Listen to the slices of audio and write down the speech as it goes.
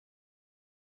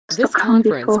This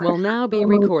conference will now be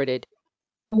recorded.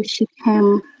 Worship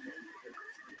Him.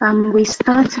 We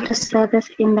start the service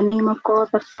in the name of God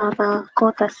the Father,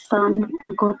 God the Son,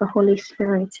 and God the Holy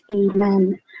Spirit.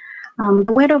 Amen.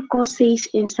 The Word of God says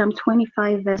in Psalm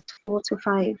 25, verse 4 to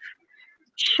 5,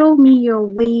 "Show me your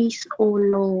ways, O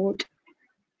Lord.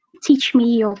 Teach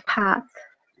me your path.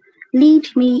 Lead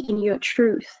me in your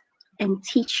truth and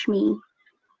teach me,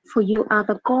 for you are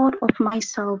the God of my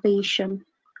salvation.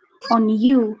 On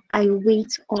you I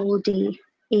wait all day."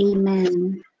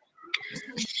 Amen.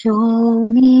 Show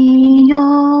me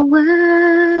your way,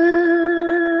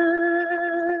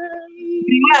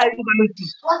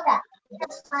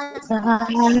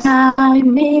 that I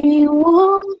may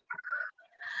walk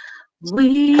with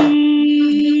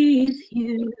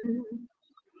you.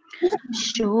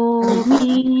 Show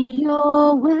me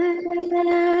your way.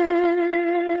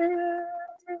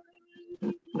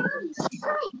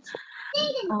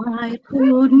 I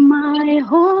put my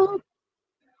hope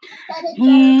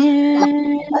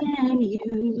in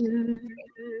you.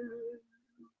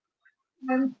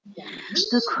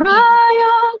 The cry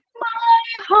of my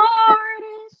heart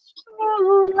is to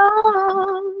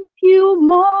love you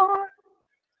more,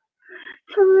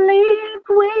 to live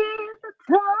with the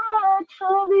touch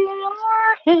of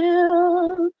your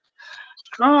hand.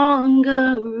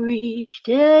 Stronger each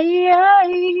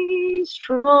day,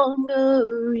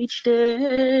 stronger each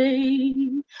day.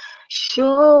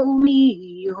 Show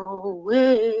me your ways.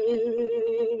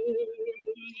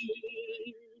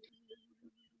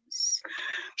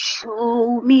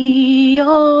 Show me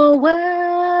your ways,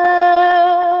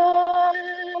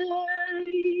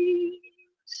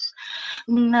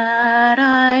 that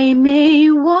I may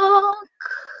walk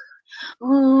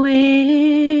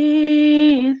with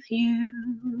you.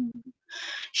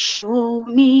 Show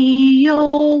me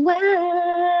your ways,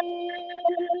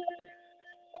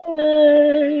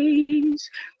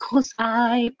 'cause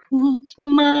I put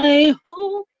my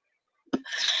hope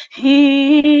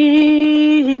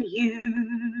in you.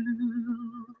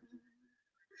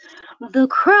 The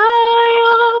cry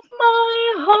of my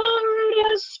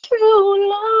heart is to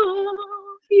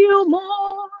love you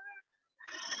more,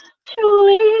 to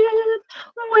live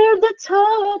with the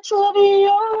touch of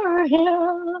your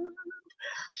hand.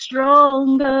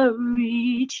 Stronger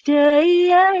each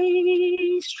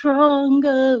day,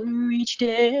 stronger each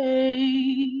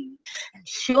day. And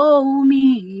show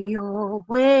me your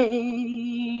ways.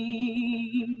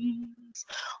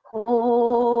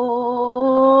 Oh,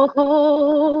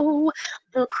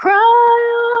 the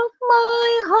cry of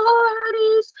my heart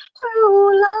is to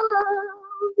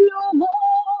love you more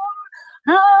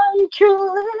and to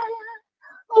live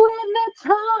with the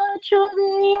touch of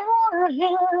your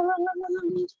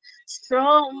hand.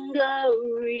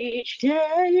 Stronger each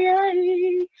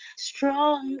day,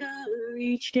 stronger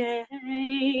each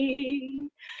day.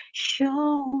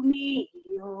 Show me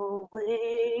your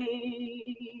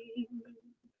way.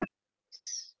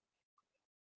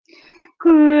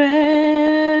 Grace,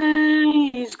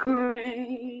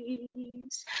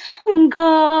 grace,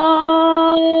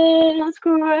 God's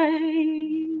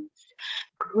grace,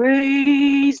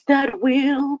 grace that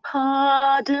will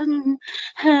pardon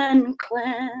and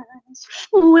cleanse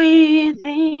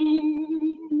within.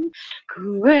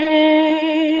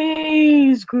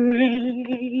 Grace,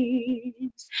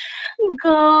 grace,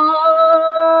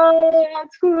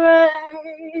 God's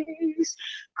grace,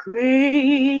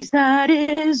 grace that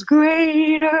is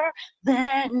greater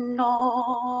than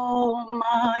all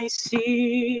my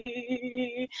sin.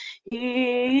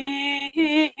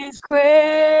 Is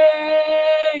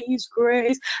grace,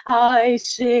 grace, I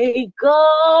say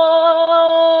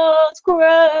God's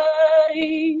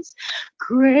grace,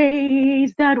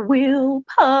 grace that will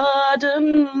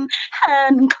pardon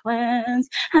and cleanse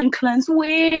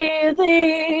within.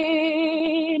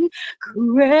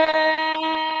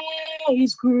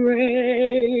 Grace,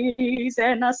 grace,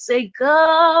 and I say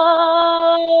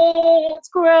God's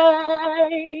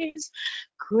grace,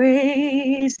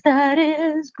 grace that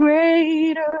is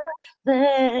greater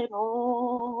than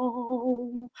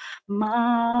all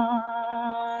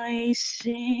my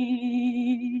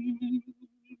sin.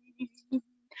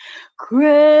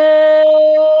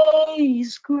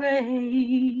 Grace,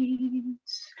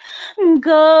 grace,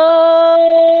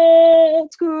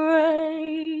 God's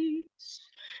grace,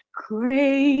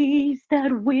 grace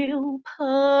that will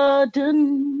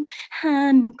pardon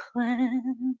and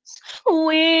cleanse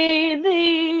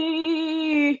within.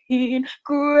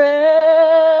 Grace,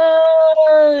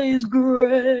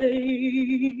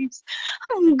 grace,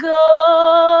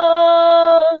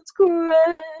 God's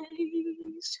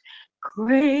grace,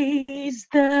 grace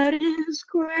that is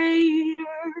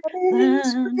greater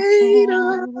than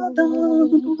greater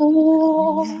than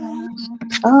all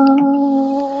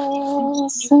our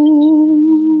sins.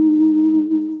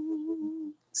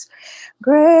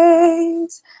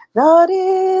 Grace that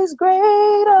is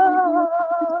greater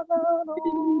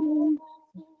than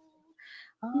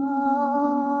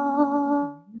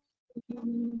all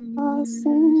our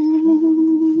sins.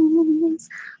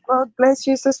 God bless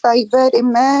you, Sister Yvette.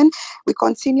 Amen. We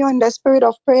continue in the spirit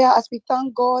of prayer as we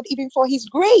thank God even for His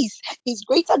grace, His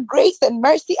greater grace and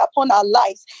mercy upon our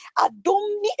lives.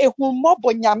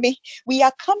 We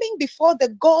are coming before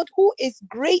the God who is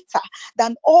greater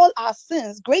than all our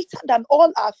sins, greater than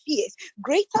all our fears,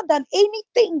 greater than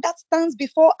anything that stands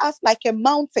before us like a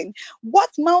mountain. What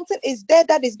mountain is there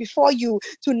that is before you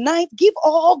tonight? Give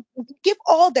all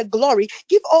the glory,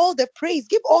 give all the praise,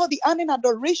 give all the honor and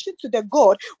adoration to the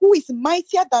God who is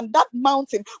mightier than that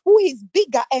mountain, who is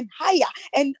bigger and higher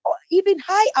and even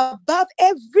high above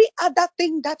every other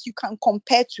thing that you can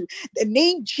compare to. The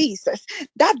name Jesus,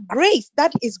 that grace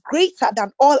that is greater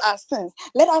than all our sins.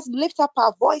 Let us lift up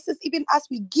our voices even as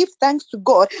we give thanks to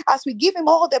God, as we give Him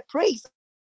all the praise,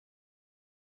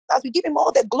 as we give Him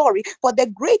all the glory for the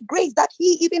great grace that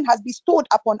He even has bestowed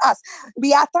upon us.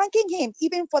 We are thanking Him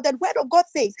even for the word of God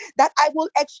says that I will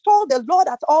extol the Lord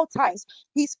at all times.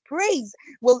 His praise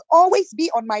will always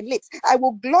be on my lips. I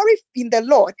will glory in the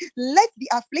Lord. Let the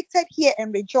afflicted hear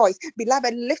and rejoice.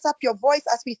 Beloved, lift up your voice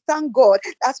as we thank God,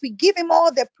 as we give Him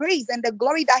all the praise and the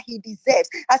glory that He deserves,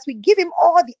 as we give Him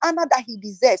all the honor that He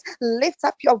deserves. Lift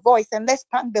up your voice and let's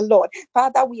thank the Lord.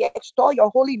 Father, we extol your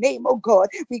holy name, oh God.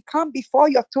 We come before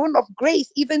your throne of grace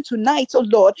even tonight, oh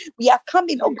Lord. We are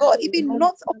coming, oh God, even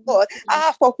not, oh God,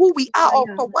 for who we are or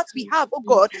for what we have, oh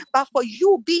God, but for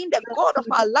you being the God of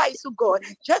our lives, oh God,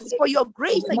 just for your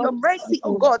grace and your mercy,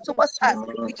 oh God, towards us.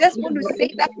 We just want to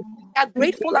say that we are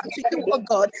grateful unto you, oh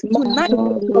God, tonight,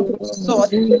 Lord,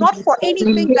 not for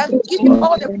anything, just to give you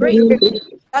all the praise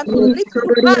and to lift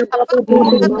you high above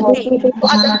every other name.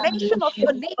 For at the mention of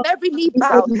your name, every knee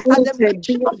bows. At the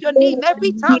mention of your name,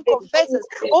 every tongue confesses,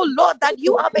 oh Lord, that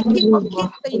you are the King of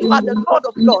kings and you are the Lord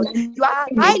of lords. You are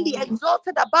highly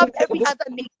exalted above every other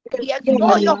name. We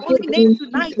extol your holy name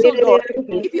tonight, oh Lord.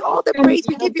 We give you all the praise.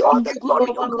 We give you all the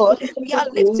glory, oh God. We are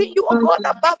lifting you, oh God,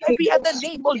 above every other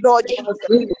name, oh Lord Jesus.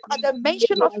 At the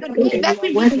mention of your name,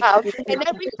 every knee bows and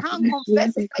every tongue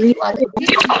confesses that you are the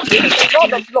King of kings and the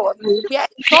Lord of lords. We are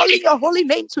exalting your holy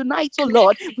name tonight, oh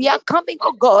Lord. We are coming,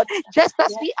 oh God, just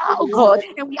as we are, oh God,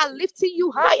 and we are lifting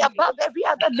you high above every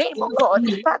other name, oh God.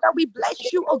 Father, we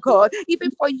bless you, oh God,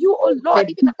 even for you, oh Lord,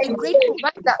 even as a great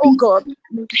provider, oh God.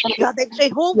 You are the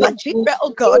Jehovah Jireh, oh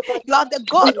God. You are the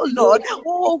God, oh Lord,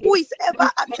 who is ever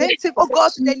attentive, oh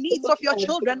God, to the needs of your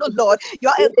children, oh Lord. You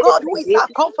are a God who is our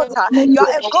comforter. You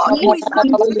are a God who is our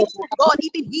faithful God,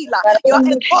 even healer. You are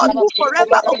a God who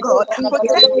forever, oh God,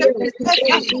 protects and preserves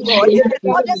us, oh God, and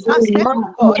orders our steps,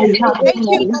 oh God. We thank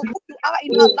you for who you are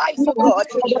in our lives, oh God.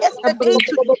 Yesterday,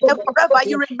 today, and forever,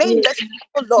 you remain the same,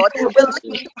 oh Lord. We lift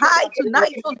you high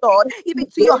tonight, oh Lord, even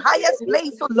to your highest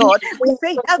place, oh Lord. We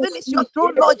say heaven is your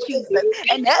throne, Lord Jesus,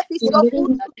 and earth is your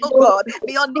footstool, oh God.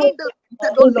 May your name be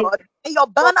lifted, oh Lord. May your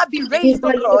banner be raised,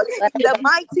 oh God, in the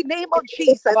mighty name of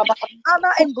Jesus.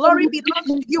 Honor and glory belongs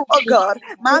to you, oh God.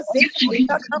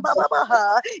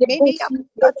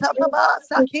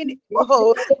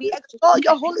 We extol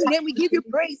your holy name. We give you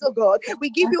praise, oh God. We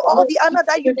give you all the honor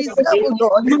that you deserve, oh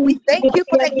Lord. We thank you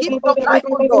for the gift of life,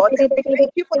 oh Lord. We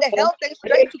thank you for the health and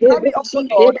strength to carry on, oh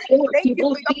Lord. We thank you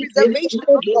for your preservation,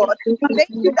 oh Lord. We thank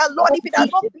you that, Lord, if it had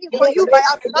not been for you by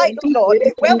our side, oh Lord,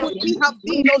 where would we have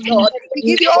been, oh Lord? We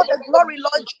give you all the glory,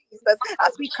 Lord Jesus,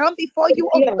 as we come before you,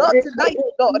 oh God, tonight,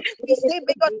 oh Lord. We say,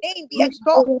 may your name be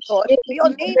exalted, Lord. May your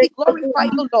name be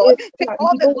glorified, oh Lord. Take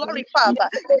all the glory, Father.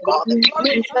 Take all the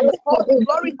glory, Son. Take all the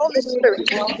glory, Holy Spirit.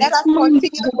 Let us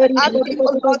continue to ask Him,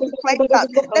 oh God, to cleanse us.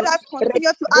 Let us continue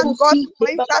to ask God to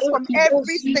cleanse us from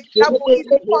every sin that will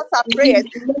even cause our prayers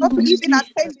not to even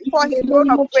ascend before His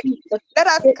throne of grace. Let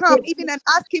us come even and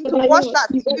ask Him to wash us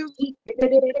even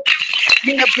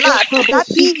with the blood that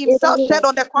He Himself shed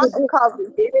on the cross of Calvary.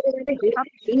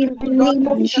 Lord,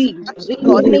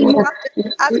 Lord, we come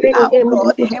as we are, oh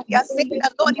God, and we are saying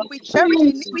that, Lord, if we cherish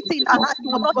iniquity in our heart, you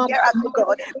will not hear us, oh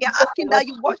God. We are asking that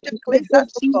you wash and cleanse us,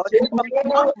 oh God, from the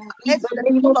crown of our heads to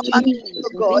the sole of our feet, oh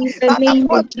God. Father,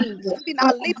 pour even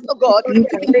our lips, oh God,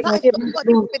 to be touched, oh God,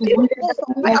 even with the coals of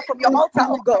fire from your altar,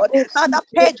 oh God. Father,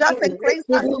 purge us and cleanse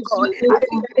us, oh God, as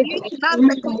you create in us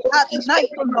a clean heart tonight,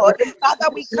 oh Lord. Father,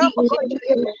 we come, oh God,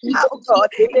 Oh God,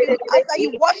 even after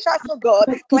you wash us, oh God,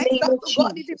 cleanse us, oh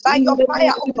God, even by your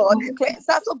fire, oh God, cleanse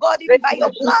us, oh God, even by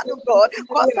your blood, oh God,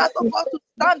 cause us, oh God, to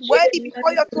stand worthy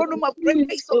before your throne room of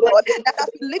grace, oh God, that as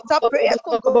we lift up prayers,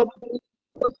 oh God,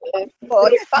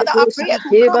 Father, our prayers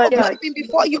will come, oh God, even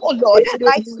before you, oh Lord,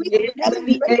 like sweet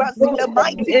smelling fragrance in the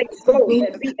mighty name of Jesus.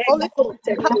 Holy Spirit,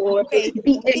 have your way.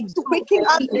 Begin to quicken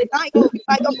us tonight, oh,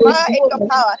 by your fire and your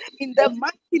power. In the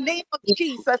mighty name of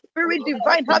Jesus, Spirit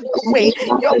divine, have your way.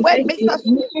 Your word makes us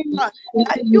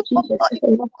that you,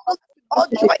 oh God, all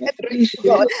joy and peace, oh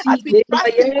God, as we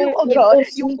trust in you, oh God,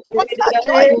 you will cause our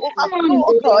joy to overflow,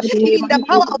 oh God, in the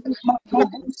power of the Spirit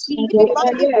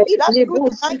divine, lead us through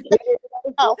tonight.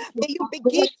 Now, may you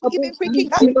begin to even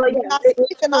quicken us in our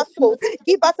spirit and our souls.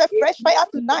 Give us a fresh fire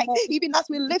tonight, even as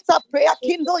we lift up prayer.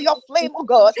 Kindle your flame, oh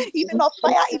God, even of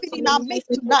fire, even in our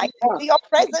midst tonight. May your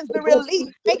presence be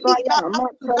released greatly in our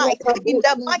hearts tonight. In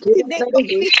the mighty name of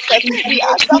Jesus, we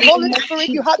ask the Holy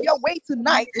Spirit, you have your way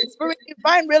tonight. Spirit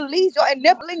divine, release your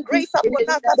enabling grace upon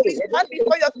us as we stand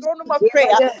before your throne room of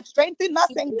prayer. Strengthen us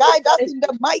and guide us in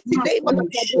the mighty name of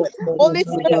Jesus. Holy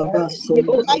Spirit,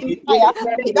 by fire,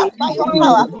 lead us by your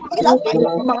power, lead us by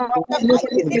the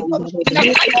mighty name of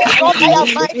Jesus. It's not by our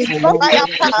might, it's not by our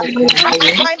power. Spirit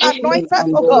divine, anoint us,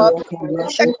 oh God, from the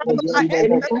crown of our heads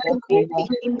to the soles of our feet.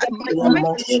 As we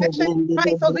commit protection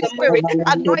tonight, Holy Spirit,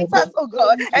 anoint us, oh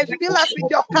God, and fill us with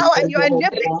your power and your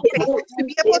enabling grace to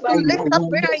be able to lift up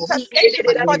prayer and intercession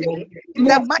accordingly. In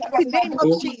the mighty name of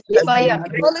Jesus.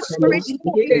 Holy Spirit,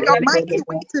 move in your mighty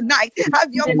way tonight.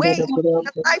 Have your way in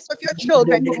the lives of your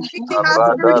children. Quicken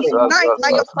our spirit tonight by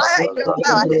your fire and your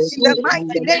power. In the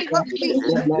mighty name of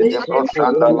Jesus.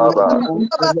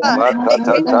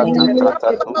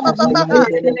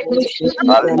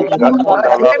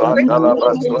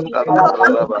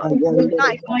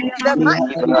 Tonight, in the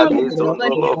mighty name of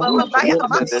Jesus, not by our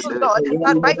might, oh Lord,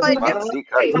 but by your enabling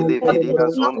grace.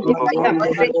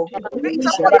 Grace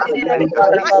upon us in the mighty release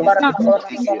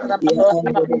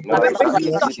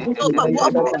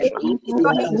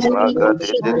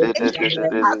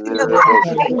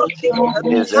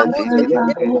your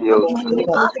angels of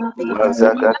warfare. Your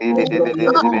angels us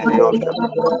in the mighty name of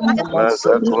Jesus.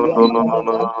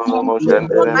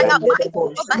 Not by our might,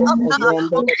 not by our power.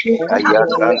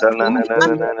 Ayakanda na na na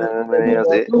na na na na na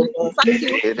yaze.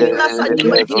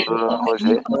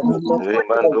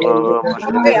 Remando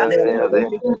moshende na na yaze.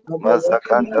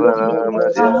 Masakanda na na na na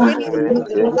yaze na na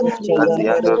yaze.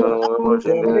 Aziando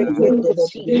moshende na na yaze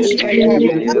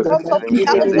yaze na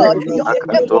yaze.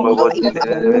 Akatolo moshende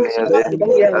na na yaze.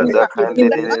 Azakande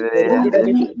na na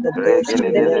yaze.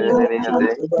 Rekene na na yaze.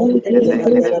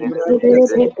 Ezekene na na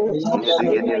yaze.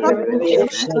 Ezekene na na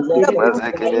yaze.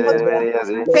 Mazekene na na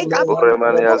yaze. Take us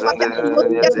Oremani over azande the na na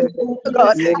yaze.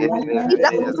 God. Ezekene na Lead na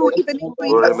us yaze. through even into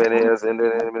Oremani intercession.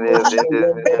 azande na na Father, yaze na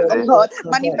pray, oh yaze. God,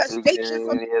 Ezekene manifestations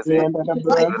of na na yaze.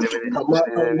 life.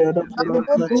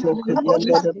 Secondo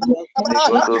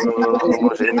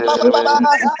moshende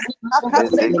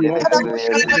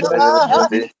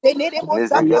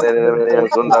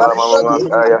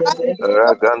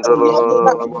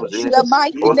In the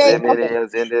mighty name of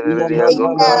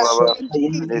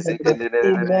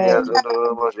Amen.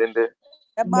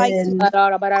 The mighty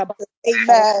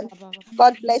Amen.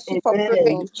 God bless you for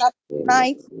praying.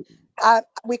 Tonight,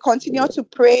 we continue to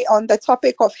pray on the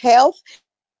topic of health.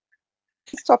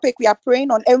 This topic we are praying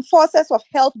on enforcers of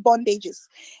health bondages.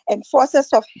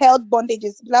 Enforcers of health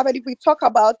bondages. Beloved, if we talk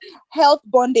about health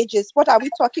bondages, what are we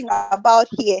talking about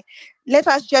here? Let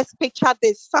us just picture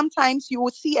this. Sometimes you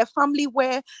will see a family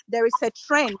where there is a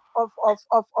trend of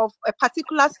a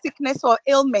particular sickness or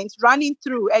ailment running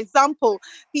through. Example,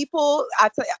 people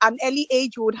at an early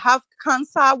age would have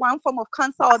cancer, one form of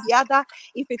cancer or the other.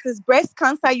 If it is breast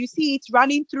cancer, you see it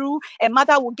running through. A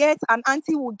mother will get, an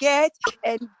auntie will get,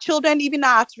 and children even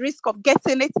are at risk of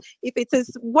getting it. If it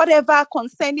is whatever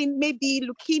concerning maybe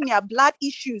leukemia, blood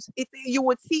issues, you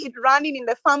would see it running in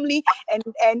the family, and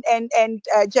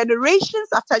generations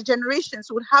after generations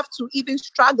would have to even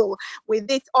struggle with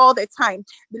it all the time.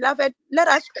 Beloved, let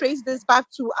us trace this back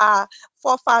to our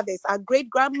forefathers, our great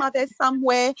grandmothers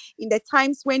somewhere in the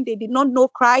times when they did not know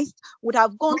Christ, would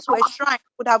have gone to a shrine,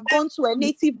 would have gone to a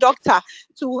native doctor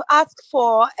to ask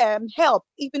for help,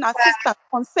 even assistance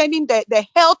concerning the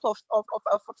health of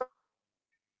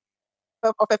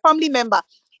a family member.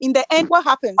 In the end, what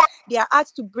happens? They are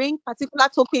asked to bring particular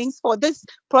tokens for this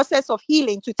process of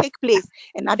healing to take place.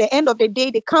 And at the end of the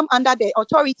day, they come under the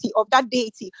authority of that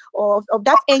deity or of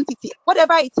that entity,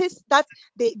 whatever it is that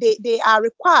they are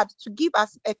required to give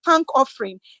us a thank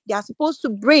offering. They are supposed to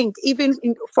bring even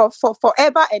for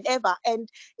forever and ever. And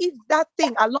if that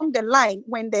thing along the line,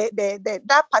 when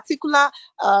that particular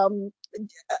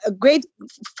a great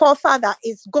forefather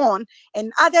is gone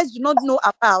and others do not know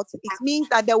about, it means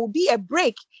that there will be a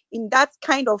break in that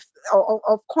kind of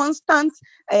constant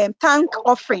thank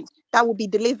offering that will be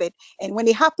delivered. And when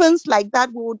it happens like that,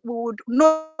 we would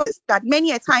notice that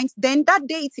many a times then that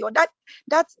deity or that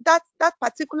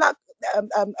particular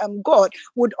God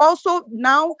would also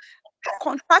now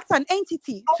contract an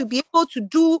entity to be able to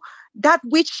do that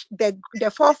which the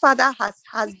forefather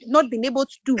has not been able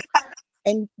to do.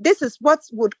 And this is what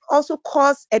would also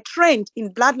cause a trend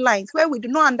in bloodlines where we do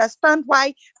not understand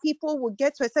why people will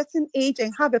get to a certain age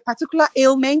and have a particular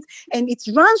ailment and it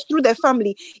runs through the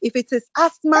family. If it is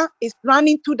asthma, it's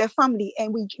running through the family.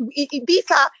 And these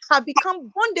have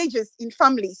become bondages in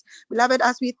families. Beloved,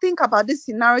 as we think about this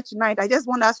scenario tonight, I just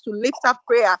want us to lift up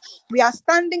prayer. We are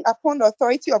standing upon the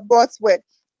authority of God's word.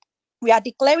 We are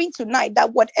declaring tonight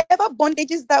that whatever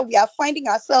bondages that we are finding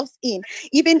ourselves in,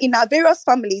 even in our various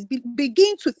families,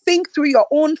 begin to think through your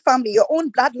own family, your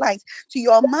own bloodlines, to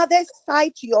your mother's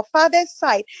side, to your father's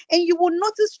side, and you will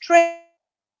notice trends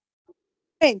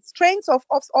of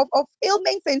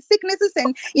ailments and sicknesses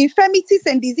and infirmities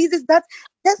and diseases that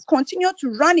just continue to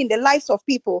run in the lives of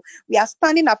people. We are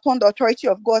standing upon the authority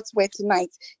of God's word tonight.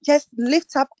 Just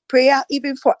lift up prayer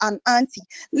even for an auntie.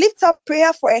 Lift up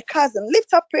prayer for a cousin.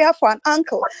 Lift up prayer for an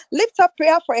uncle. Lift up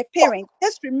prayer for a parent.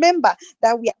 Just remember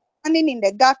that we are standing in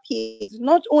the gap here,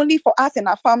 not only for us and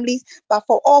our families, but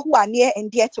for all who are near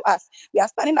and dear to us. We are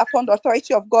standing upon the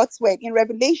authority of God's word. In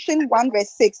Revelation 1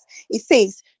 verse 6, it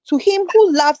says, "To him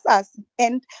who loves us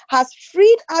and has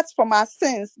freed us from our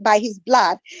sins by his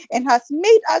blood and has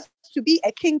made us to be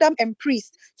a kingdom and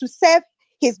priest to serve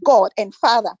his God and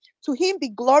Father. To him be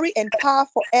glory and power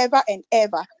forever and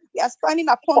ever." We are standing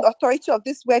upon the authority of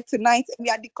this word tonight, and we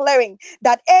are declaring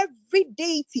that every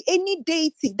deity, any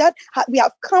deity that we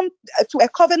have come to a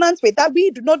covenant with that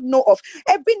we do not know of,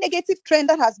 every negative trend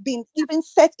that has been even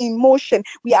set in motion,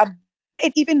 we are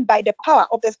even by the power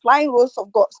of the flying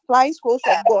scrolls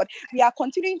of God. We are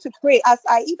continuing to pray. As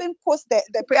I even post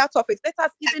the prayer topics, let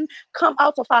us even come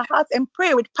out of our hearts and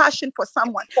pray with passion for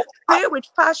someone. Pray with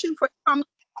passion for some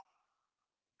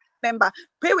member.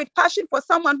 Pray with passion for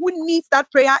someone who needs that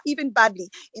prayer even badly.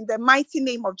 In the mighty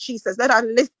name of Jesus, let us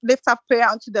lift up prayer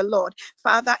unto the Lord.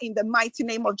 Father, in the mighty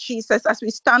name of Jesus, as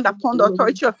we stand upon the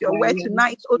authority of your word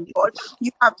tonight, oh Lord,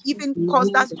 you have even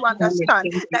caused us to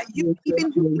understand that you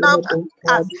even loved us,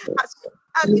 has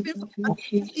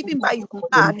even by your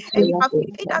blood, and you have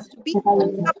made us to be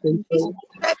all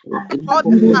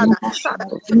the Father. Father,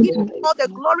 to give you all the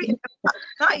glory and the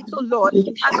night, oh Lord,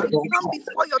 as we come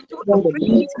before your throne of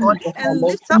grace, Lord, and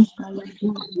lift up God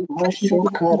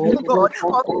of health, oh God,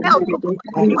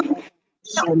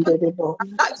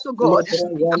 lives, oh God.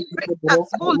 I'm praying that,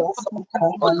 oh Lord,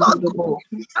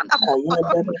 stand up, oh Lord,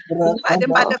 by the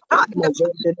power and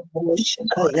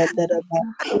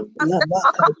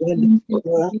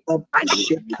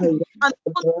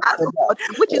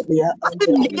which is positive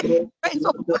negative trends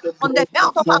of God on the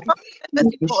health of our family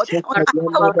members, God, on our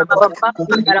health, God.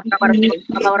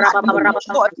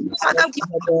 Father,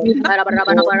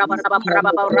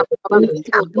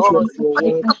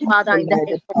 Father,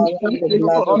 in the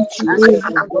name of Jesus,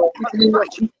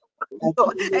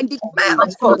 God, and declare, oh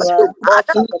God,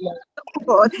 that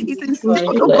God is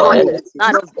instilled, oh God, God of Jesus,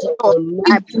 I pray God,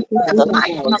 made,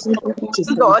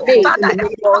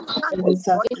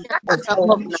 Father, oh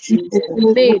God,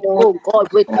 made, oh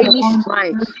God, with any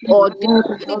shrine or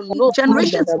no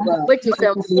generations which is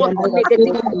enforced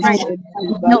negative shrine.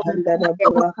 Help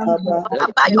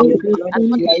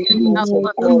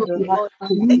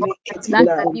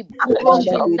that can be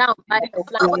broken down by the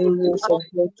flag of God.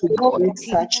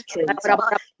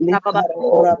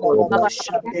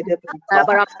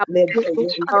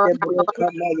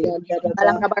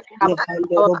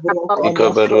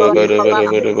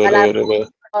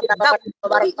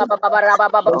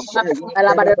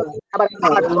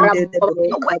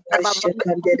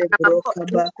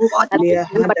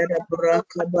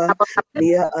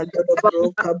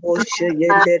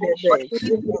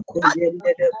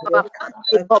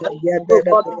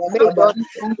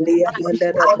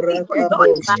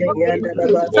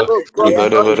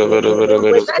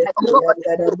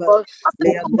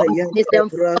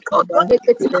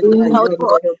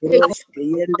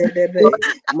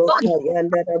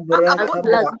 da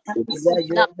brakaba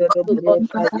zayanda da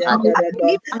broka yanda da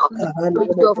ba kahanda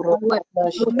da broka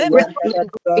basha yanda da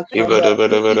brakaba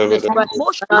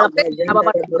Lema yanda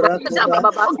da brakaba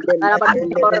lema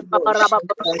yanda da bosha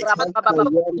kasaka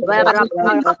yanda da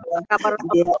brakaba dia yanda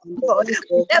da broka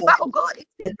Never, oh God,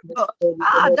 it's God.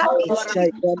 That means we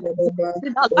stand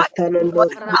on the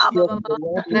authority of the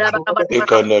Lord. We profess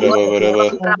the word of our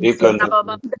tongues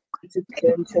to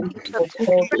strengthen of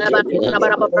all the angels of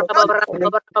the Lord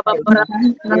concerning Christ.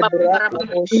 Lebraka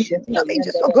Bosheta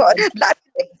angels, oh God, Yandaba. that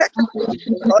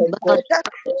Angels God, of God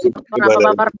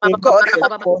that angels God, and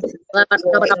forces of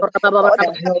God God, that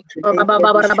are held today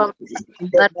every shift in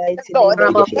the mighty Lord, name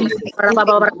of Jesus.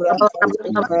 Lebraka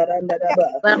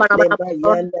Takarandaba. Leba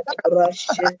Yanda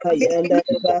Brasheka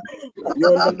Yandaba.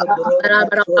 Ayonda Broka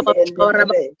to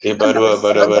Yendebe.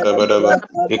 Masanda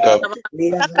Brakaba.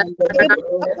 Lia Handa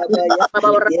Broka Baya.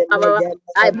 Yema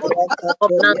Yanda Braka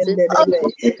to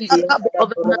Yendebe. Yanda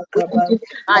Brakaba.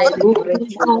 I speak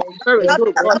breakthrough,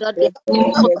 breakthrough,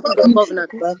 breakthrough, breakthrough.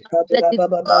 Makabra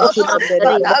baba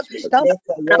shandereba.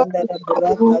 Leka yanda da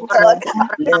brakata.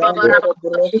 Leanda da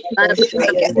broka basha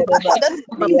yandereba.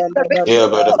 Lianda da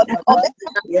brakaba.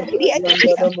 Yeka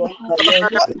yanda da bakaye.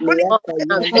 Liaka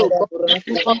yanda da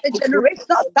brakaba. the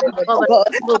generational Yanda stuff, da oh God,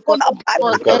 brakaba. upon our Yanda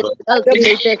bloodline, da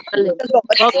the Lord,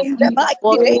 in the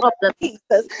mighty name of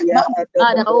Jesus. ya anda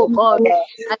da brakaba.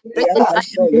 Yaka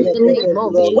sha yanda da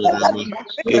brakaba.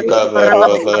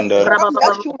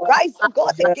 That should rise, oh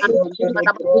God, against Yanda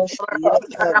da brosh.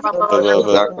 Yaka yanda da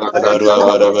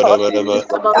God.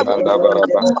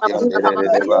 Zakandalabaraba,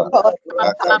 yandeleleba, God,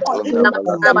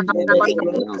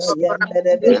 rakantondalabalakinininiyos,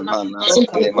 lemana,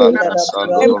 lemana,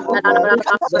 sandolobobo,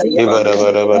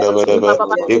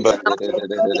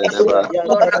 ibandeleleleleleba,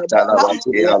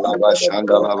 atalabati, alaba,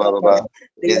 shandalababa,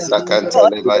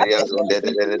 izakantelebaria,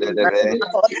 zondelelelelebe,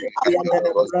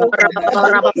 ikandolobo,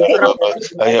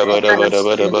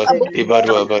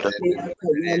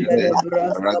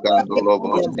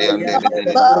 rakandolobo,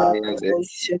 yandelelelelebe,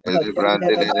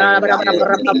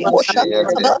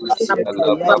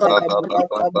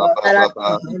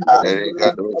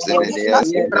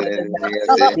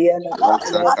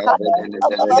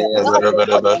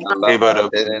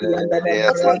 Yanda da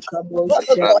braka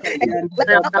boshe kayanda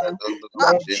da ba.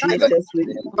 Lord Jesus, we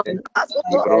declare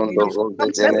Ibrondo prosperity. volve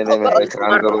tenene me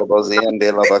crandolo boziende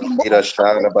la bakira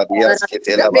shara badias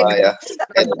ketela baya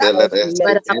ele bele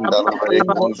beste tenda la bare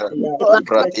kunza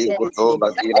ibrati kurto la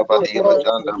kira badia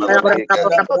bajanda la barika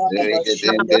derege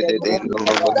dende de dendo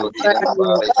lo bozo kira la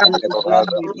bare kire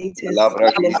babaza la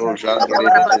brakiro jande de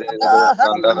bo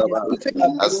kanda la ba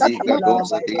asiga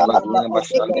doza di la nia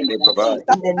bashande de baba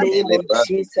in the name ele of brati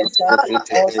Jesus. kurto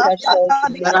prete All sexual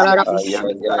ya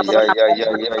issues ya ya ya ya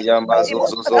ya ya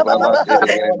mazuzu zo baba dere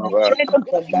born baba in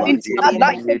the mighty Matiri name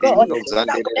of Oh God, Dio Jesus. that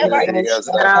Zandi will never Lemo Riaza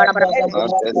shahanda da braka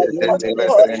Mantele Tele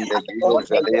yendere Brende Giro broka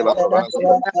Jaleva yanda da Babazi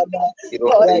braka ba Giro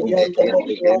God, Inde rayanda da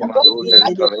Kinde Gema broka Doja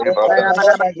yendere Taleva broka Baza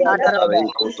basha yanda da ba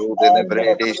Atari Koto de anda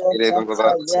da Lebrede Shire broka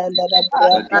ta Babazi yanda da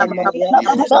braka Adina maya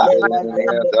Giro Zande lema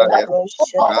yanda da Daya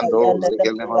brosha ka Rando yanda da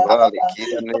Zegele braka Mavali ba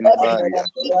Kida yanda da Nenemaya braka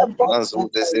Manzu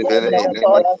de saka yanda Sevele da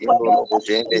Lema braka Kilo ba Lobo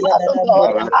Jende yanda da braka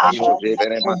Aratiro ba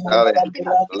Jebere anda Matale da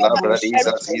braka Labradiza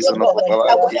bosheta Season of yanda da Babala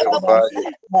braka Kira ba Babaji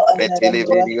Metili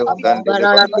Video Anadabrakaba, Zandele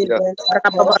Bakira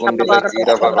Kundele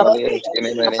Kira Librakatayandadaba, Babali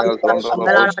Shinimenia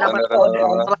Zondolo Librakatayandadaba, Shandara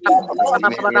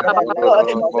Azimilia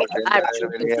Zondolo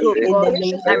Moshendere in the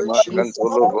name of Lema Jesus,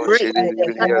 Cantolo by the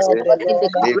power Boshiliase of the Lord,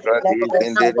 Libra let di prosperity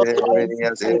Zendere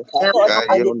overtake us.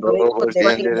 Let it break Kayundolo in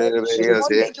the name of Boshendere Jesus.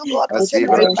 bondage, oh God, of Azibran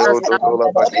generational do cycle, la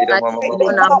God, Bakira break Mama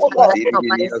them now, oh Anything God. that Adibiria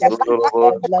hinders our Zundolo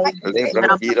bloodline Libra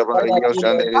descent, Kira let it Baria be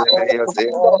destroyed this Shandere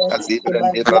morning. Azibran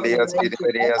Lema de Yanda Balias Reke Kiriase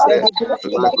Bakayandadaba,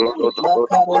 La Grodo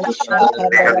Makarosha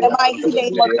In the Shandere Kadaraba, mighty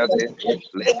name of Jesus.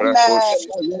 Libra Amen. Kush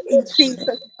In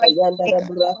Jesus' mighty name.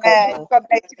 Amen. Yandadabrakaba. God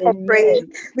bless you for praying.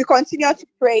 Amen. We continue to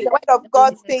pray. The word of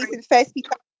God says in First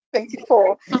Peter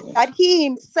 24 that he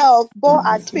himself bore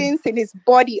our sins in his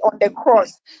body on the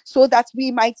cross so that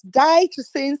we might die to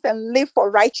sins and live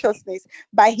for righteousness.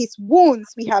 By his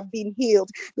wounds we have been healed.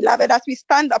 Beloved, as we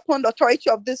stand upon the authority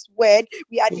of this word,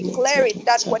 we are declaring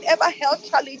that whatever health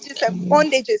challenges and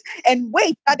bondages and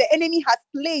weight that the enemy has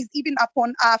placed even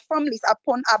upon our families,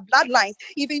 upon our bloodlines,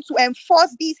 even to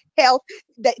enforce these health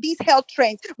these health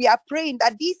trends. We are praying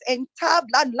that these entire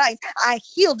bloodlines are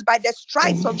healed by the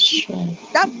stripes of Jesus.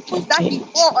 That wounds that he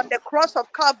bore on the cross of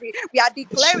Calvary, we are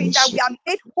declaring that we are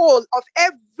made whole of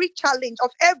every challenge,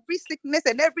 of every sickness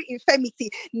and every infirmity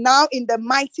now in the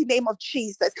mighty name of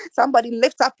Jesus. Somebody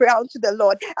lift up prayer unto the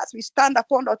Lord as we stand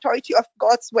upon the authority of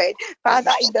God's word.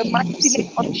 Father, in the mighty name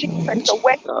of Jesus, your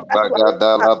word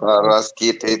Bagadala baraski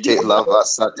tete lava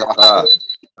sataha.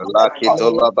 Lakito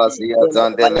lava zia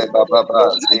zandele bababa.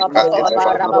 Zikatele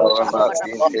bababa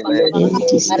zintele.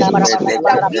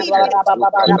 Zintele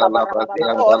zukata lava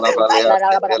zianda lava lea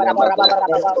setele made.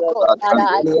 Father,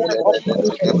 I stand up to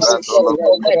share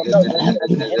your word, Lord Jesus,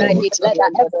 and I declare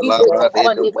that every yoke of Labra de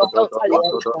do bondage do of do health do do challenge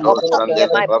do do do upon me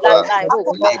and shandele my baba. bloodline, oh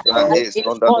God, has Librande been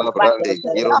sonda torn by labrande. the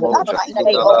Iromo in the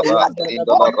shakinda name of lava. Jesus.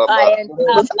 Zinda la My baba.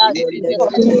 entire blood Di di di is di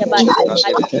di di affected bo by shikande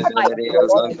by de the de de stripes, de oh ya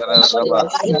God. zantana According lava. to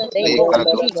in the name of Leka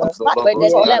do Jesus, so so lo where bo they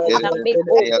si declare ande we de are de made de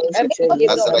de whole. ya zi. Every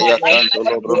area of Azaya my life, kanto my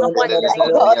lo personal brondo one de in de the de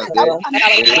name de of ya zi.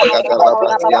 Jesus. Leka da la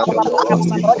ba si ando lo bo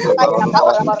si ande la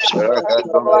baba.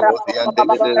 Rakando lo bo si ande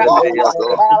de de de de ya zo.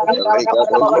 Leka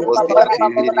do lo bo si ande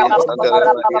de de ya sanda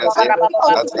la ba ya zi.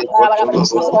 Aze koto lo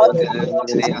bo si ande de de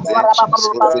de ya zi.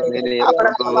 Sote ne ne ya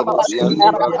zondo lo bo si ande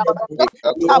ba.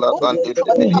 Leka to la bande de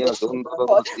de de ya zondo lo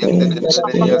bo si ande de de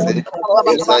de ya zi.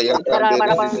 Ezaya kande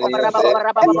de de de ya zi.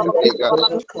 Lega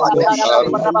Baruza,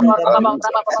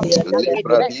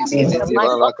 Libra Declare that Disi my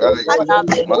bloodline Tivalakaya, are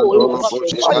made whole, oh Mandolo God.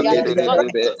 For Boshikande their blood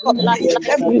bloodline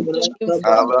informed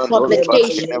Alandola complication,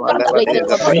 Bashinema related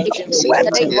Levadeza, complications in the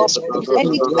name Lekade of Jesus.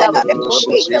 There will be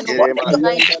complication of Boshikema,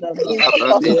 bloodline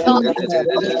Labrande health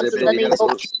complications in the name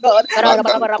of Bediasos, Jesus.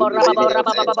 Makantu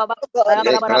Mediaze,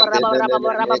 Lekrande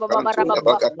Mekantu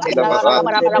Lebakatila Baba,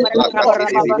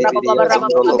 Lakati Bidia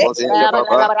Zondolo Bozinga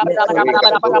Baba,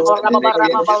 Rikado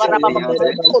Semeneke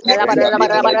Temeniaze,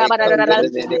 Rekatile Menikandele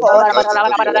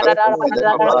Kazia Shakatile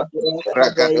Baba,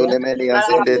 Rakadole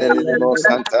Meniazende Mo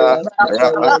Santa,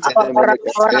 Rapantene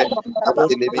Menekate,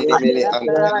 Atili Mini Mini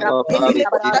Antana Mapale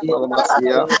Kila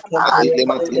Malmasia, Adile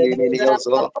Matili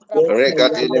Minioso,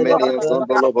 Rekatile Menioson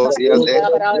Dolobosiaze,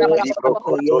 Libro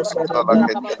Coto Sovala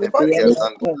Ketele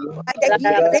Mediazanda.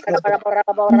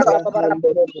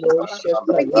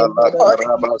 La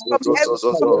Caraba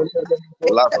Soso,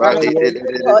 La Bradi de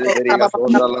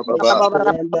Mediazonda La Baba,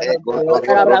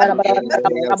 Ecotolo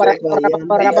Brosundere,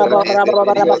 Libra de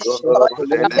Mediazonda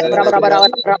Bogenere,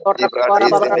 Libra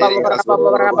de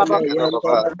Mediazonda Bogenera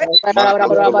Baba,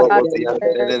 Mandondo Lobosia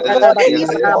de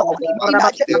Mediaze,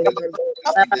 Makite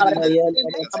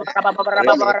Mediaze,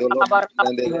 Recadolo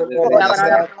de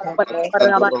Mediaze,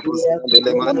 Candolo Bosia de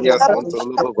Lemanias,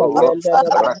 Contolo Bobo,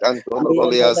 Racantolo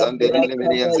Bolias and de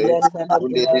Mediaze,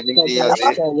 Unde de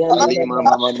Mediaze, Lima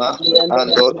Mama,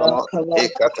 Andono,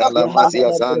 Ecatala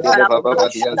Masia Sandele Baba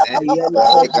Diaze,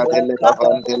 Recadele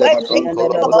Bavandele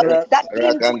Bacontolo Bose,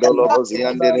 Racandolo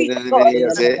Bosian de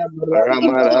Mediaze,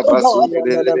 Ramara Basu de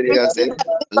Mediaze,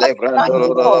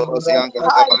 Lebrandolo Bosian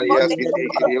Catabaria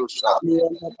Kiriusha.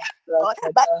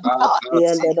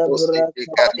 Akasiko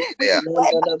Sikadea,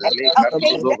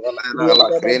 Lekatuzo Valana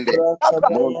la Crende,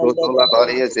 Monto Tola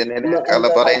Baria Zenene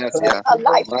Calabariasia,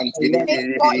 Mantili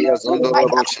Vidia Zondolo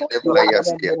Roche de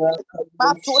Valaiasia,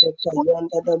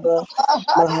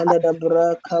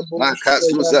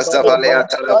 Macasuza Zavalea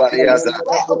Talabariaza,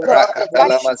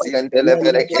 Rakatala Masian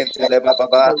Televere Kentele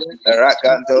Baba,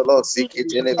 Rakantolo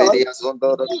Sikitele Vidia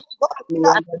Zondoro.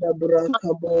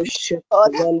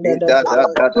 Inda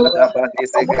da ba de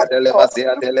se gadele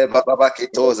masia dele baba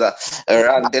kitoza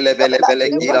randele bele bele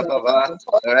kila baba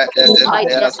rete The de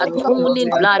mighty bele and azondo lobo atoning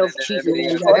siande blood de of de Jesus. bele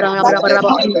yaze adele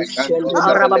bele kanto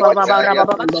zabele kataya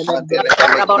antele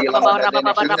bele kila mada de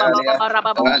ne katalia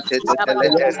ante de bele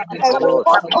estolo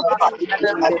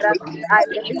I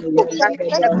believe that every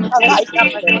area of my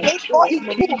constitution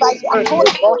in this earth,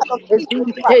 oh God, is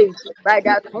being changed by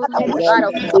the atoning blood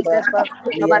of Jesus.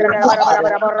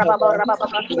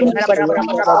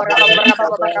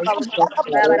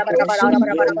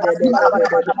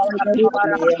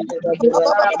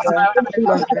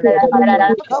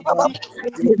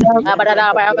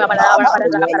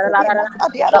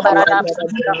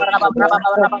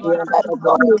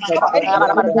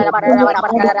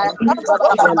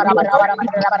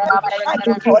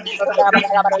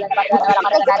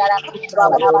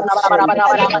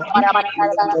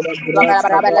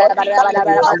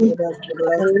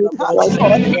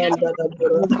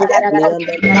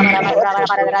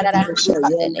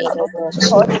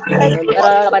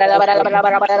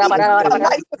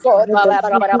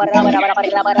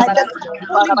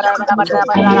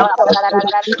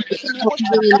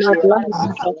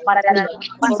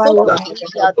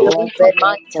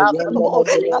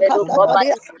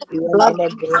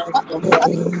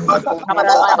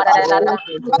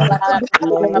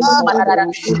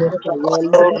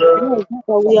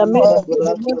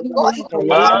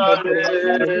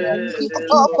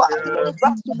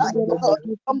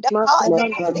 from the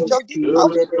highest stage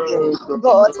of this house,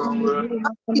 God, the name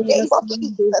of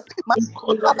Jesus.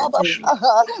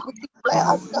 We declare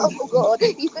ourselves, oh God,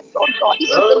 even oh God,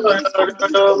 even release from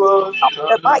these gates of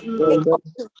the mighty name of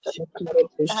Jesus.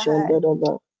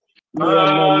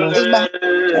 Amen.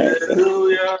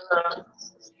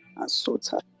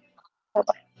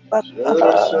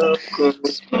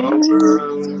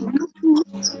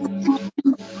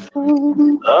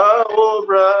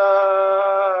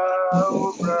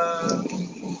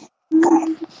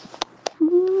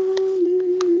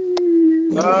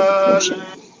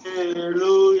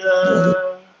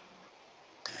 Hallelujah.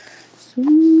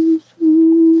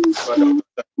 Father,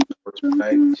 for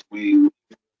tonight we give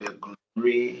the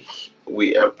glory.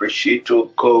 We appreciate,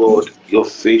 oh God, your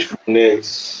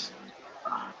faithfulness.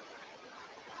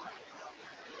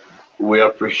 We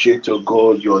appreciate, oh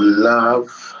God, your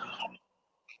love.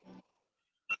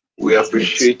 We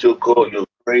appreciate, oh God, your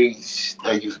grace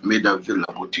that you've made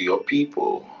available to your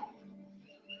people.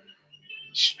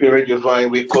 Spirit divine,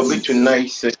 we commit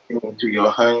tonight's session into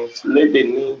your hands. Let the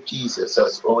name Jesus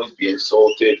as always be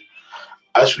exalted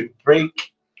as we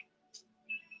break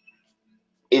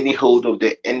any hold of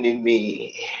the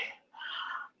enemy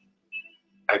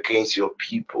against your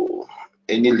people.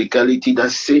 Any legality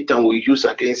that Satan will use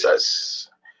against us,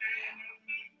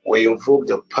 we invoke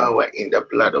the power in the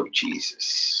blood of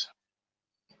Jesus.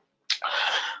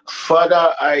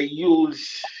 Father, I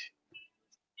use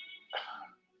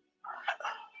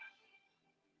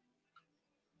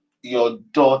your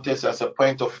daughters as a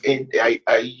point of aid.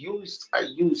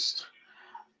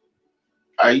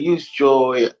 I use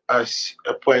Joy as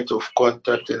a point of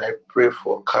contact, and I pray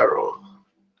for Carol.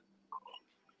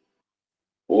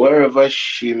 Wherever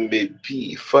she may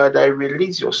be, Father, I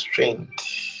release your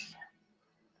strength.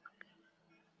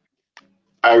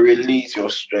 I release your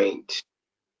strength.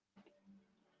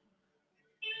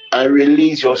 I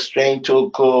release your strength, oh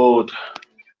God,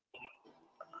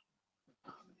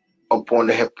 upon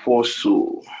her poor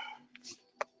soul.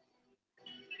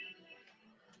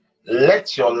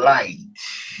 Let your light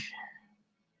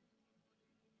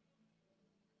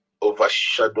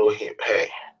overshadow her.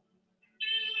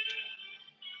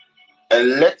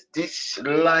 And let this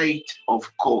light of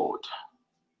God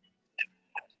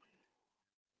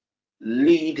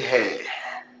lead her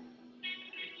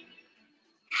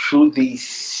through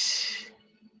these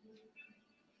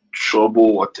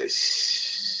troubled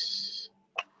waters.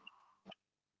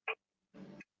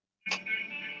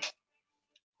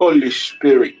 Holy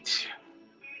Spirit,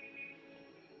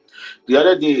 the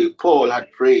other day Paul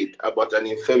had prayed about an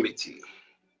infirmity.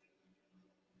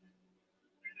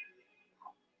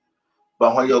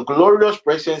 But when your glorious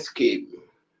presence came,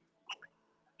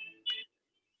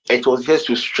 it was just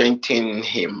to strengthen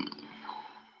him.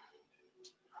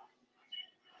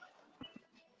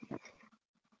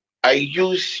 I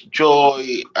use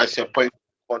Joy as a point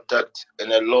of contact,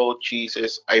 and the Lord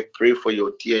Jesus, I pray for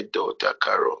your dear daughter,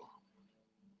 Carol.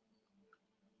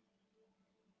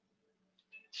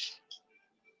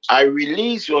 I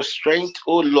release your strength,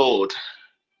 O Lord,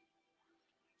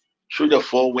 through the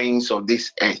four winds of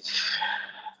this earth.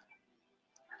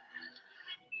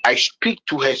 I speak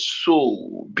to her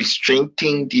soul, be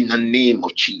strengthened in the name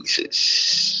of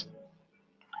Jesus.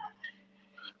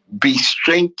 Be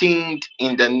strengthened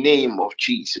in the name of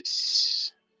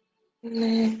Jesus.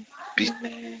 Amen. Be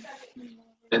strengthened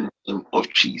in the name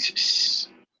of Jesus.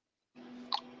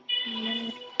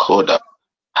 Koda.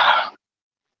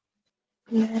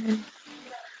 Amen.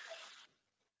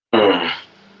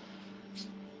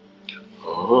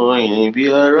 Oh, in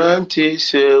biara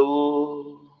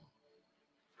tisewo,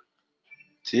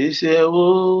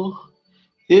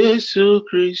 Yesu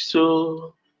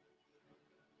Christo,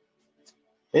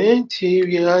 enti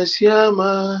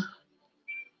wiasiama.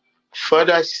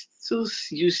 Father, still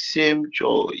use same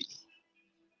joy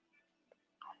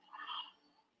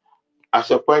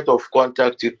as a point of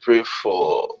contact to pray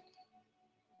for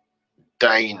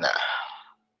Dinah.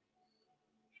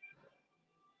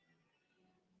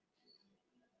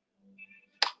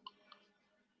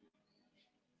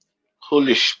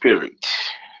 Holy Spirit,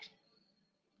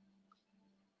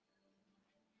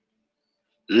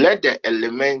 Let the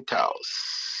elementals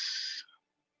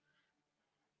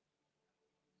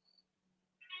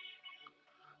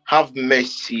have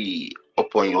mercy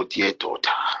upon your dear daughter.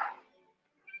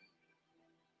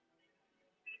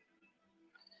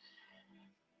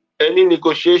 Any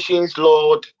negotiations,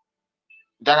 Lord,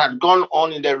 that had gone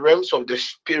on in the realms of the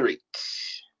spirit,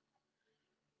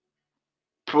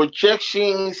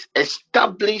 projections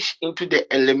established into the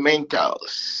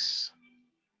elementals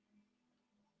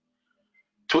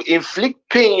to inflict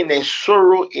pain and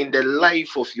sorrow in the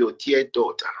life of your dear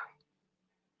daughter.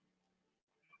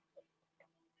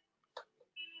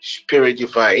 Spirit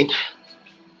divine,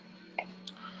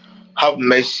 have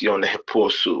mercy on her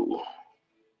poor soul,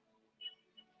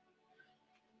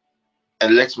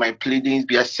 and let my pleadings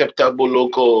be acceptable, O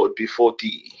God, before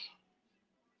thee.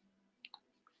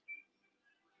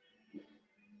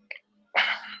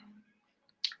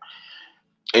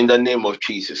 In the name of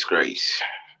Jesus Christ.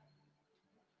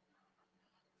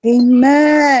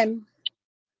 Amen.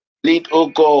 Lead, O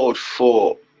God,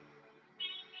 for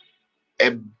a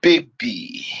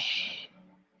baby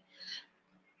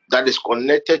that is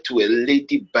connected to a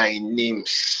lady by name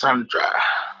Sandra.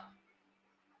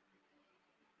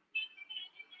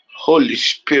 Holy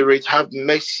Spirit, have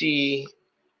mercy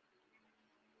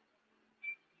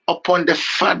upon the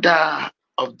father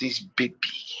of this baby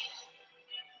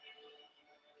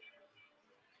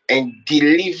and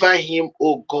deliver him,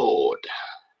 O God,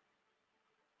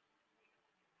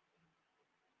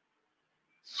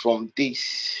 from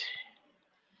this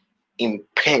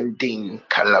impending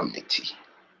calamity.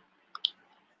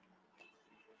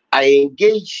 I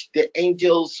engage the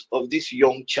angels of this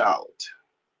young child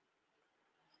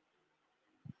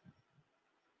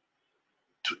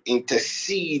to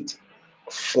intercede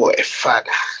for a father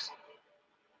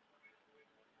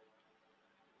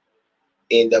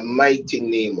in the mighty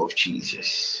name of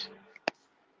Jesus.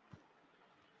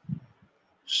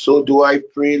 So do I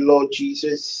pray, Lord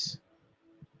Jesus,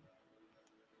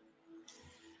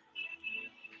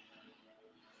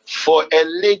 for a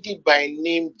lady by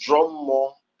name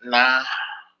Dromo Na,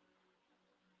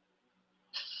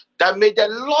 that may the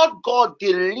Lord God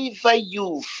deliver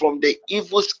you from the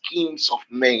evil schemes of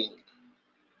men.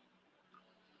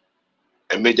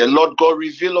 And may the Lord God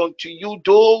reveal unto you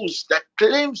those that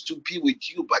claims to be with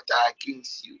you but are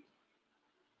against you.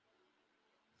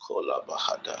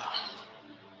 Kolabahada.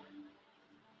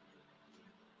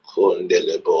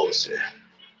 Kondelebose.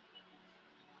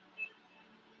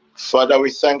 Father,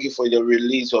 we thank you for the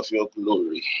release of your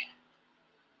glory.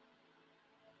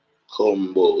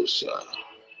 Kombosa.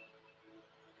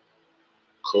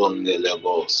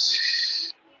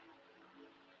 Kondelebose.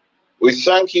 We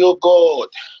thank you, God,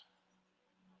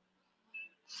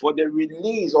 for the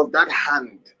release of that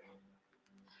hand,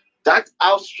 that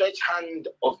outstretched hand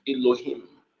of Elohim,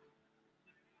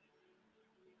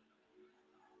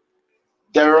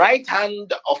 the right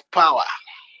hand of power,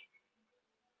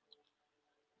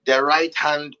 the right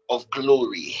hand of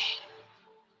glory.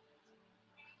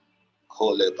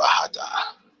 Kolebahada.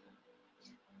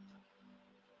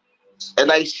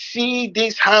 And I see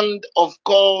this hand of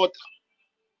God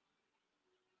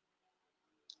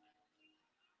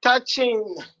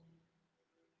touching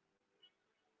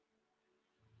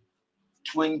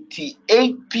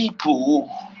 28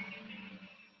 people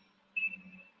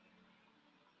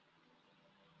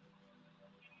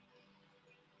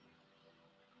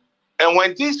and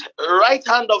when this right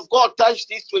hand of God touched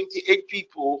these 28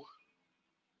 people,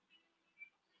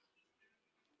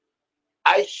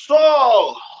 I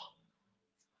saw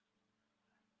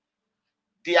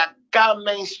their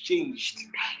garments changed.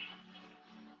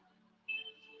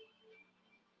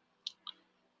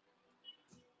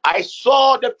 I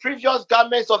saw the previous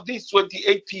garments of these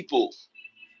 28 people.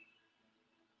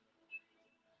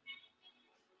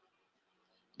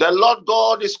 The Lord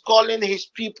God is calling his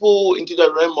people into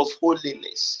the realm of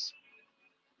holiness.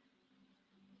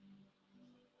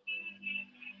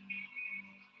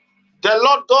 The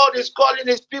Lord God is calling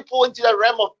his people into the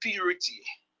realm of purity.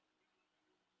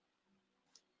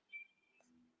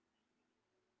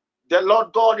 The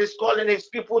Lord God is calling his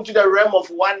people into the realm of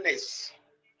oneness.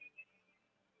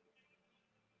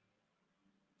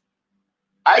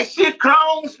 I see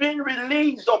crowns being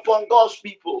released upon God's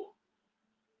people.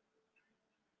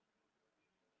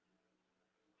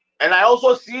 And I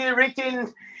also see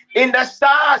written in the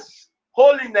stars,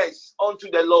 holiness unto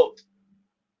the Lord.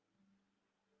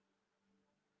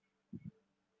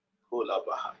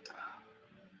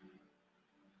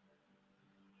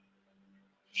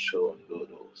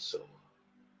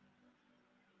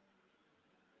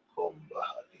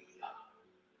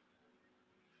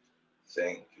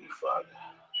 Thank you, Father.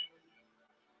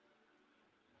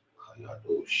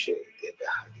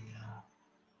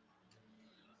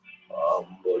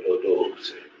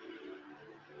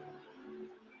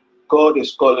 God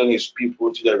is calling his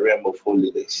people to the realm of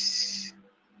holiness.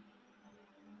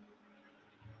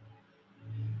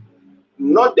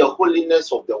 Not the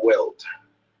holiness of the world,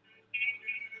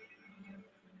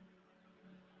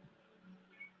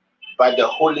 but the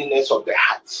holiness of the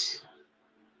heart.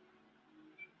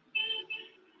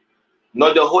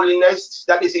 Not the holiness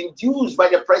that is induced by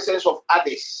the presence of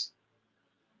others,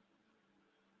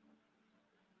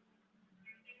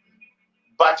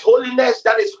 but holiness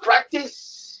that is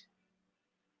practiced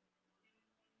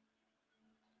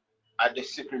at the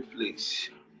secret place.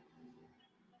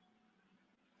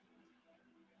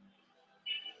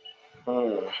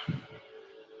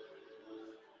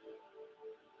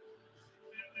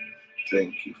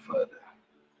 Thank you, Father.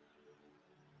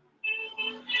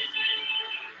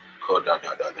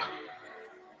 Kodadadada.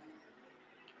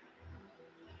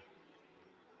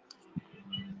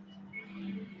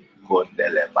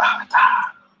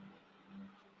 Kondelebahata.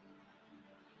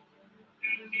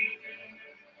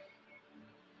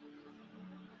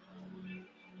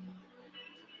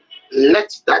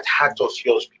 Let that heart of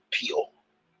yours be pure.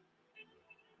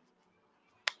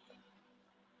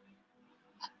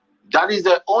 That is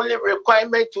the only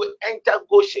requirement to enter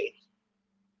Goshen.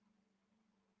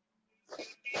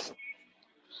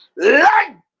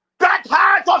 Let that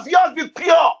heart of yours be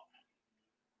pure.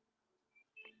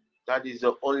 That is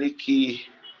the only key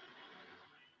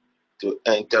to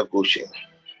enter Goshen.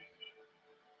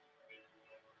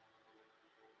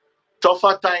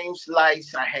 Tougher times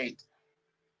lies ahead.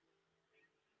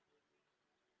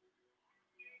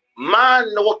 Man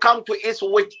will come to its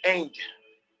weak end.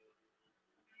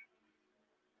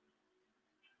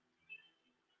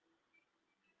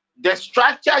 The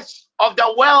structures of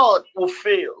the world will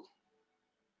fail.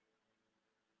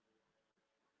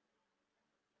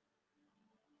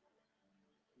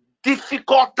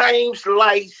 Difficult times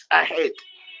lies ahead.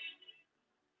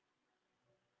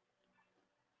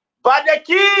 But the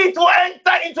key to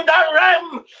enter into that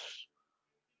realm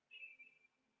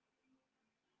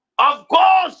of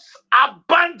God's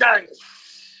abundance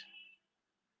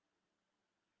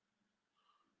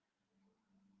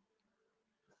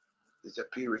is the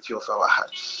purity of our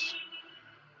hearts.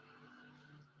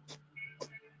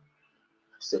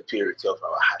 It's the purity of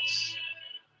our hearts.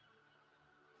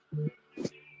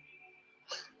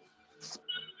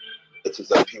 It is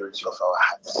the purity of our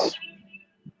hearts.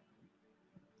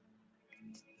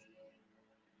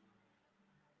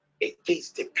 It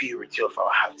is the purity of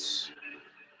our hearts.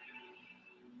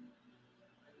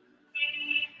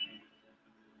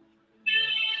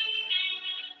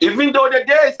 Even though the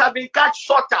days have been cut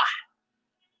shorter,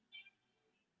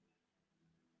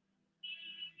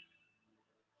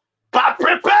 but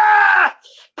prepare,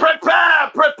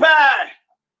 prepare, prepare.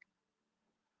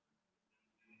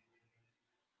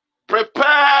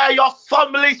 Prepare your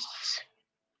families.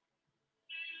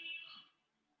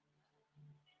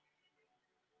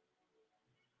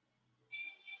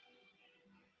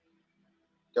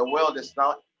 The world is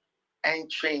now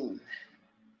entering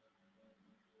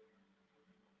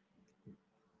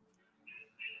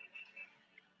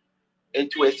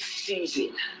into a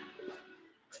season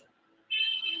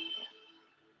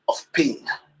of pain.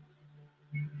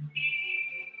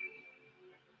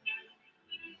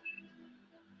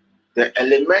 The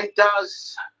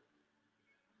elementals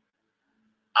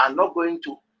are not going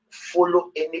to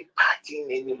follow any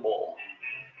pattern anymore.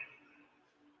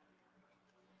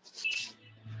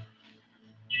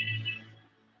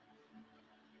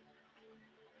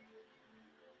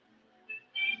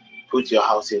 Put your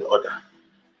house in order.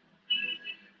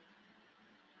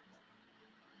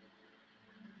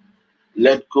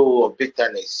 Let go of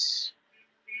bitterness.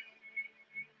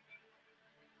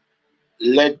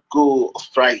 Let go of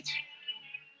pride.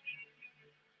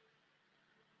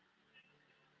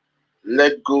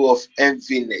 Let go of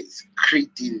enviness,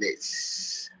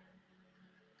 greediness.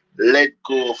 Let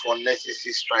go of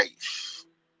unnecessary strife.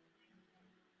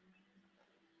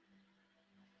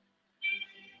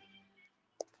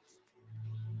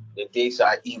 The days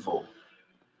are evil.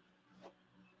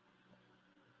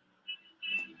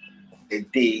 The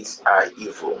days are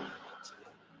evil.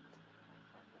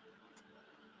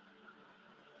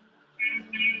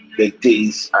 The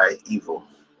days are evil.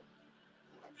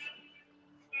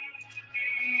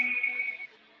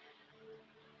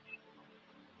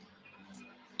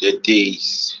 The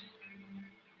days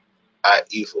are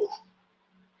evil.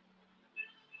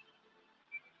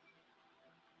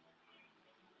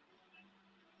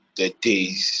 The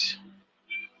days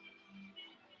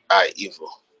are evil.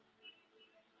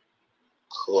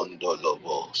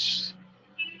 Kondolobos.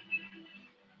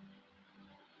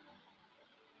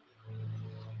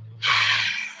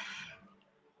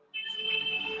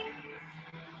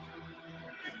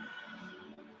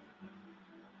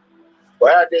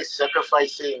 Why are they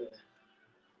sacrificing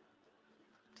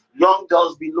young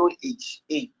girls below age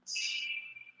 8?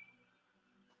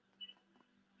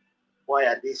 Why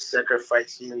are they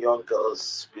sacrificing young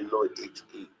girls below age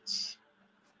 8?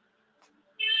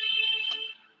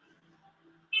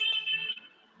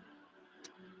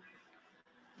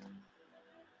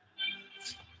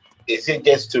 Is it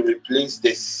just to replace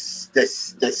the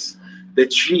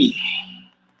tree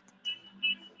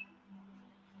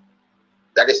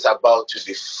that is about to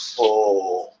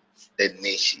befall the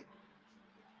nation?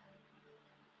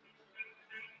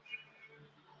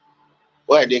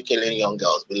 Why are they killing young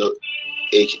girls below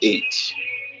age 8?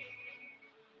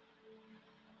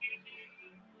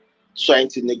 Trying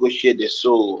to negotiate the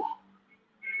soul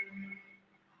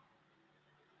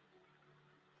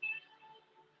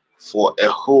for a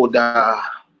holder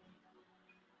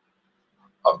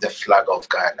of the flag of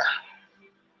Ghana.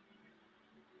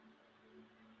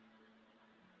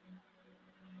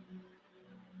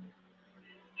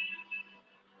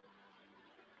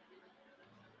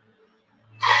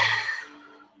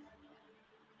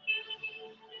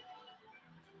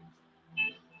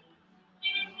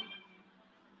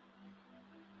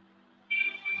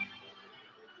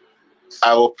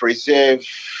 I will preserve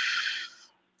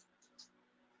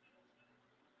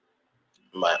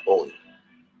my own.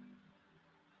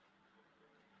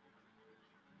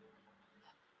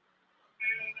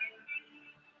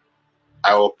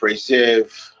 I will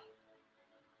preserve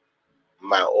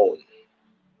my own.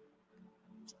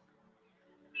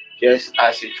 Just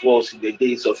as it was in the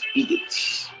days of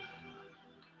Egypt,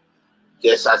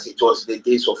 just as it was in the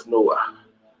days of Noah,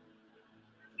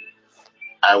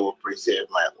 I will preserve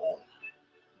my own.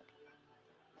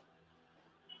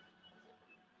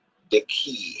 The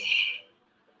key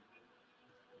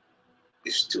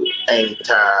is to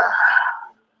enter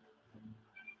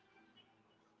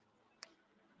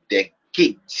the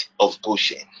gate of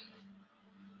Goshen.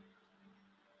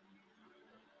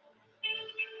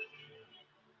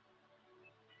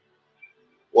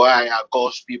 Why are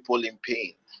God's people in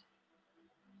pain,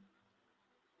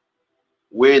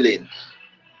 wailing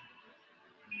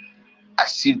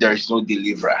as if there is no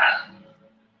deliverer?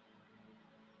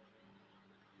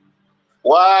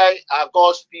 Why are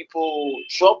God's people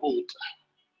troubled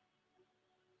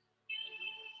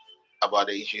about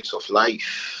the issues of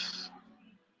life?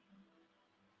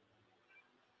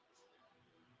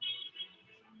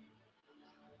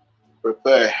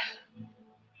 Prepare,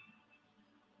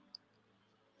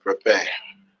 prepare.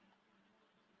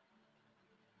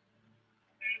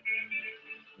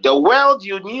 The world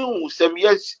you knew some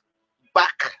years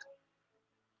back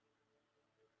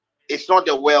is not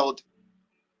the world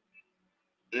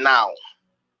now.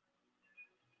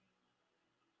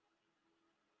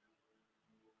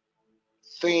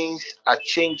 Things are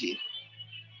changing.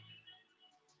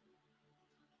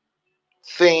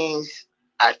 Things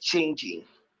are changing.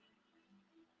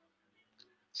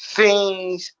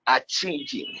 Things are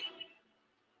changing.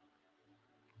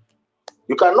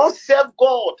 You cannot serve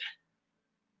God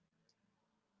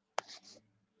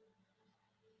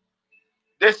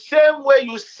the same way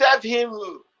you serve Him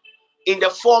in the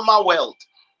former world.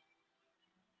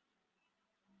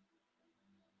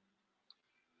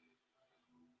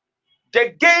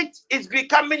 The gate is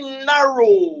becoming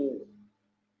narrow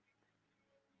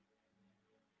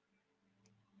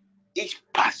each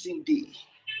passing day.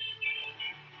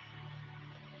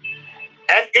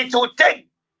 And it will take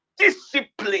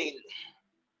discipline,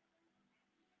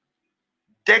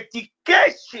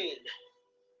 dedication,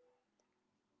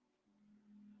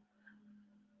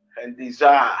 and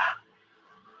desire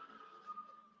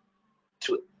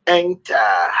to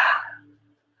enter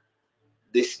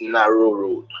this narrow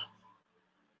road.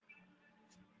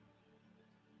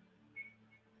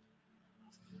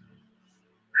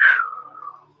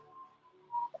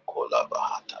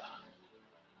 Kolabahata.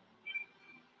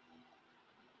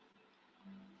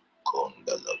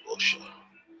 Kondalabosha.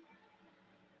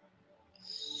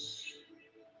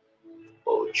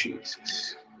 Oh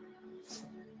Jesus.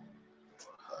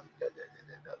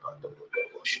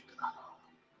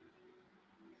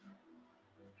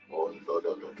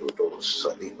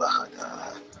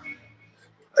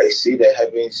 I see the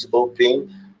heavens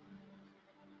open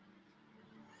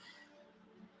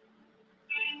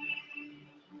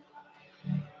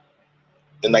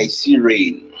and I see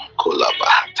rain.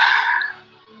 Kolabahata.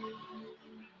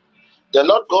 The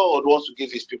Lord God wants to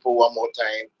give his people one more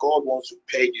time. God wants to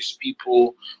purge his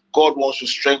people. God wants to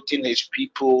strengthen his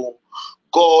people.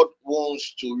 God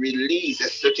wants to release a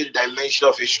certain dimension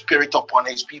of his spirit upon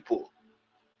his people.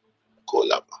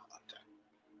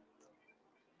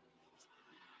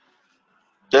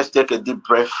 Just take a deep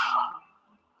breath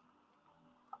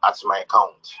at my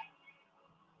count.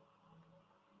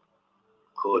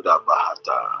 Koda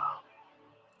Bahata.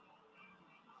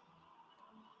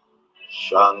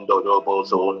 Shando Dobo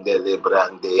Zonde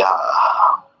Lebrandea.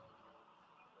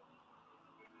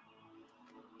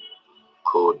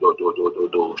 Kodo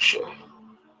Dodoshe.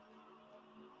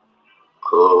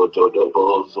 Kodo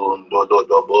Dobo Zondo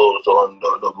Dobo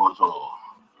Zondo Dobozo.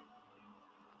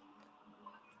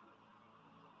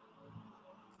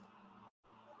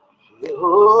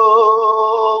 Yehovah.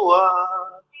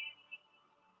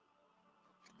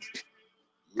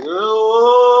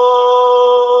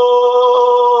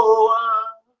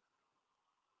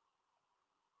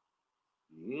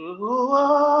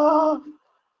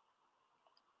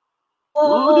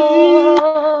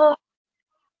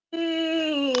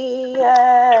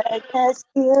 Yes,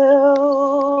 you.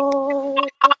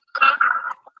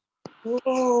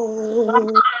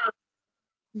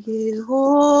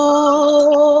 Yehovah,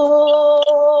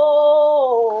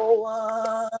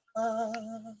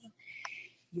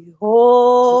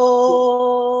 Yehovah,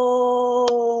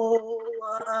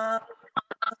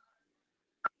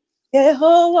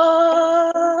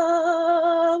 Yehovah,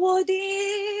 Wodi,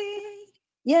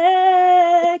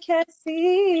 Yekesi.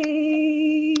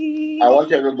 I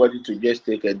want everybody to just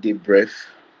take a deep breath.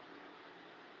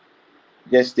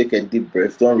 Just take a deep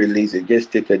breath. Don't release it.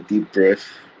 Just take a deep breath.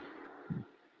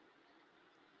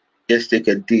 Just take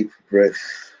a deep breath.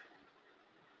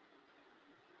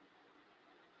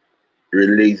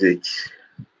 Release it.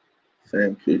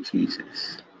 Thank you,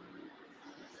 Jesus.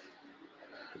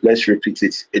 Let's repeat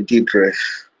it. A deep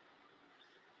breath.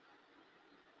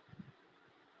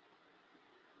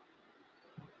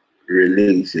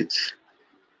 Release it.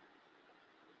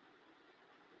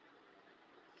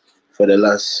 For the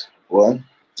last one,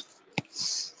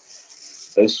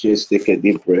 let's just take a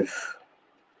deep breath.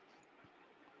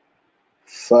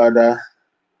 Father,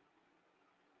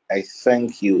 I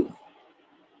thank you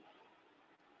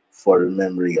for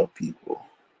remembering your people.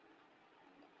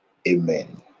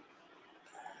 Amen.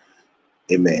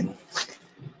 Amen.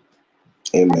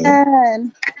 Amen.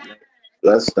 Amen.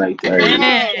 Last night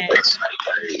Amen.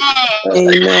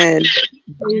 Amen.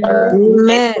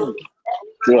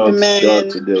 throughout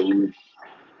Amen.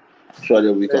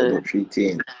 the week I've been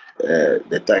treating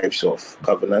the types of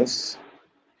covenants,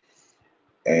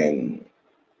 and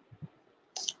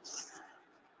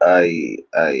I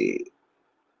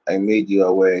made you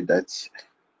aware that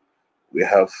we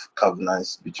have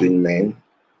covenants between men,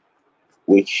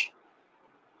 which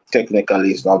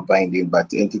technically is not binding,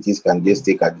 but entities can just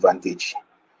take advantage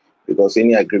because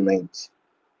any agreement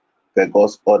per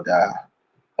God's order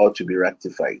ought to be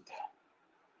ratified.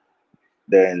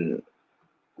 Then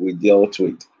we dealt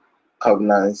with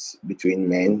covenants between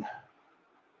men,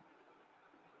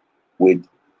 with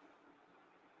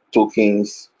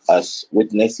tokens as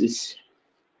witnesses.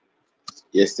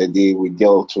 Yesterday we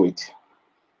dealt with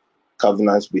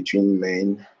covenants between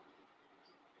men,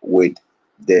 with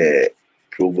the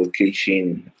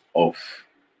provocation of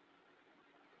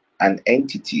an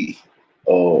entity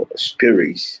or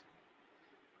spirits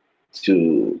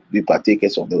to be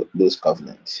partakers of those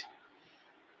covenants.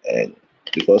 And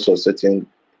because of certain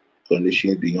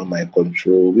conditions beyond my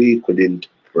control, we couldn't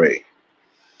pray.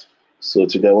 So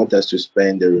today I want us to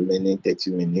spend the remaining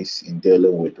 30 minutes in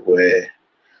dealing with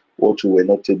what we were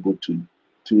not able to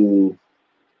do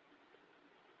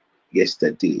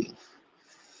yesterday.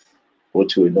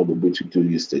 What we were not able to do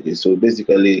yesterday. So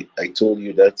basically, I told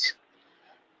you that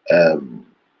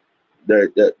there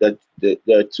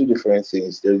are two different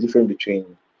things. There's a difference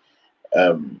between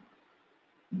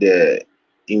the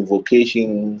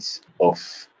invocations of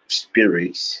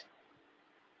spirits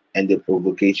and the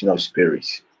provocation of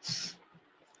spirits.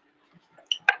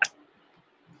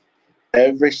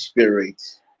 Every spirit,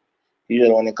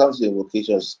 when it comes to the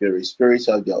invocation of spirits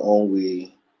have their own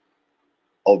way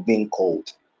of being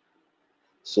called.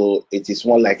 So it is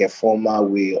more like a formal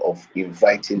way of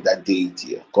inviting that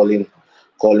deity, calling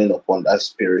upon that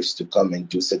spirits to come and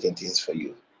do certain things for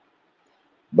you.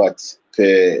 But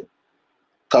the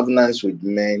covenants with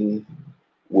men,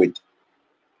 with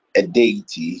a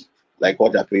deity, like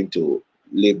what happened to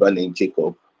Laban and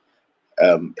Jacob,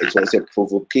 it was a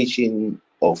provocation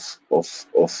of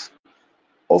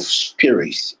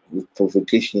spirits, with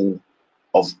provocation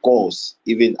of gods,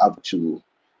 even up to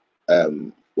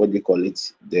what they call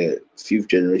it, the fifth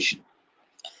generation.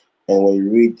 And when you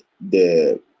read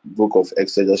the book of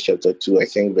Exodus chapter 2, I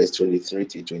think verse 23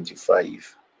 to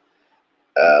 25,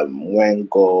 when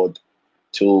God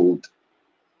told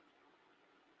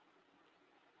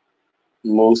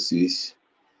Moses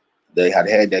that he had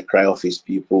heard the cry of his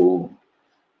people,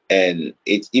 and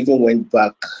it even went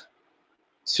back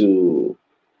to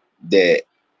the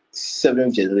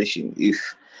seventh generation.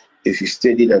 If you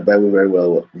study the Bible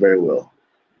very well,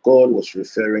 God was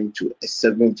referring to a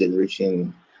seventh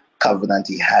generation covenant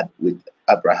he had with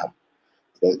Abraham.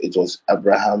 It was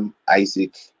Abraham,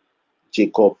 Isaac,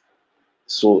 Jacob.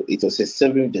 So it was a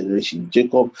seventh generation.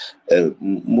 Jacob,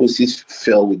 Moses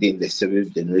fell within the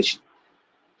seventh generation.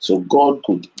 So God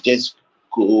could just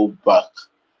go back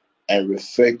and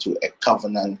refer to a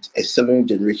covenant, a seventh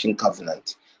generation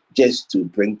covenant, just to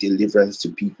bring deliverance to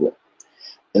people.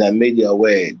 And I made you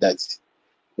aware that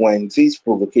when these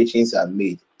provocations are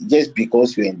made, just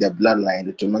because you're in the bloodline,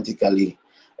 automatically,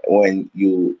 when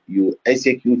you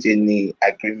execute any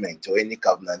agreement or any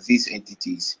covenant, these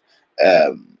entities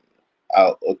um,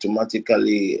 are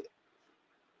automatically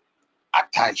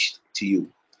attached to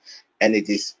you. And it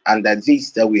is under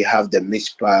this that we have the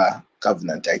Mishpah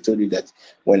covenant. I told you that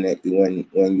when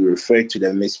you refer to the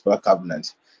Mishpah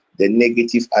covenant, the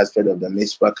negative aspect of the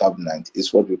Mishpah covenant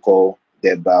is what we call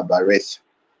the Barbareth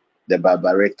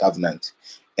covenant.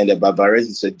 And the Barbareth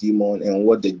is a demon, and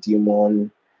what the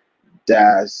demon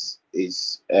does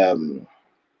is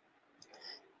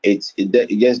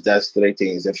it just does three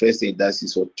things. The first thing it does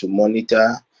is to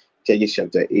monitor. Judges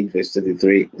chapter 8 verse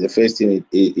 33. The first thing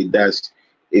it does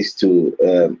is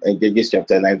to in Judges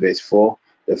chapter 9 verse 4.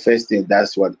 The first thing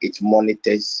that's what it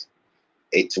monitors,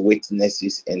 it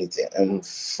witnesses, and it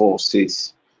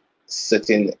enforces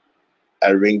certain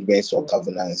arrangements or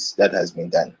covenants that has been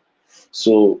done.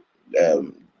 So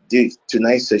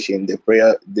tonight's session, the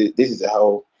prayer, this is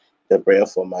how the prayer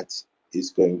format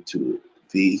is going to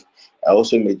be. I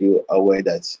also made you aware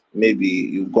that maybe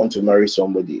you've gone to marry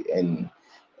somebody and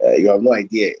you have no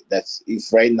idea that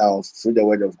if right now through the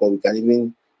word of God we can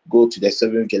even go to the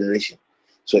seventh generation.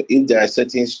 So if there are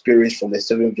certain spirits from the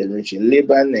seventh generation,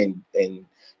 Laban and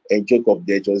Jacob,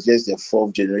 there was just the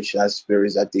fourth generation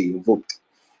spirits that they invoked,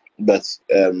 but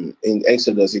in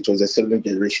Exodus it was the seventh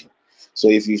generation. So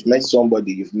if you've met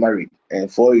somebody, you've married, and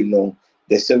for you know,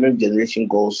 the seventh generation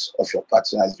goals of your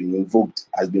partner has been invoked,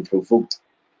 has been provoked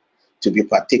to be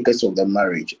partakers of the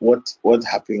marriage. What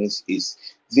happens is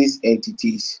these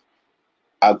entities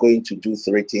are going to do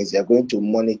three things. They are going to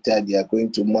monitor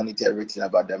everything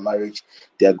about the marriage.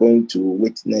 They are going to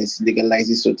witness,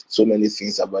 legalize so many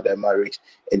things about the marriage,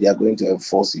 and they are going to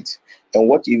enforce it. And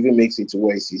what even makes it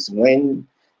worse is when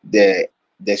the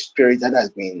spirit that has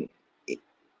been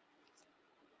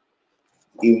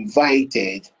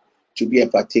invited to be a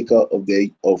partaker of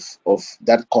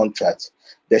that contract,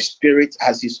 the spirit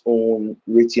has its own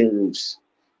written rules.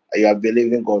 You are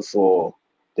believing God for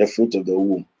the fruit of the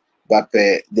womb, but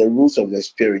the rules of the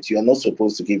spirit, you are not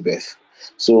supposed to give birth.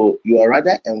 So you are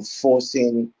rather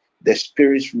enforcing the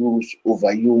spirit's rules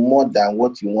over you more than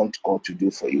what you want God to do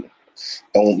for you.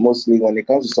 And mostly when it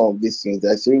comes to some of these things,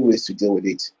 there are three ways to deal with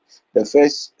it. The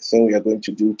first thing we are going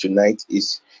to do tonight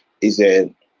is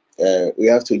we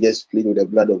have to just plead with the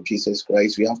blood of Jesus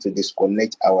Christ. We have to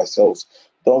disconnect ourselves.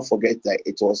 Don't forget that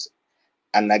it was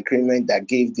an agreement that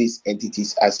gave these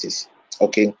entities access.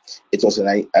 Okay, it was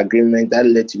an agreement that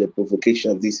led to the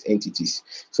provocation of these entities.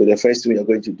 So the first thing we are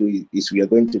going to do is we are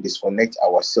going to disconnect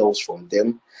ourselves from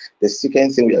them. The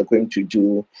second thing we are going to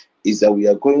do is that we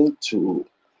are going to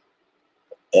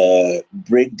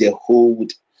break the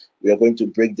hold. We are going to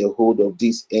break the hold of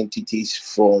these entities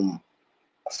from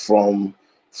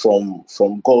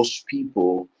from God's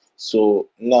people. So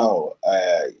now,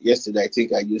 yesterday I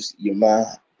think I used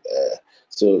Yuma.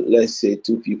 So let's say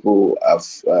two people have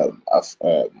I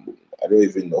don't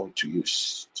even know who to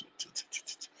use.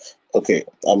 Okay,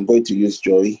 I'm going to use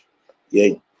Joy.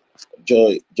 Yeah,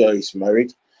 Joy is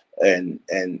married, and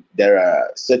there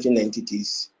are certain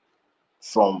entities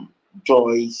from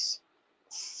Joy's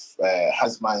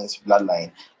husband's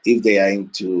bloodline if they are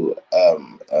into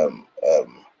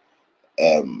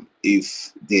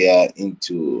if they are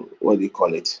into what do you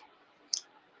call it,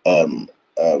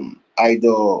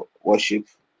 idol worship.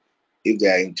 If they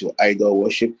are into idol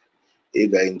worship,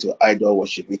 if they're into idol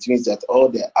worship, it means that all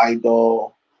the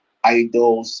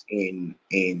idols in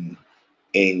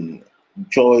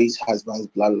Joy's husband's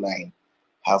bloodline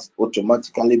have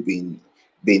automatically been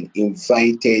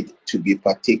invited to be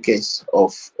partakers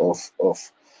of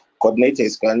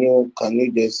coordinators. Can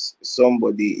you just,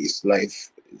 somebody is live,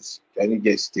 Can you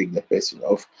just take the person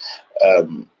off?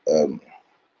 Um, um,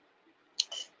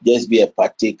 just be a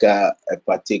partaker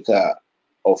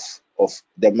of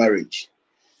the marriage.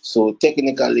 So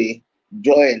technically,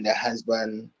 Joy and the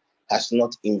husband has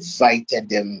not invited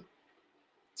them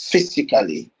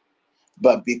physically,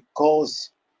 but because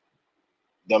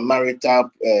the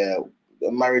marital,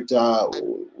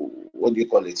 what do you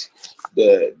call it?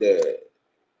 The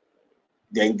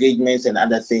engagements and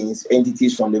other things,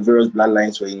 entities from the various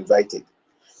bloodlines were invited.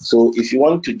 So if you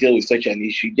want to deal with such an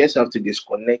issue, you just have to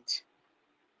disconnect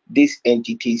these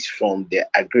entities from the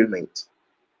agreement.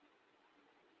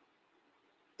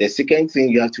 The second thing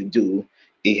you have to do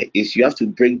is you have to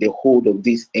break the hold of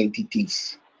these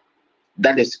entities.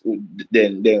 That is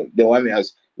the one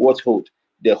has what hold?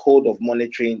 The hold of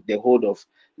monitoring, the hold of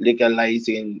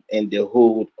legalizing, and the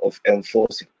hold of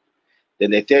enforcing.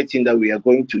 Then the third thing that we are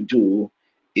going to do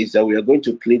is that we are going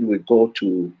to plead with God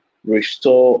to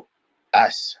restore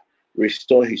us,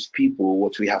 restore His people,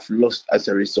 what we have lost as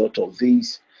a result of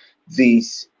these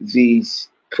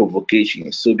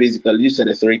provocations. So basically, these are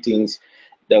the three things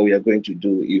that we are going to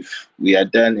do. If we are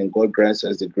done and God grants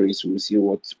us the grace, we'll see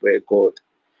where God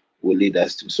will lead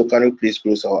us to. So can we please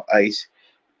close our eyes?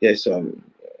 Yes,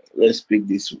 let's pick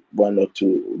this one or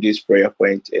two, this prayer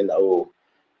point, and I will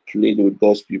plead with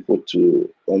God's people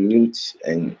to unmute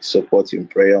and support in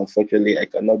prayer. Unfortunately, I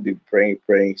cannot be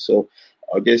praying, so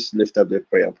I'll just lift up the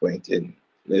prayer point and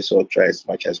let's all try as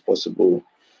much as possible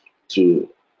to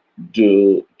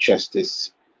do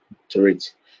justice to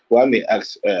it. One may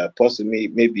ask, possibly,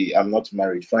 maybe I'm not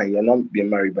married. Fine, you're not being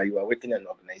married, but you are working in an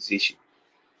organization.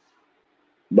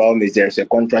 But there's a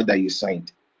contract that you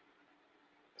signed.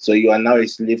 So you are now a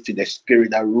slave to the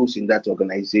spirit that rules in that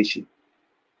organization.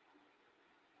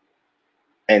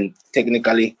 And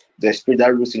technically, the spirit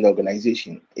that rules in the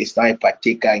organization is not a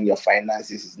partaker in your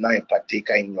finances, it's not a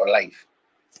partaker in your life.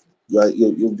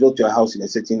 You built your house in a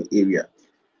certain area.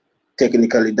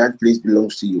 Technically, that place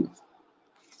belongs to you.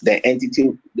 The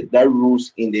entity that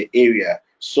rules in the area,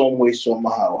 some way,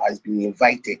 somehow, has been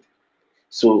invited.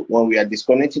 So when we are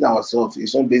disconnecting ourselves,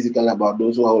 it's not basically about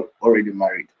those who are already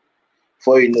married.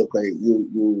 For you know,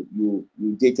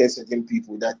 you dated certain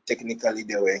people that technically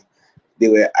they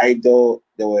were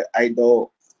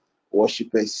idol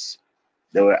worshippers.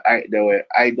 There were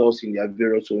idols in their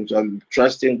various homes. So I'm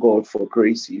trusting God for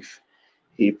grace. If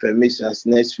He permits us,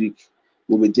 next week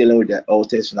we'll be dealing with the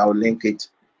altars, and I'll link it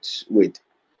with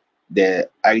the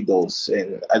idols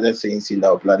and other things in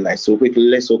our bloodline. So quickly,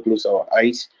 let's all close our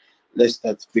eyes. Let's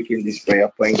start speaking this prayer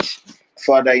point.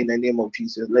 Father, in the name of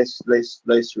Jesus, let's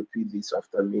repeat this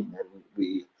after me, and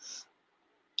please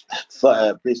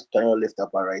can you lift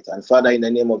up our right hand. Father, in the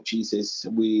name of Jesus,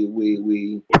 we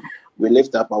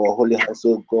lift up our holy hands,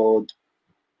 oh God,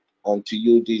 unto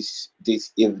you this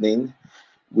evening.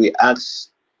 We ask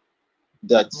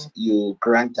that you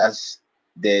grant us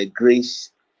the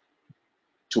grace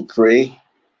to pray.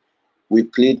 We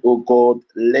plead, oh God,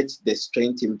 let the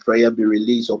strength in prayer be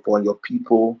released upon your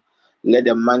people. Let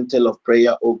the mantle of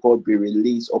prayer, oh God, be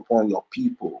released upon your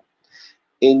people.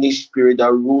 Any spirit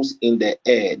that rules in the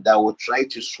air that will try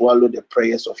to swallow the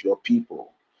prayers of your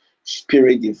people,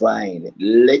 Spirit divine,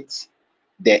 let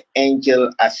the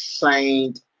angel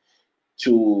assigned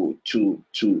the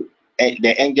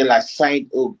angel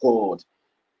assigned, oh God,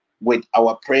 with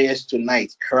our prayers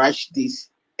tonight, crush this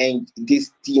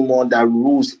demon that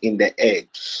rules in the air,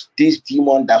 this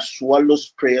demon that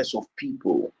swallows prayers of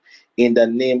people, in the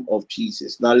name of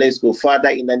Jesus. Now let's go. Father,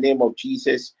 in the name of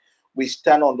Jesus, we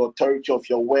stand on the authority of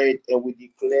your word and we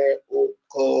declare, oh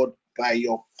God, by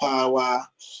your power,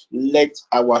 let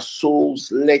our souls,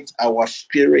 let our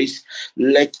spirits,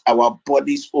 let our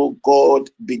bodies, oh God,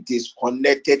 be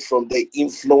disconnected from the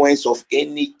influence of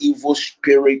any evil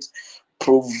spirit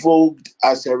provoked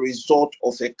as a result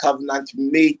of a covenant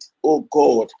made, oh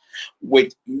God,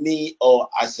 with me, or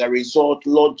as a result,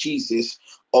 Lord Jesus,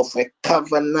 of a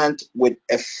covenant with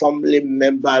a family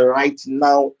member right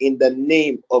now, in the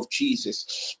name of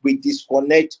Jesus. We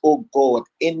disconnect, oh God,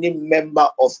 any member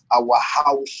of our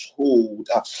household.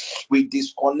 We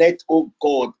disconnect, oh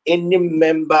God, any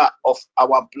member of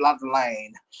our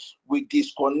bloodline. We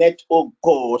disconnect, oh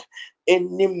God,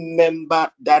 any member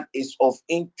that is of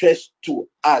interest to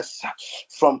us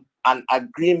from an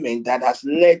agreement that has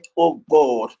led, oh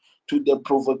God, to the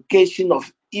provocation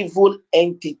of evil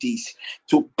entities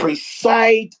to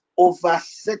preside over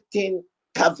certain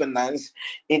covenants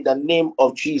in the name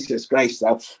of Jesus Christ.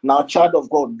 Now, child of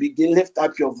God, lift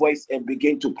up your voice and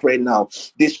begin to pray now.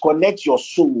 Disconnect your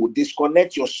soul,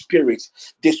 disconnect your spirit,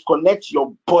 disconnect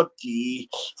your body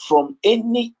from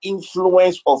any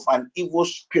influence of an evil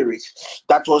spirit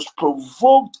that was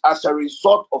provoked as a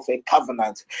result of a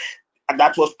covenant, and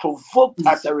that was provoked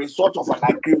as a result of an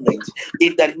agreement.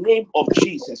 In the name of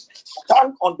Jesus,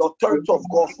 stand on the authority of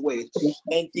God's word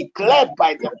and declare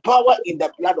by the power in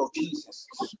the blood of Jesus.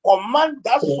 Command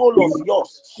that soul of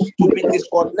yours to be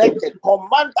disconnected.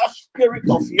 Command that spirit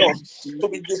of yours to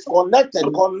be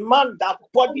disconnected. Command that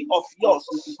body of yours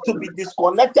to be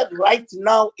disconnected right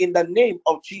now in the name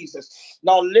of Jesus.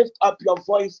 Now lift up your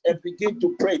voice and begin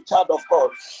to pray, child of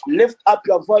God. Lift up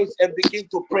your voice and begin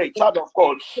to pray, child of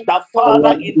God. That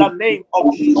Father, in the name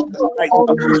of Jesus Christ,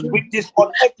 we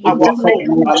disconnect In our the soul,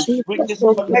 name of we Jesus,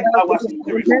 oh disconnect God, we our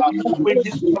spirit, disconnect our we soul.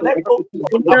 disconnect, oh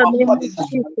God, In the our name of bodies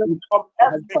Jesus, from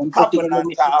every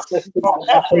covenant, from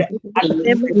every in the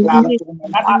name of agreement Jesus,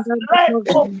 that in has the name led, of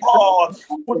oh God,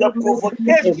 to in the the mighty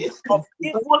name of provocations of Jesus,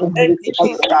 evil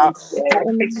entities in to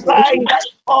the name of preside,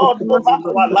 Jesus, God, in the over mighty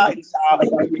our name lives,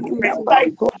 to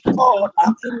preside, oh God,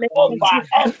 in the name of over Jesus,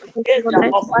 every area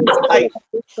disconnect of my our soul, life.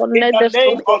 In disconnect the the name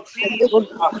soul of of my Jesus, soul.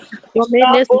 we Your name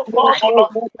stand, is oh God, great, on oh the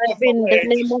God, I of pray your in the word,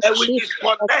 name of and we Jesus,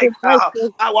 I disconnect provide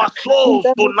for our in souls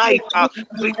the name of tonight. Jesus,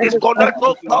 We I disconnect, disconnect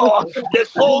oh my God, soul the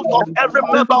souls tonight. of every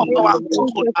In member the of name our of household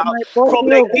Jesus, my from body,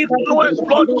 the oh God, I influence,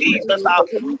 Lord disconnect Jesus, the of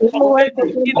influence of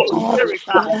any the evil enemy. spirit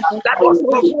that In was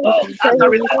the name of provoked Jesus, as I a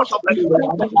reverse result of a the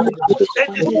covenant.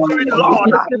 Any in the spirit, name of Lord,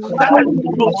 Jesus, that Father, has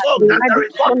been provoked as I a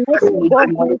result of disconnect, a oh God,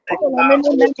 covenant. my soul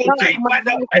and any member of Tonight, my by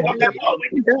the word of household. the Lord, we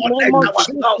In the name disconnect of ourselves.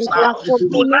 Jesus, I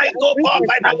terminate Tonight, oh God, agreement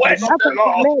by the that word of the has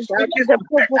Lord, made we to the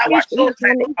disconnect our provocation of children.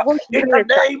 an evil In the spirit.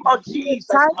 name of The Jesus.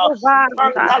 time of us,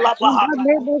 in the Mantalabaha.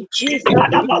 name of Jesus,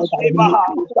 in the name of Ikadabaskibaha.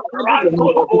 Jesus, I disconnect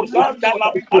Rantolobo my soul.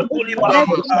 I disconnect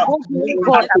Shandalabikantolibaha. my body, oh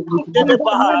God. In the name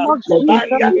Ikadabaha. of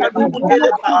Jesus, in the name of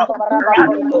Ayatadukundeleba. Jesus, in the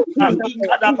name of Rando Jesus,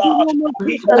 in the Sandikadaba. name of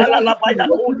Jesus, I Italalabaya disconnect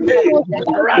my Kunde. soul from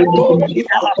every Rando spirit.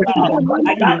 In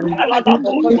Skibahata. the name of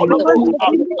Jesus, influence of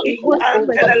Ayantalabakuntolobosa. any evil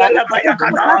spirit.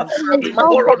 Inkantelelebayakata. Over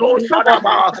myself or Inkorodo my husband,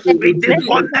 Sadaba. We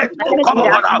make it a disconnect, oh family.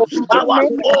 God, In the our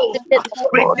name of souls. Jesus,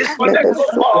 We in disconnect, the oh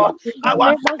God, our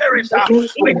name of spirits.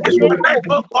 Jesus, We in the name of disconnect,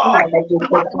 oh Jesus, God, our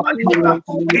my bodies soul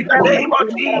in carries the the name of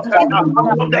burden. Jesus In the from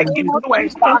mighty the name of influence.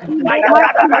 Jesus, in the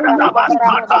mighty name of Jesus,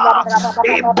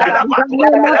 in the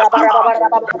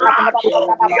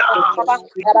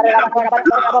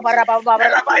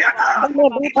name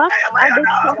of Jesus, I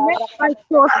disconnect my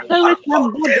soul, spirit,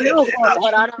 and body, oh God.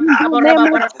 In the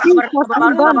name of Jesus,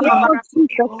 in the name of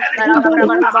Jesus, in the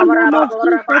mighty name of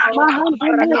Jesus, my hand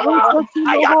in the name of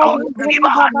Jesus,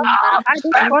 I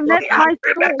disconnect my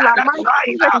soul, my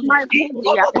spirit, my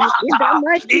body. In the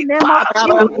mighty name of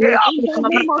Jesus, in the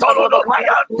name of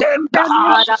Jesus,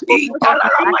 in the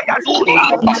name of Jesus,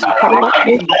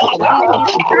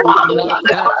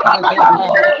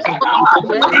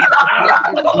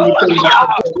 I disconnect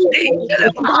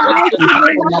in the mighty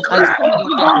name of Jesus,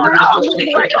 in the mighty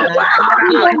name of By your Jesus,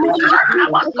 in the word, name of let our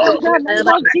Jesus, in souls the be name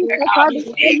of disconnected. Jesus, I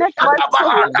disconnect my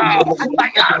soul. I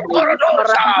Bayan disconnect Korodosa,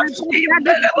 my body, I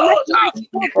disconnect Imbelebosa, my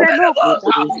children, oh God.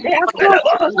 Imbelebosa, They are so Imbelebosa,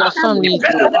 spirit and body.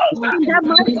 Imbelebosa. In the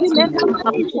mighty name of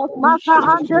Jesus, Maka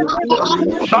Hande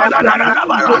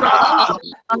Shadadadadabarada.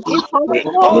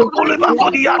 Ito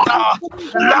kulibakuniata.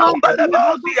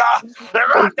 Lambelebosia.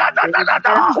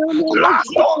 Radadadadada. in the name of Lando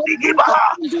Jesus, digibaha.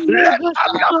 Lift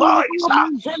up your voice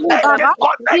and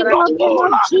disconnect your soul.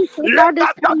 I Lift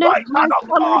up your disconnect voice, my man of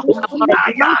soul, I God. disconnect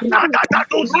my spirit.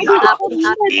 I Ayatadadadusia. disconnect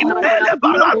my Impele body,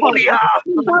 oh God. balakudia.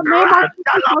 In the name of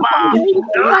Jesus, Randalaba. from the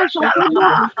influence of the Randalaba.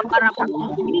 evil spirit.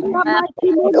 In the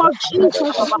mighty name of Jesus,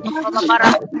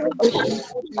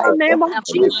 in the name of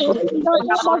Jesus, in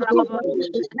the name of Jesus,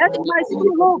 let my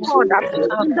soul, oh God,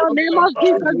 in the name of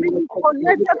Jesus, be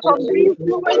disconnected from the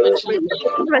influence of the spirit.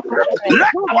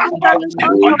 Let Not our as a souls be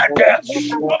result of the disconnected covenant.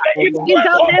 from the In influence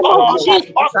the of name of God Jesus,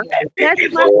 of every let my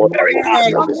evil soul spirit be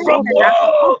disconnected of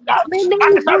provoked many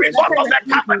as a evil result of the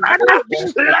spirits that covenant. has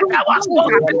been Let our provoked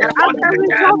souls be as a disconnected.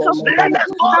 result of the Let the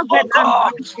evil souls, oh covenant.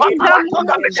 God, of In the our name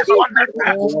children of be Jesus,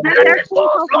 disconnected. let Let the the souls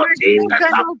souls, of Lord my Jesus,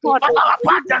 children, oh God, of our be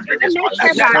partners be disconnected.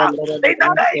 disconnected. In the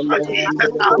name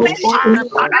of Jesus.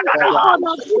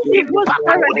 God of this evil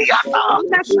spirit in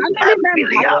the family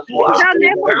member. In the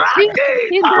name of Jesus,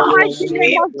 in the mighty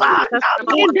name of Jesus,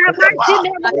 in the mighty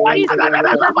name of Jesus, in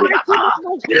the mighty name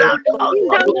of Jesus, in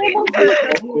the name of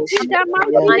Jesus, in the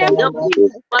mighty name of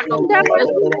Jesus, in the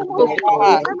mighty name of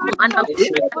Jesus. And I cause to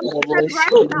be connected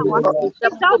right now.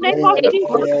 In the name of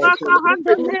Jesus,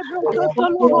 Makahanda Lebro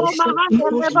Sotolo Mahanda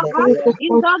Lebaha.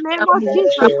 In the name of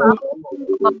Jesus,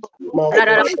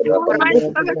 my soul, my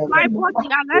spirit, my body,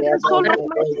 and every soul of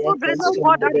my children, oh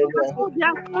God, I cancel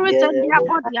their spirit and their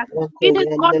body. Be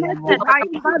disconnected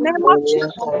in the name of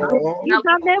Jesus. In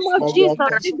the name of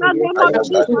Jesus, in the name of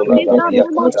Jesus, in the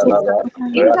name of Jesus,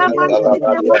 in the mighty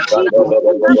name of Jesus,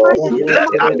 in the mighty name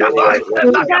of Jesus,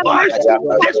 in the mighty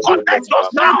name of Jesus. Disconnect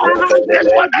yourself. Makahanda Disconnect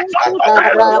Lebro your spirit.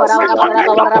 Sotolo Mahanda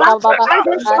Disconnect your Lebaha. I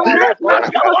disconnect Let my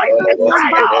your soul, voice spirit, and fire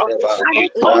body. I into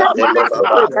disconnect my Masa.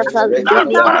 spirit in the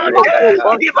name of Namade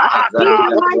Jesus. In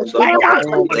the Ibada. mighty name of Ayatu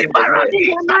Jesus. In Libaradi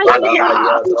the mighty Sagadia. name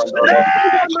of Jesus.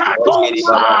 In the mighty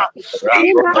name of Lekadosa. Jesus.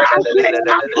 In the mighty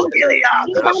name of Jesus. Ipaneskilia.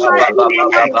 In the mighty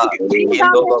name of Jesus. In the Anything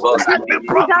name of that has Jesus.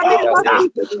 been In the name of proposed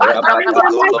Jesus. In the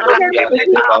mighty name of today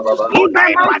Jesus. In the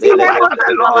by mighty the name word of of the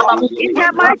Jesus. Lord, In we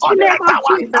the mighty name disconnect of Jesus.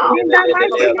 ourselves. In the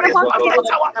mighty We name of disconnect Jesus.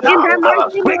 In the ourselves.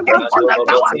 mighty We name of disconnect Jesus.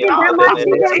 In the ourselves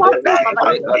mighty name in of the name Jesus. of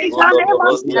In the Jesus. name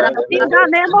of Jesus. In the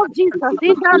name of Jesus.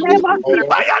 In the name of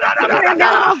Jesus. In the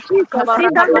name of Jesus.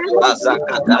 In the name of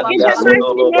Jesus.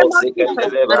 In the mighty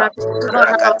name of Jesus.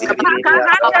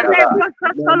 Makahanda lebro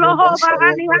sotolo hova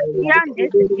hani hasiande.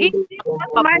 In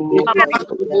Jesus' mighty name. In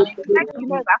Jesus' mighty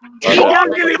name. In the Oh,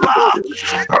 name of deliver.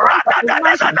 Jesus.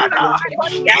 My spirit, my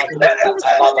body, be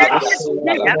disconnected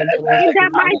today. In the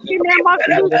mighty name of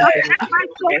Jesus. Let my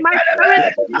soul, my spirit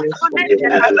be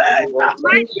disconnected. In the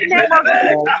mighty name of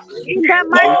Jesus. In the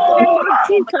mighty name of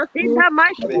Jesus. In the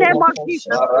mighty name of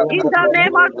Jesus. In the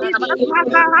name of Jesus.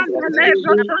 Makahanda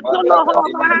lebro sotolo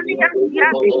hova hani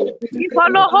hasiande.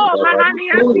 Ifoloho mahani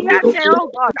asiate, oh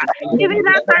God. Even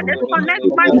as I disconnect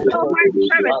my soul, my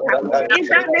spirit, in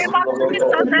the name of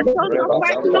Jesus, the souls of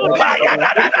my children, oh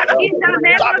God. In the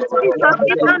name of Jesus,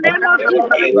 in the name of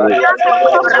Jesus.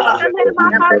 Makahande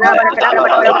mahanda lebro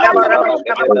sotolo hova.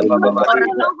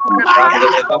 Ifoloho mahani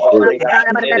asiate.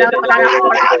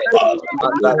 Ifoloho mahani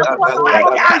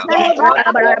asiate,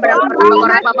 Lord, have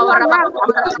mercy on us.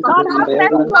 Lord, have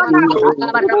mercy on us.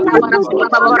 Even as we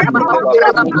disconnect ourselves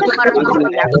from this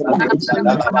ministry.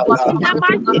 In the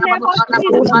mighty name of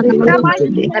Jesus. In the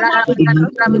mighty name of Jesus. In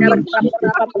the name of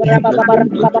Jesus. In the name of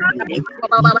Jesus. Let there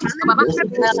be unity in my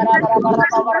spirit. Let there be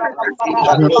unity in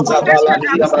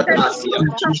Jesus' name.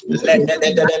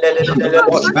 Oh, what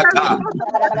has brought us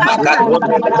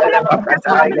separation between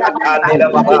members and family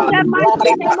members. In the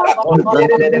mighty name of Jesus.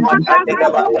 Makahande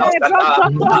lebro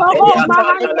sotolo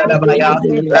mahani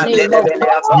asiande.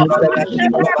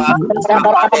 Ifoloho mahande lebro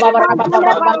sotolo mahande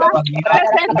lebaha.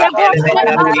 Repete bote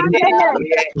mahandele.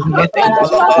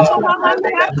 Repete kolo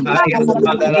mahani asiande.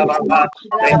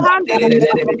 Mahande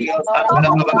lebro sotolo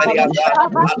mahande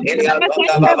lebaha. Repete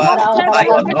bote,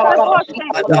 repete bote.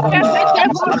 Repete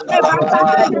bote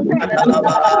makahande lebro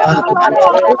sotolo mahani asiande. In the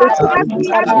name of Jesus, I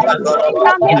disconnect my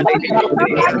soul, my spirit,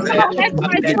 and my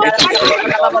body. In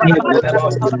Jesus' mighty name.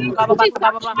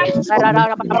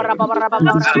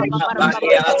 In Jesus'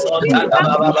 mighty name.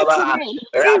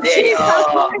 In Jesus'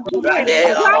 mighty name. In Jesus' mighty name.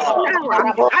 Right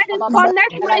now, I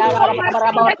disconnect my soul, my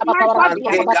spirit, my body.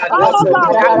 Oh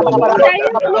Lord, from the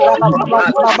influence of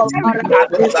evil spirit.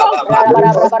 Oh God, in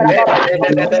the name of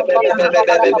Jesus. In the name of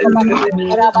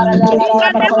Jesus,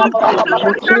 as a result of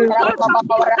interference from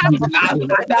family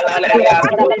members,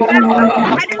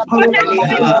 I disconnect my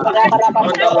soul, I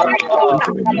disconnect my soul,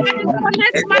 I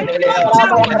disconnect my soul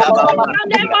now. In the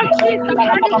name of Jesus,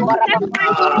 I disconnect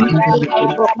my children, the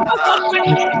souls of my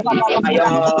children.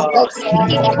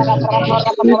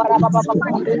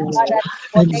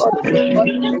 In the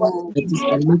mighty name of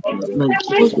Jesus, in the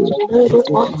mighty name of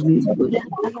Jesus, in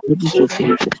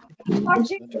the name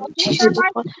of Jesus,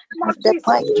 Jesus'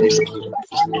 mighty name.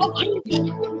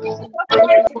 In the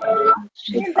name of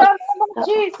Jesus, in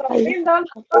the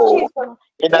name of Jesus,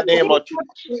 In the in name of Jesus'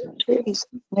 Jesus.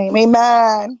 name,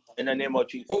 amen. In the name of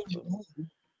Jesus.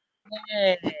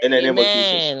 In the name of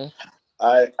Jesus. Amen.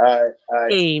 I I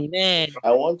I Amen.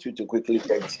 I want you to quickly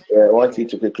get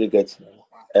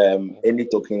any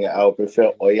token. I'll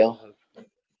prefer oil.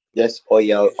 Just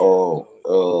oil or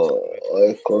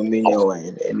communion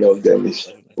wine. Any of them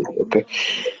is okay.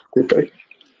 Quickly,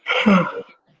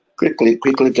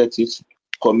 quickly get it.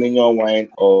 Communion wine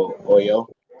or oil.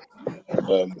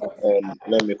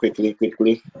 Let me quickly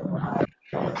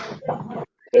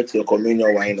get your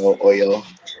communion wine or oil.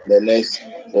 The next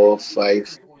 4,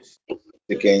 5,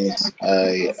 Seconds,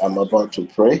 I am about to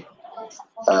pray.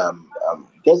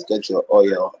 Just get your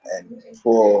oil and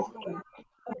pour.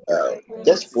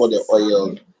 Just pour the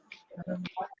oil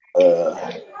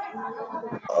uh,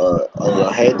 on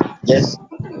your head. Just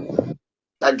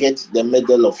target the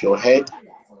middle of your head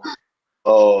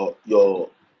or your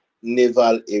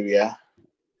navel area.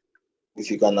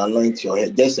 If you can anoint your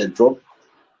head, just a drop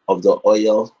of the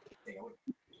oil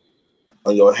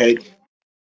on your head.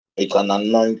 You can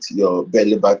anoint your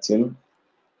belly button.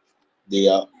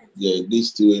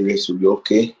 These two areas will be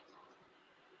okay.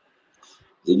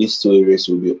 These two areas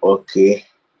will be okay.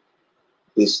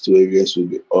 These two areas will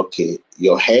be okay.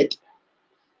 Your head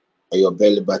and your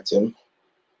belly button.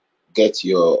 Get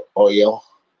your oil.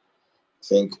 I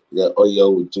think the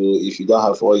oil will do. If you don't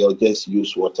have oil, just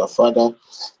use water. Father,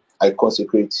 I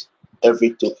consecrate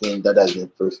every token that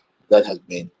has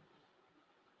been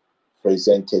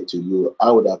presented to you.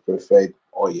 I would have preferred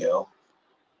oil,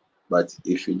 but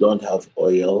if you don't have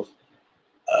oil,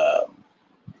 um,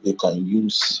 you can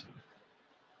use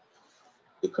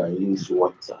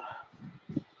water.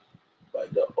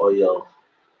 But the oil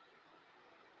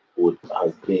would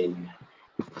have been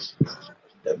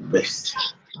the best.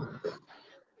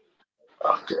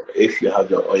 Okay. If you have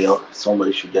the oil,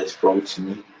 somebody should just prompt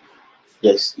me.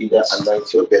 Just either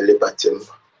anoint your belly button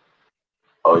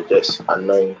or just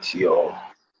anoint your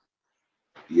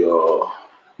your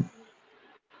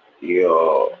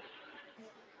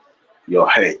your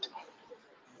head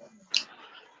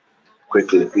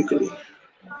quickly.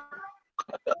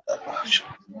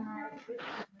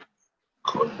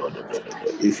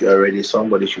 If you are ready,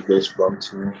 somebody should just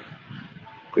prompt me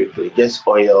quickly. Just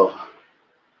oil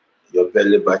your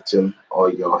belly button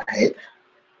or your head.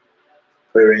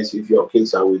 Parents, if your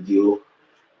kids are with you,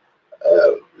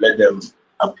 let them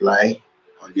apply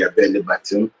on their belly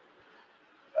button.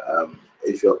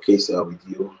 If your kids are with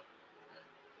you,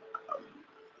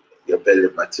 your belly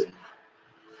button.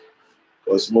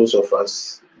 Because most of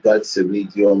us, that's a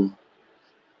medium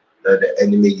that the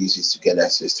enemy uses to get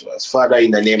access to us. Father,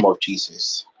 in the name of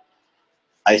Jesus,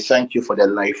 I thank you for the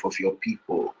life of your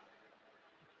people.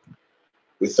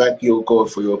 We thank you,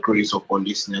 God, for your grace upon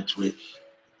this network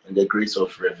and the grace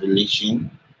of revelation.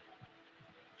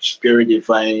 Spirit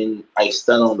divine, I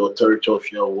stand on the authority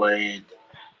of your word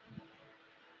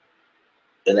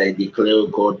and I declare,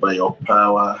 God, by your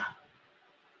power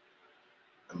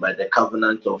and by the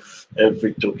covenant of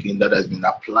every token that has been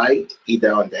applied,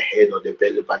 either on the head or the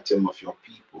belly button of your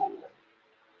people,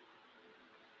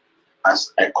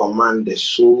 as I command the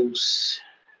souls,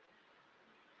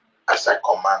 as I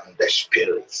command the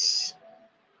spirits.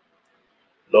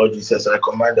 Lord Jesus, I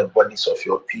command the bodies of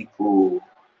your people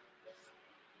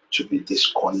to be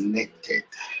disconnected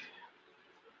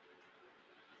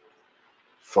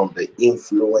from the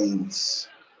influence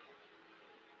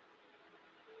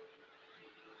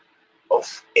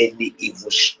of any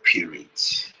evil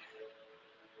spirit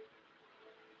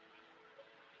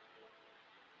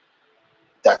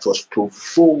that was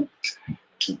provoked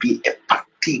to be a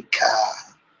partaker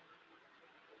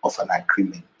of an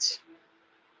agreement.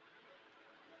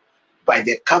 By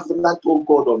the covenant, O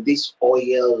God, of this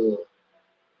oil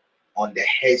on the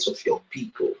heads of your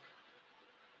people,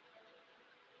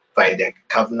 by the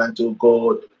covenant, O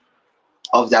God,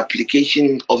 of the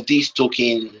application of this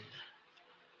token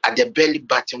at the belly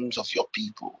buttons of your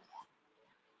people,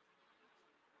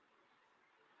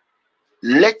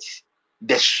 let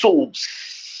the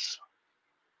souls,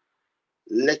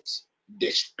 let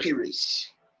the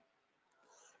spirits,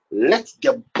 let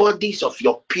the bodies of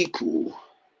your people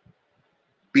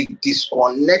be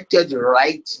disconnected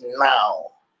right now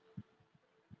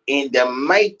in the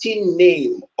mighty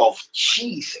name of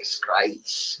Jesus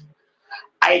Christ.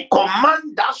 I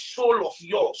command that soul of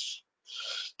yours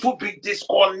to be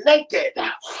disconnected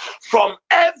from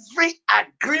every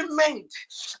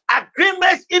agreements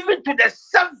even to the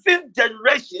seventh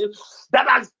generation that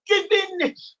has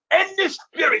given any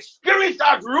spirit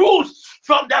that rules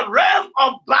from the realm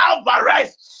of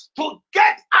Barbares to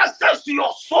get access to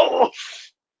your soul,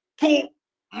 to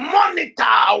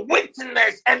monitor,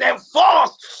 witness, and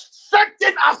enforce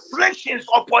certain afflictions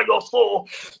upon your soul.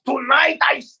 Tonight,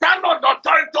 I stand on the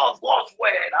authority of God's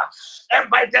word, and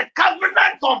by the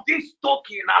covenant of this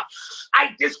token,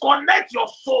 I disconnect your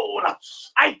soul,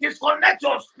 I disconnect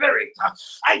your spirit,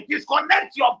 I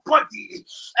disconnect your body,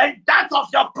 and that of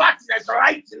your partners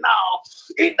right now,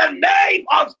 in the name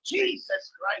of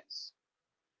Jesus Christ.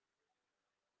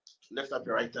 Lift up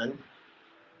your right hand.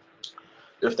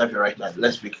 Lift up your right hand.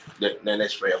 Let's speak the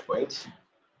next prayer point.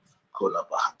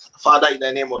 Father, in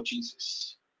the name of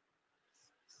Jesus.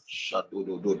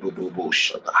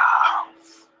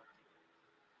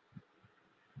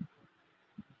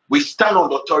 We stand on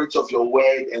the authority of your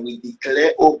word and we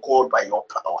declare, oh God, by your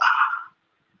power,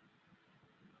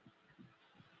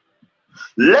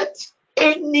 let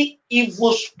any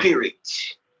evil spirit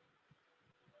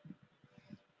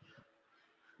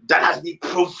that has been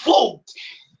provoked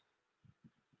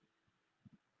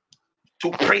to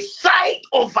preside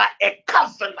over a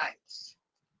covenant,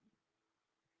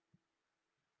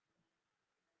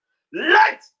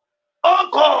 let, oh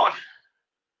God,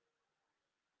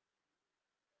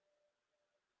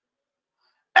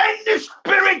 any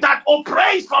spirit that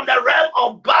operates from the realm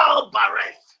of Baal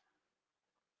Bareth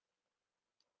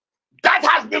that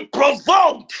has been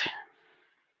provoked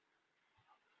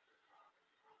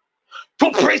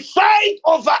to preside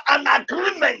over an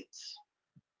agreement,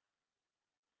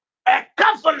 a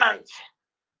covenant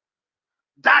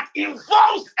that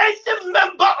involves any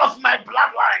member of my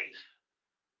bloodline,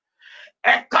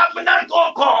 a covenant,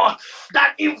 oh God,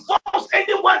 that involves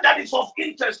anyone that is of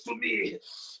interest to me.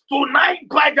 Tonight,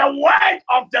 by the word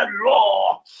of the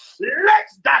Lord, let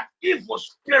that evil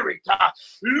spirit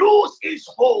lose its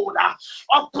hold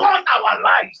upon our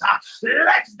lives.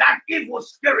 Let that evil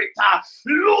spirit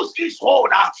lose its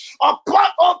hold upon,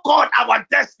 oh God, our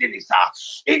destinies.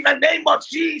 In the name of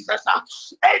Jesus,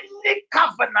 any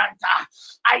covenant,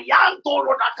 I am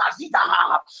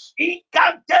Toronakazida,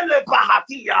 Ikantele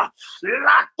Bahatia,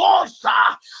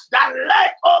 Latosa, that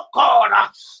led, oh God,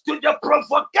 to the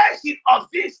provocation of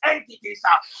these entities,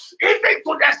 even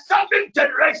to the 7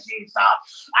 generations.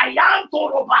 I am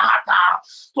Torobahata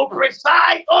to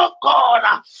preside, oh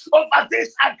God, over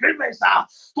these agreements,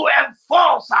 to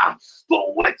enforce,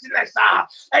 to witness,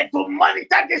 and to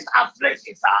monitor these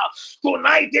afflictions.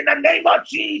 Tonight, in the name of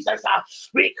Jesus,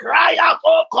 we cry out,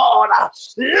 oh God,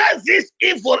 let these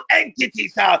evil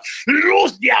entities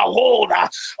lose their hold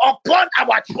upon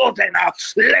our children.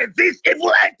 Let these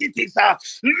evil entities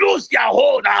lose their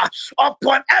hold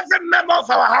upon every member of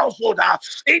our household.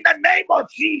 In the name of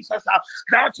Jesus,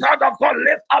 now, child of God,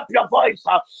 lift up your voice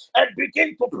and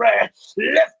begin to pray.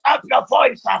 Lift up your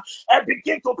voice and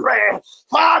begin to pray.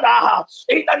 Father,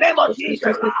 in the name of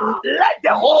Jesus, let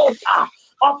the hold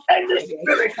of any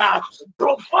spirit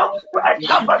provoke a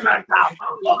covenant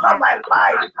over my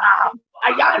life. I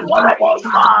am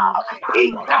Torobosa,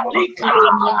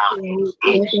 Ikalikapa,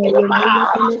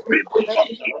 Ikipa, be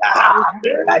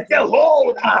broken. Let the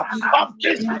hold of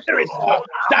this spirit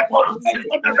that operates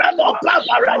on the realm of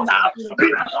Barbarata be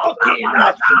broken,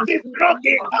 be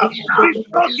broken, be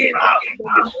broken, be broken,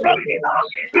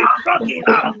 be broken,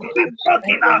 be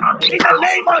broken in the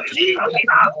name of Jesus.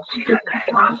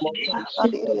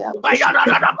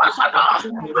 Bayarada Basada,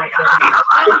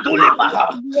 Ikandulibaha,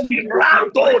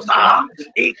 Ibrandosa,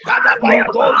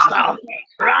 Ikadabayadosa,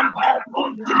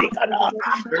 Rampantuntilikada,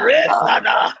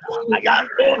 Resada,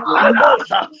 Ayanton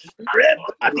Tolobosa,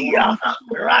 Repadia,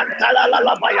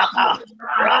 Rantalalabayaka,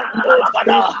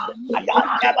 Rantofada,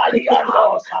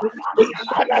 Ayantabaliandosa,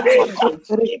 Ipadadesa,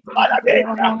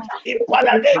 Ipadadesa,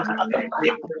 Ipadadesa,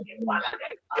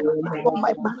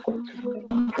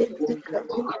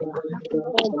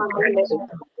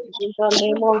 In the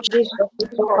name of Jesus, in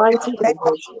the mighty name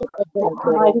of Jesus, in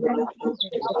the mighty name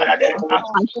of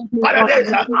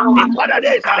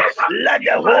Ipadadesa, let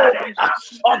the hold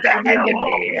of the enemy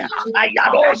be broken.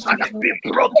 Of the enemy be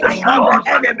broken.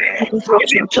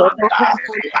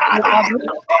 Father,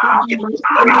 evil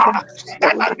spirit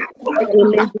that has been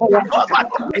provoked over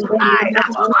to this side.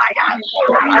 I am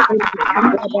so that is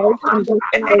ever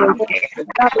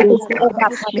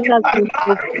that has been against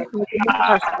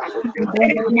us. In the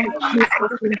name of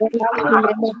Jesus, in the mighty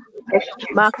name of Jesus,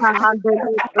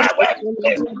 Makahandele,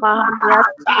 Mahanias,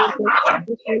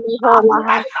 Ho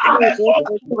Mahani,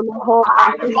 Ho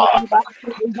Mandele,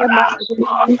 in the mighty name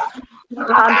of in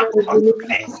the mighty name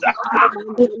of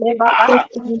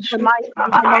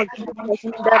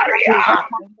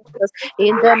Jesus,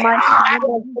 in the mighty name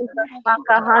of Jesus,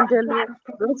 Makahandele,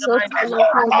 Rosotolo,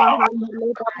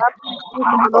 Mahandele, Baba,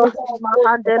 Ikalo,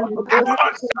 Mahandele,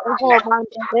 Rosotolo,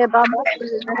 Mahandele, Baba,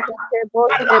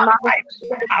 Bose,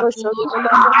 Mahandele,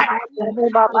 Rosotolo,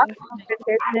 Mahandele, Baba,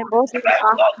 Bose,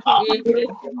 Mahandele,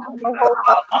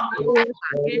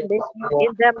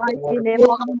 in the mighty name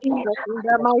of Jesus, in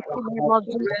the mighty name of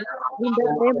Jesus, in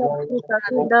the name of Jesus,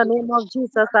 in the name of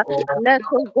Jesus, let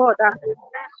us God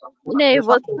Any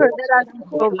evil spirit that has been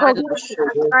provoking us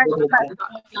right now,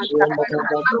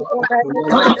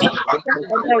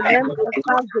 and the realms of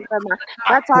Salzburg,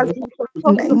 that has been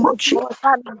provoked to break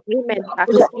our agreement,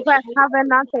 over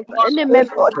covenant of any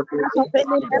member, of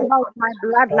any member of my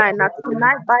bloodline,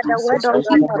 tonight by the word of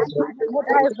the Lord. Let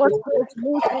the evil spirit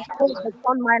lose its hold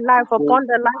upon my life, upon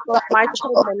the life of my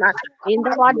children, in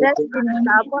our destiny,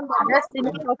 upon the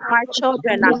destiny of my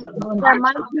children. In the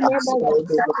mighty name of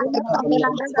Jesus, any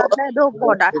covenant that I've made, oh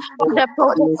God, to the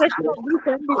provocation of this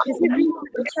entities, even to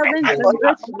the seventh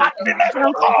generation,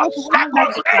 henceforth one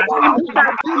life, this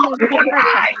agreement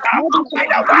tonight, let it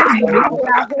lose their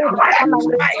hold upon our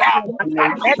children.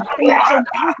 Let the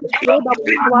agreement lose its hold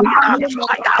upon our family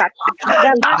members. In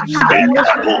the mighty name of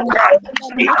Jesus, in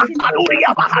the mighty name of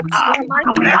Jesus, in the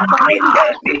mighty name of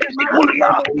Jesus, in the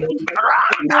mighty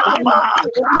name of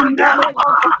Jesus,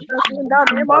 in the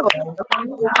name of Jesus,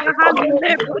 in the name of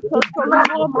Jesus, in the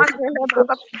name of Jesus.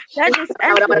 Let this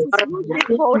entities lose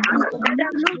its hold. Let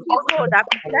them lose its hold.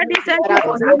 Let this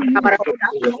entities lose its hold.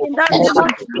 In the name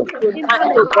of Jesus, in the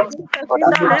name of Jesus,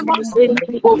 in the name of Jesus,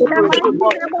 in the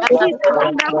mighty name of Jesus,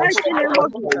 in the mighty name of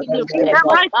Jesus, in the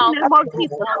mighty name of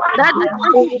Jesus. Let this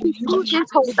entities lose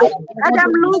its hold. Let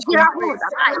them lose their hold.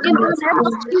 In the name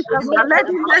of Jesus, let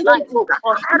these entities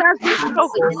that has been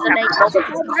provoked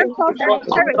to the rest of the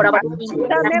spirit. In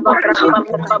the name of Jesus,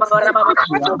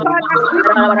 because of an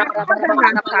agreement, a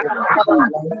covenant,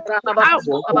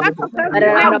 part of every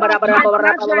member of my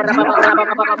brethren, tonight by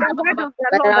the word of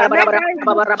the Lord, let the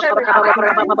evil spirit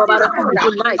lose its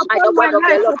hold upon my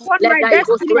life, upon my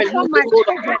destiny, upon my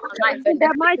children. In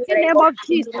the mighty name of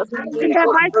Jesus, in the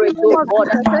mighty name of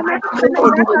Jesus, any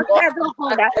covenant that has said, oh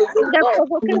God, in the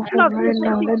provocation of this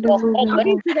entity,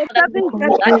 even to the seventh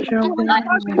generation, to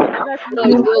our fourth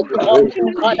generation,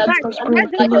 even tonight,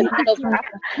 let this entity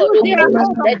lose their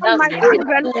hold upon my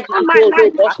children, upon my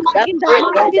life, in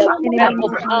the mighty name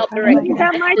of Jesus. In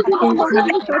the mighty name of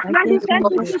Jesus, let this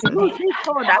entity lose this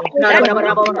hold. Let it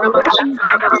lose this hold.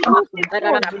 Let it lose this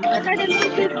hold. Let it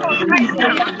lose this hold right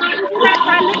now. Even as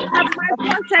I lift up my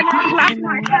voice and I clap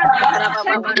my hands,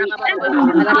 let these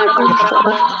entities lose this hold.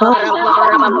 In the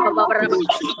mighty name of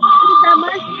Jesus. In the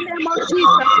mighty name of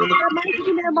Jesus. In the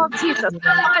mighty name of Jesus.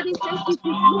 Let these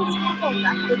entities lose this hold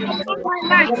upon my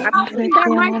life. In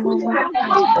the mighty name of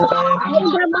Jesus.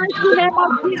 In the mighty name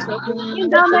of Jesus. In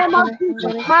the name of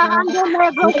Jesus. Mahande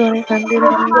lebo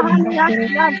sotolo mahani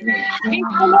asiante.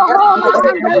 Ikoloho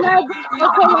mahande lebo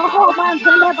sotolo ho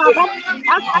manzele baba.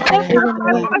 Akadebe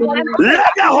purpose and plan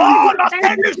Let the of whole this of any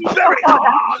entity, oh spirit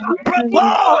God. Lose this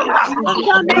hold. proposed In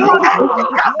the to name of hold Jesus.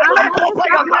 As I judgment lift over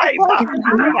up your my life voice in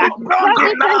prayer, be let broken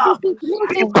this now. entity lose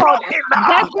Be its hold. broken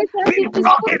Let now. this Be entity lose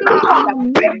broken its hold. now.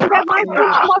 Be In the broken mighty now.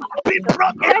 name of Be Jesus.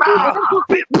 broken Let this now. entity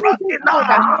Be lose its broken hold.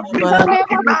 now. In Be the name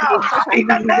broken of now. Jesus. In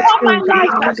the Upon name of my life.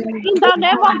 Jesus. In the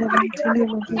name of Jesus.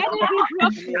 Let it be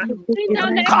broken. In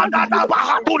the name of Kadada Jesus.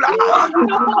 Bahatula. Lose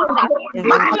your hold.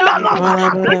 Lose your Mandala hold.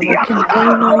 In the Bahatudiakata.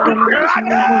 name of Jesus.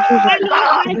 In the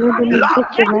Radeza.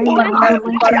 mighty name. Let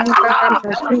this entity Lampentuniakata. lose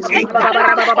its hold.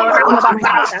 Let them lose its Ikadampolobohata. hold.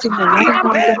 In the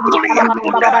mighty name of Imentuliakule.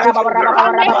 Jesus. In the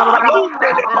name of Jesus.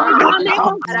 Randalondele In the Bahatulia.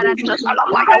 name of Jesus.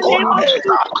 In Ikalapaya the name of Konteza.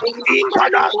 Jesus. In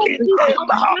the name of Jesus. Ikadaskitemba.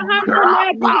 Mahandele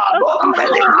Ramba Brosotoloho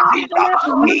Bombelezida.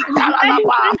 Mandele Baba. Let this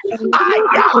Italalaba. entity lose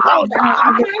its hold Ayakosa.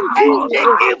 upon Any Jesus,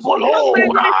 evil upon my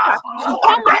hold life, of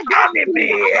upon the my destiny,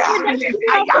 enemy. the destiny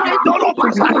of my Ayandolo children.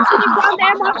 Basata. In the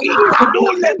name of Jesus.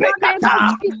 Ikadule In the name Bekata. of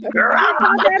Jesus.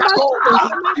 In the name of Rambakatosa. Jesus.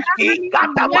 Makahani Ikata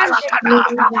Asiante. Barakada.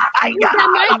 In the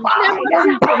mighty Ayandalaba. name of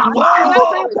Jesus.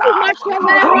 Proposed through a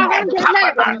covenant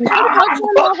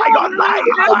over your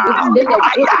life.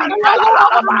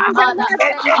 Ayandalalaba.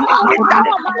 Anything that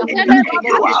is hindering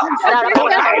you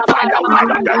tonight by the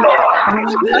word of the Lord,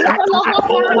 let that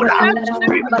hold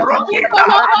be broken.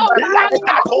 Let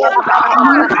that hold be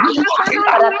broken.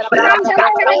 Let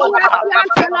that hold be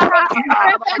broken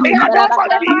in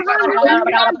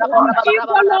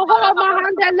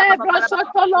the name of Jesus.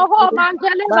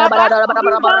 In the name of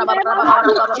Jesus.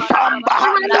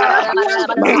 Shambahanda,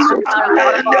 Mahani Asiante.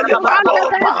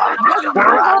 Ikandelebadoma,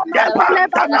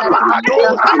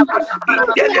 Randebantadabahadosa, In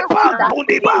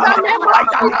Indelebantundiba, the name of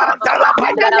Jesus.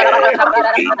 In the Ayakantalabayade, name of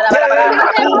Jesus. In the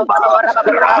name of Inteladumba, Jesus.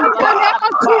 In the name of Rambaba,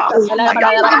 Jesus.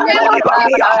 In the name of Ayakandulibahia,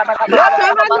 Jesus. Makahani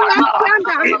Lekata,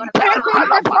 Asianda. Rekete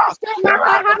Impembalaba, poste Ramba,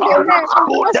 makahandele.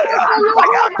 Kudea,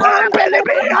 Osotoloho mahandele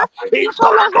baba. Ayakempelebea, Ikoloho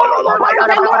Intolotololobayata,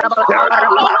 mahandele. Osotoloho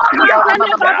Rambatulia,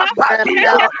 Mandele Baba, Rapatia,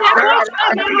 Rekete Boshe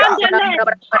Rapatia. Mahandele,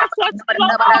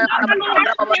 Asotolobo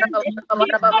Mahaniashende,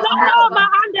 Ikolobo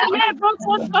Mahandele,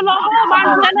 Brokotolobo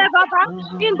Mandele Baba,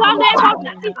 in the name of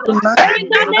Jesus, in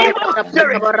the Any name of evil Jesus,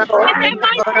 spirit in the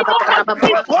mighty name of Jesus,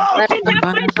 in the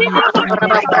proposed mighty name of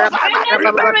Jesus, over my any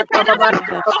children, spirit that has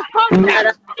been composed,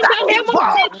 in that the name of evil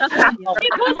Jesus, spirit,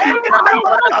 evil any spirit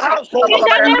member of your composed, in household,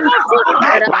 the name of Jesus,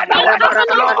 tonight by the that is word of the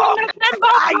coming up from Lord, the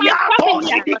member of my family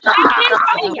Ayakoshibika, against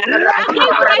me, let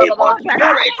against that my evil children,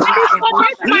 spirit and disconnect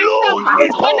myself, lose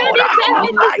its and I hold. return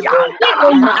it to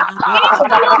sending in Ayandalabayaka.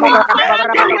 the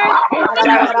mighty Any name.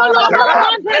 altar, Ikolobo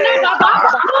Mandele Baba,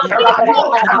 lose its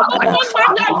hold upon my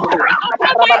Rapetalabayaka. life,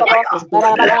 upon my Rapetalabayaka.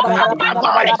 destiny, Lift up upon your my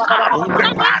voice.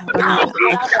 upon my Mata.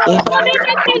 finances, upon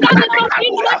anything that is of Rapatikadikadua.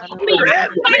 interest to me,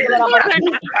 my children,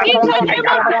 Repeligadua. in the name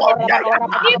of Jesus.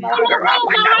 Rapondeliaka. Ikolobo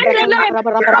Rapayade. Mahandele,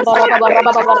 Rapayade.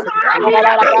 Brokotolobo Rapayade.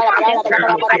 Mahaniashete,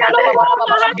 Rapayade. Ikolobo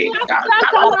Mahaniashata,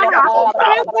 Ikantalabayakota.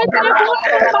 Rekete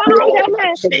Boshe Rapelo. Mahandele,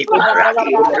 Iparadisa.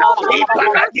 Brokotolobo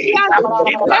Iparadisa.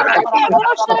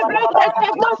 Mahaniashete,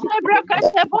 Rekete Iparadisa. Boshe,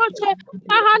 Brekete Boshe,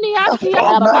 Mahaniashete.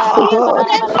 Somba, In the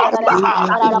name of somba,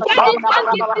 Jesus, somba, anything that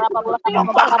is looking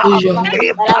somba. for,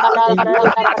 anything that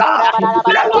is looking Ipantalagada, for,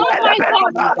 my Lord, my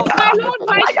God, lempelebelekata, my Lord,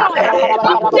 my God, apayadesa,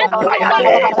 lose its hold,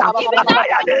 apayadesa, even as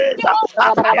I pray, apayadesa, oh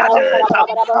God, apayadesa.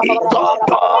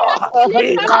 Isoto,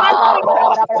 anything that has been implemented,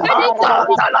 ikalo, anything witchcraft,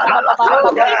 matandalalakande,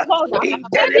 lose its hold, anything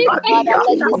intelibadia,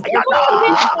 demon, ayada,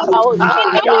 lose its hold,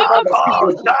 in the name of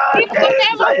Jesus, in the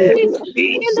name of ayakosade, Jesus,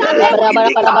 in the ite name of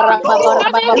Jesus, in kinikando,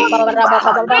 the name of Jesus.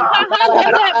 imana,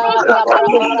 Ikahandele brosotolobo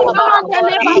rapatia,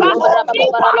 mahandele baba. imondo,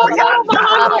 Ikolobo ayanda,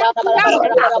 mahania siande.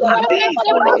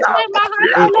 Rekete iparadisulia, boshe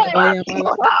mahandele. lekoratikato,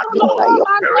 Brokotolobo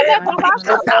mandele baba.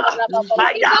 repikata,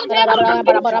 In the name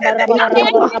of Jesus. In the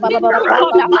name of ayandelebelikadua, Jesus,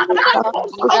 God. As I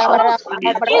pray, rapakatosa, oh God.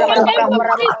 In the name of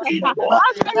itoa, Jesus. itoa,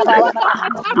 As I speak of the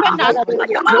covenant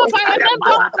over a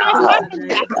member of my repalata,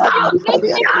 family against this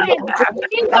friend.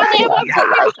 In the name of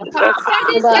Jesus. That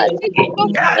is sensitive,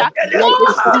 oh God.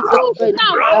 Oh, loose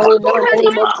now. In the mighty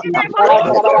name of Jesus.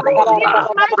 In the mighty name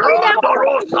of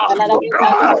Jesus. In the name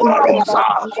of Jesus.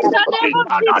 In the name of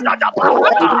Jesus.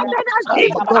 Appointed as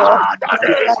demons.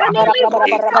 Against the living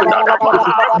Jesus. Against the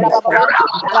spirit of God.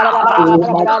 Father,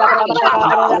 Lord,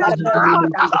 oh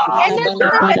God. Any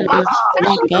spirit that has been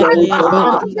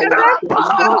operating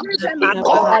over them.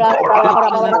 Ikotora,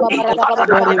 That Iparadabaya, is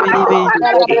connecting them with the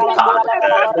person.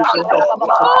 Ikantelekadoma,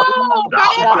 Oh,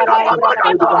 by a spirit,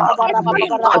 Lampadabayada, cause them not to be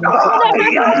Isadayeka,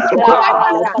 connected.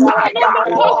 In the name of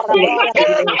Jesus, any Ayakoshibika,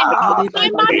 enemy of my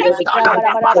mother's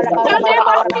children, in the name Isadayabadosaya,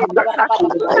 of Jesus,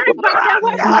 tonight by the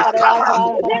word of the Rapetaka,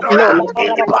 Lord, let that spirit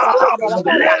Ratipa, lose its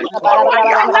hold upon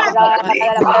Lentoria, my life, upon Ipara, my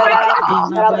children, Ipara,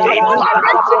 upon my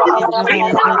Ipara, finances,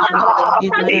 and lose its Ipara, hold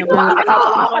against Ipara,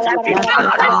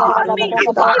 me,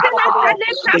 even as Ipara, I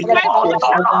lift up my voice. Ikoto,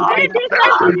 Let this entity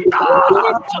Randa, lose its hold,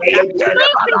 lose its hold,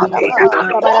 Intelebalakina, lose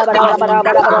its hold, lose its hold, Rapatita,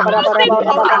 lose its hold, lose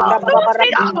Yandelebala, its hold.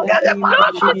 In the name of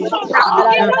Jesus,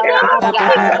 Rapelepatia,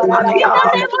 in the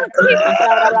name of Jesus, I lift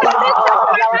up my hand, I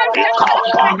lift up my hands. Let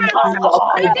this entity lose their hold. Let this entity lose their hold. In the name of Jesus, Ikahandele brokotolobo mahaniasiande. Ikolobo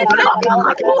mahaniasiande.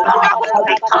 Ikolobo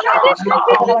rekete boshe. Ikahandele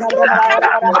brokotolobo mahaniasiande. Ikolobo mahandele. Ikolobo mandele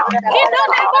baba. In the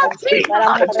name of Jesus.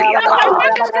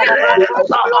 In the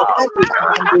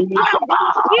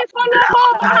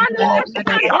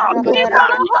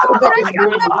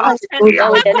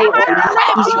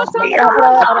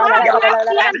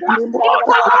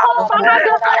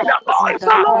name of Jesus.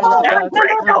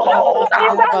 In the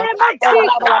name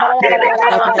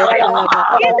of Jesus.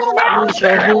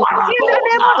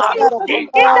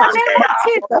 In the name of Jesus. In the name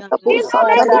of Jesus.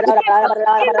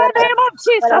 In the name of Jesus. In the name of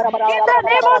Jesus. In the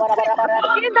name of Jesus.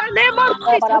 In the name of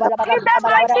Jesus. In the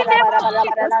mighty name of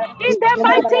Jesus. In the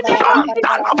mighty name of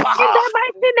Jesus. In Shantalapa, the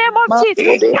mighty name of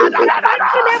Jesus. In the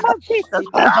mighty name of Jesus.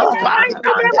 In the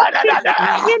mighty name of Jesus.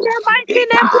 In the mighty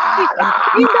name of Jesus.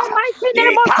 In the mighty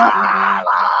name of Jesus.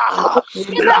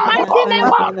 In the mighty name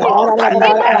of Jesus. In the mighty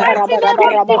name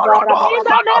of Jesus. In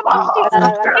the name of Jesus.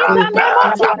 In the name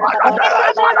of Jesus. In the name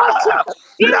of Jesus.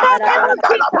 In the name of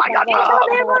Jesus. In the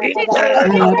name of Jesus.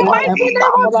 In the mighty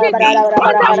name of Jesus.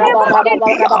 In the name of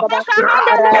Jesus.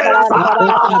 Makahandele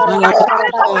brokotolobo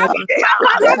baba.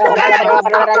 Makahandele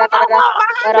brokotolobo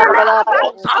mahandele baba.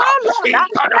 Oh Lord, let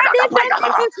this entities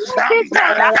lose its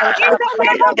hold. In the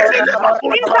name of Jesus.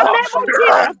 In the name of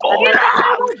Jesus. In the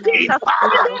name of Jesus.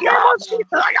 In the name of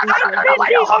Jesus. Have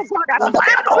mercy, oh God.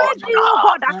 Have mercy, oh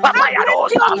God. Have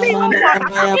mercy on me, oh God.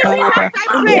 Even as I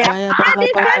pray, all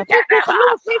these is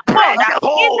losing break hold. the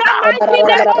In hold, the mighty break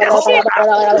name of the hold, Jesus.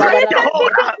 break the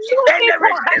hold. Relationships is Any losing hold.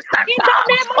 resistance In the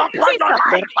name of upon your Jesus.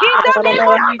 life, In the name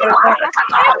of Jesus.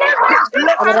 Any deliver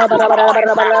resistance, this oh God,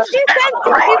 voice from and descending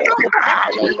break in it. oh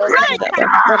God, break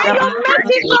by your Break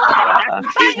mercy, oh God,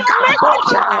 by your mercy, oh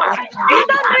Ikabosa, God. In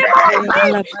the name of Ikade,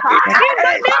 Jesus. In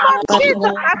the name of Ikade,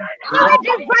 Jesus. Daddy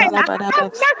divine, have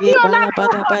mercy on us,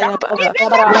 oh God. Even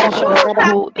the Muslims,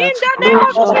 in the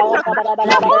name of Jesus,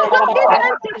 Jehovah King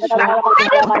entities,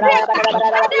 Daddy break,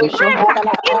 Daddy break,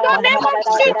 in the name of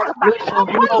Jesus,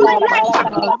 upon my life,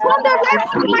 upon the life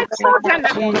of my children,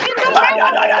 in the name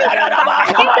of Jesus,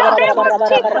 in the name of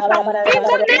Jesus, in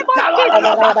the name of Jesus,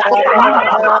 in the name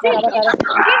of Jesus,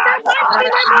 in the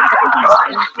mighty name of Jesus,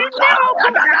 in the oh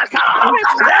God, parents,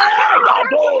 Hey, enter into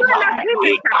Gadosa, an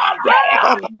agreement. Ikampea,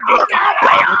 Oh,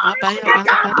 Ikampea, any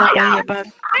Ikampea.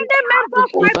 member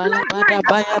of my bloodline,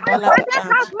 my father's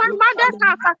house, my mother's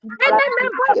house, any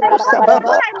member of my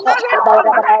my marriage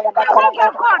home,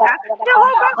 Jehovah God,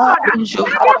 Jehovah God,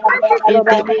 any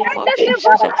entity, any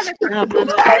civil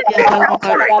spirit, anything, oh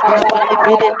God,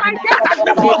 fighting my That has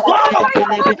been destiny, over postponed your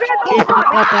children, oh over God,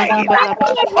 your life, have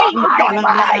mercy on me, over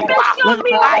your have life. mercy on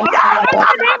me,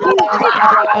 in the name of Ayadadakusa,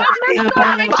 Jesus, have mercy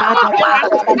on my children,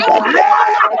 have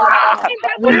mercy on my life, Let in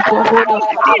the mighty name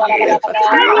of Jesus,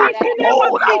 in the lose mighty his name of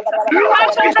hold, Jesus,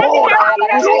 lose his hold,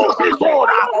 lose his hold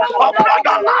upon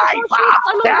your life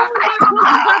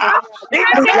in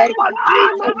the name of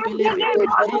Jesus.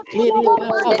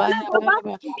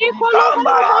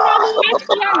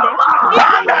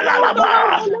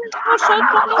 Kandalalaba,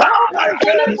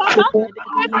 Kampare,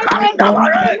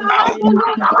 Kandabareka,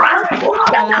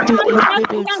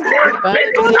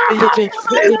 Reposeka,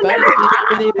 Lepelisa, Lepelisa,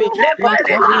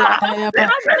 Lepelisa,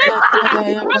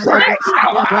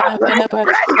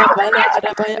 Lepelisa.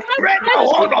 Break the hold, break the hold, break the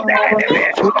hold of the enemy,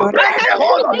 break the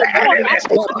hold of the enemy.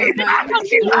 In the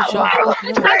unseen love,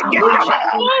 break it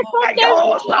now. And your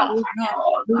son,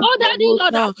 Oh, Daddy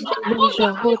Lord, oh God,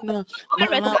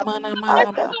 Spirit, oh God,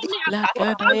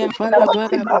 in the mighty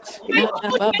name of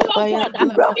Jesus,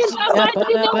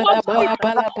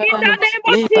 in the name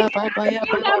of Jesus,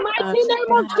 in the mighty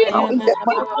name of Jesus.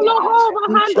 Ikolohoba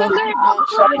handeleba,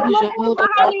 kandolohoba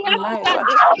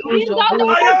haniyakande. In the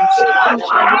name of Jesus,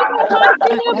 in the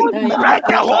mighty name of break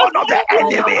the Jesus, hold of the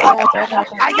enemy.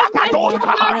 have mercy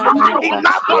Ayakatosa. on us, O God.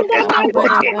 Enough In of the mighty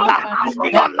disappointment name of Jesus,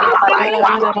 in your in love the life.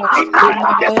 name of Jesus,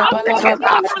 Enough of have mercy disappointment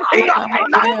on us, in your have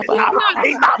finances. mercy on us,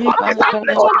 Enough of have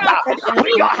mercy on disappointment us, in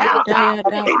in your health. Jesus'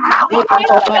 name, Enough of have mercy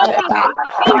on disappointment us,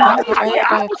 in in your Jesus' career,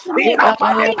 mighty in name, your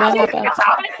in marital Jesus' status,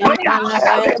 mighty in name. your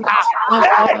service.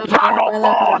 Hey, child of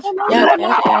God, lift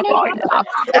up your voice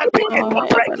and begin to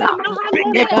break.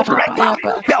 Begin to break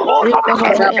the hold of the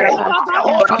enemy. The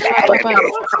hold of the enemy.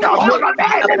 The hold of the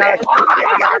enemy. Oh,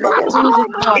 Ayakata.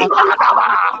 my Ikadaba.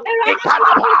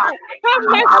 Ikalaba. have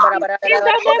mercy in the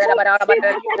name of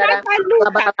Jesus. And as I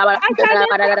lose her, as I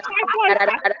lift up my voice,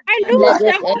 I lose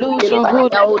the hold of the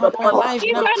enemy.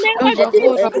 In the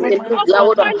name of Jesus,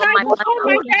 upon my life, upon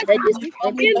my destiny.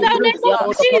 In the name of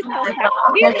Jesus,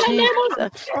 in the name of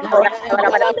Jesus,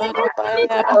 in the name of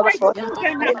Jesus, my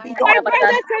children, my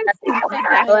brothers and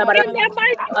sisters, in the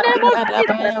mighty name of Jesus,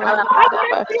 have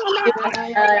mercy on us,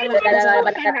 upon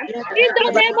my children, in the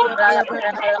name of Jesus,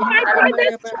 my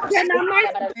brother's children, my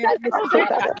sisters'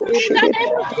 children, in the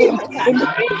name of Jesus, in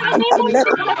the name of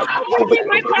Jesus, children in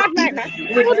my bloodline,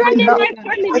 children in my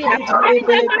family, in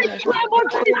the mighty name of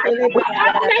Jesus,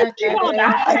 have mercy, Lord,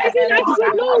 even as we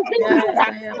lose the hold of the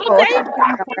enemy, right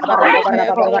now, Daddy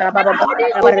divine,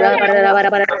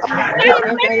 by your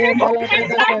mercy upon my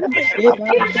bloodline, in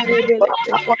the mighty name of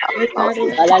Jesus, oh God,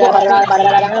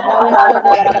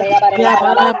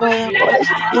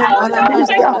 have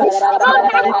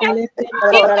mercy,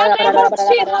 in the name of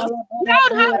Jesus, Lord,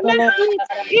 have mercy,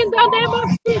 in the name of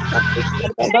Jesus, have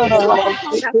mercy, oh God,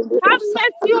 have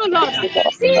mercy, oh Lord,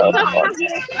 Jesus, have mercy,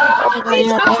 Jesus,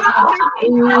 have mercy,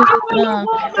 Ikolohoba,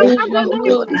 in the name of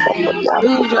Jesus,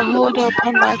 in the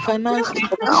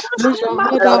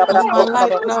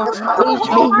mighty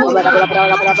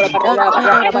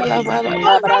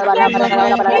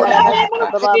name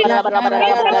of Jesus,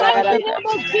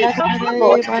 have mercy,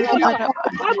 Lord.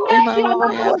 Have mercy on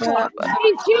us, oh God.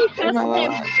 In Jesus'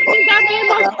 name. In the name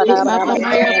of Jesus.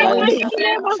 In the mighty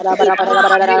name of Jesus.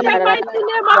 In the mighty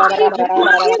name of Jesus.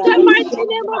 In the mighty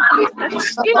name of Jesus.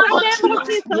 In the name of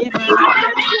Jesus. Have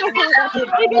mercy, oh God.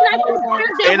 Even as we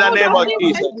break the In the hold name of of this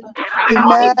Jesus. entity.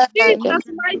 In Amen. Jesus'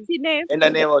 mighty name. In the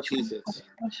name of Jesus.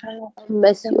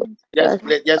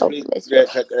 Mercy, Just oh, please, mercy.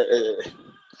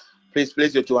 please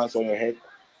place your two hands on your head.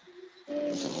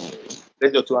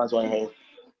 Place your two hands on your head.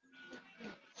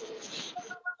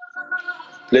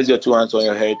 Place your two hands on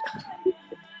your head.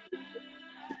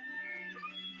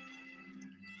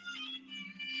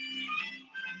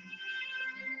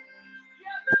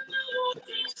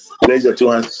 Place your two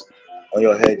hands on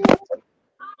your head.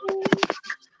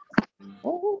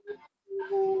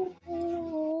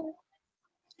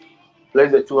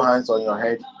 Place the two hands on your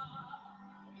head.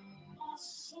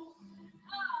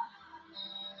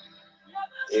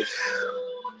 If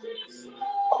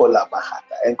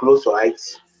and close your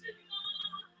eyes.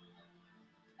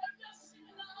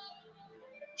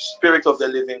 Spirit of the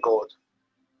living God,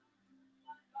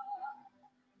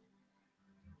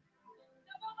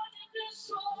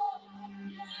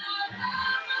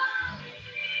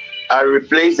 I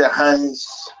replace the hands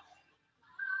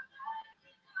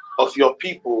of your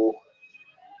people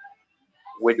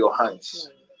with your hands.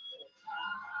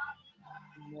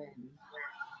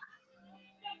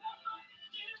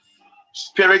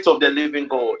 Spirit of the living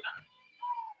God,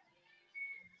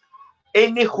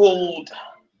 any hold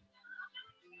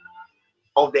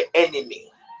of the enemy,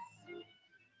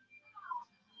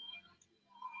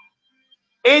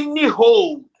 any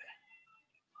hold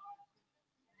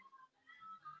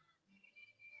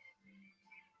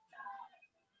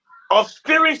of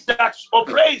spirits that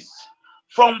operates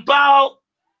from Baal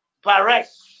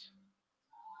Pares,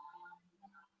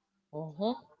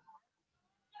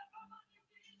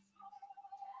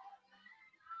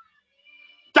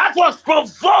 that was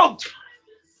provoked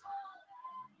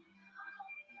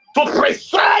to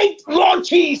preside, Lord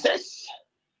Jesus,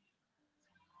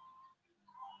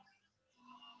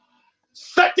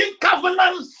 certain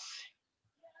covenants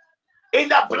in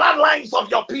the bloodlines of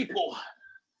your people.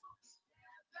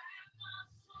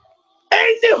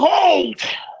 Any hold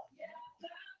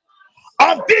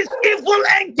of these evil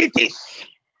entities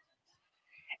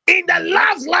in the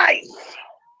love life,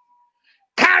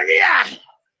 career,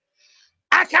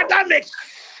 academics,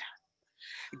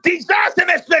 desires and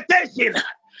expectation,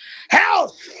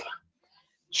 health,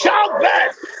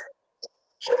 childbirth,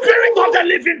 Spirit of the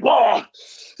living God,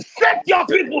 set your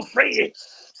people free.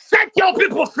 Set your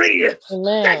people free.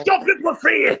 Set your people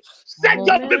free. Set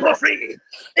your people free.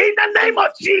 In the name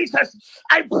of Jesus,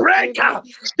 I break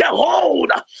the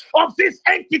hold of these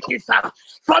entities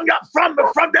from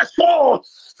the soul,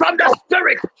 from the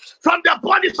spirit, from the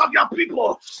bodies of your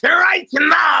people. Right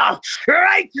now,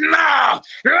 right now,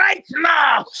 right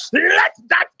now. Let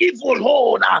that evil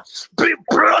hold be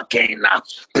broken,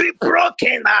 be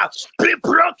broken, be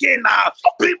broken,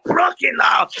 be broken,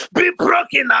 be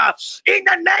broken in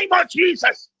the name of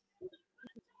Jesus.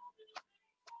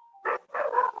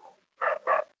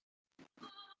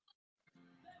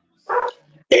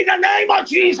 In the name of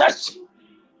Jesus.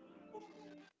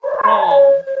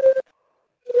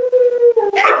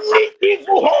 Any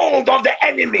evil hold of the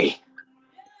enemy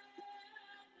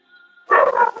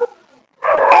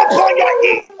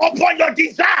upon your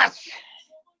desires,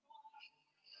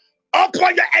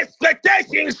 upon your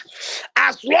expectations,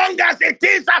 as long as it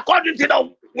is according to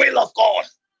the will of God,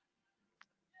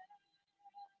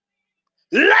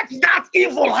 let that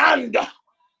evil hand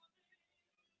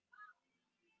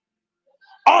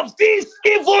of these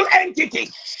evil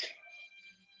entities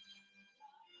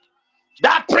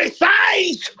that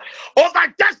presides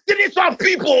over destinies of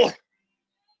people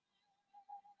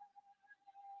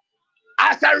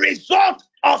as a result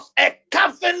of a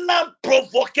covenant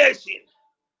provocation,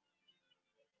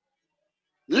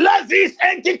 let these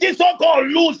entities so called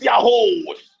lose their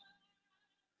hold.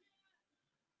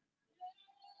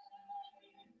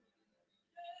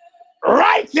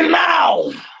 Right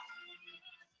now,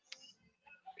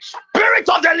 Spirit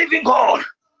of the living God,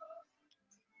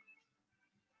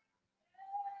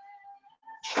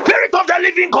 Spirit of the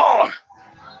living God,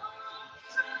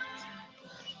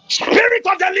 Spirit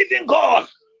of the living God,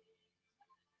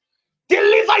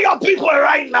 deliver your people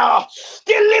right now.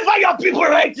 Deliver your people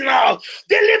right now.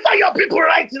 Deliver your people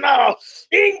right now.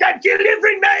 In the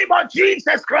delivering name of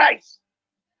Jesus Christ.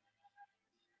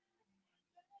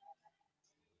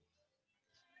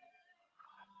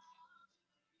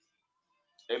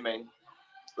 Amen.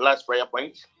 Last prayer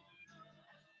point.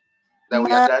 Then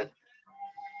we are done.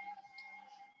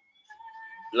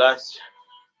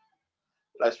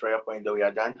 Last prayer point. Then we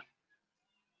are done.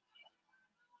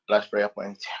 Last prayer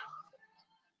point.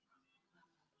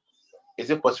 Is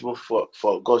it possible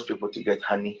for God's people to get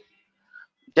honey?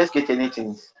 Just get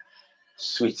anything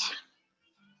sweet.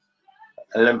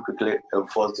 And let me quickly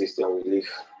enforce this, then we leave.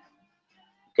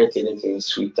 Get anything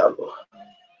sweet,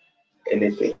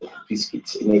 anything,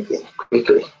 biscuits, anything,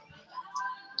 quickly.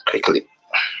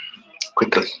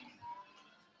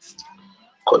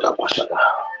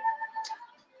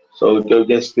 So they'll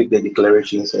just speak the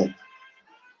declarations and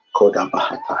Koda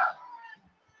Bahata.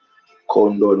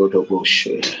 Kondo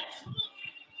Lodoboshe.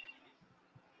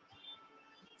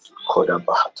 Koda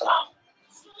Bahata.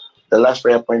 The last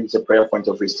prayer point is a prayer point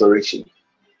of restoration.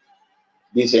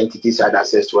 These entities had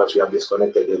access to us. We have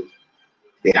disconnected them.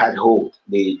 They had hold.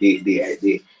 They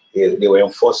were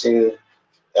enforcing.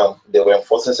 They were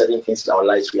enforcing certain things in our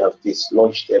lives. We have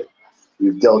dislodged them.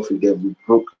 We've dealt with them. We've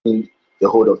broken the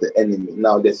hold of the enemy.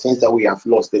 Now the things that we have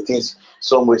lost, the things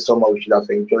some way somehow we should have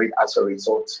enjoyed as a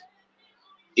result,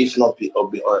 if not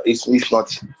if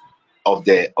not of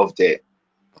the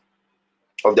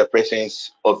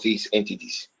presence of these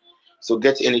entities. So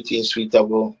get anything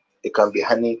suitable. It can be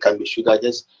honey, it can be sugar.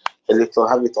 Just a little,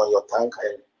 have it on your tongue,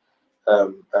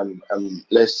 and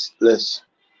let's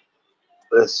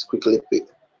quickly pick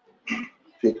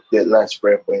the last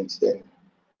prayer points. Then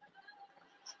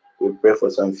we pray for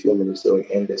some few minutes, so we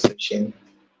end the session.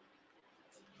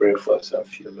 Pray for some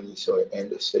few minutes, so we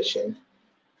end the session.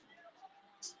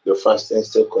 Your fasting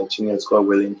still continues, God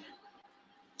willing.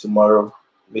 Tomorrow,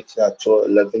 meeting at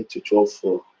 11 to 12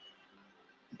 for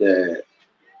the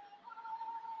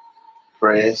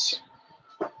prayers.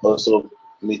 Also,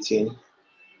 meeting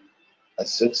at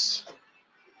 6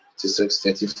 to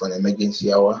 6:30 for an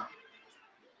emergency hour.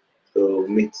 So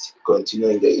meet continue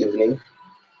in the evening,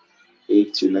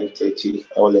 8 to 9:30.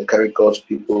 I will encourage God's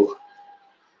people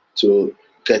to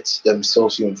get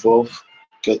themselves involved,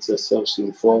 get yourselves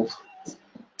involved,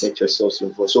 get yourselves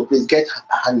involved. So please get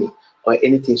honey or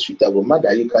anything suitable.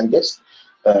 Mother, you can just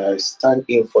stand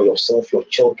in for yourself, your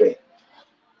children,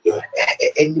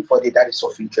 anybody that is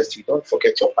of interest. You don't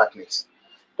forget your partners.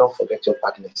 Don't forget your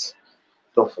partners.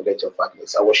 Don't forget your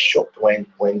partners. I was shocked when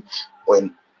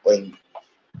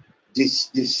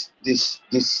this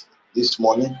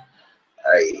morning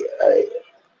I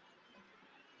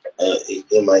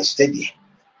in my study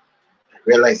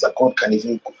realized that God can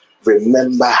even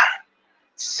remember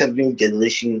 7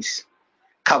 generations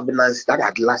covenants that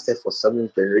had lasted for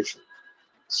 7 generations.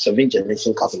 7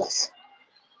 generation covenants.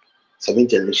 7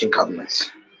 generation covenants.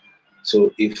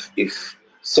 So if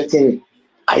certain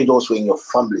idols were in your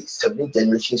family 7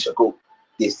 generations ago,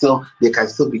 they can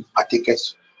still be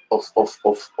partakers of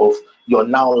your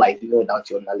now life, even without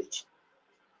your knowledge.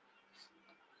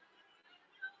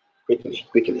 Quickly.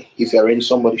 If you're ready,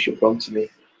 somebody should prompt me.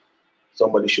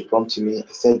 I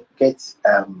said, get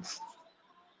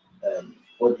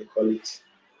what do you call it?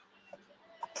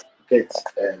 Get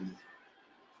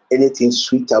anything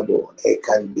suitable. It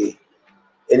can be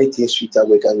anything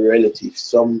suitable. It can be relative.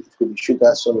 Some it could be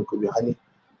sugar, some it could be honey,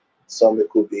 some it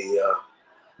could be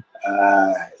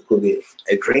a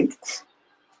drink,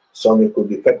 some it could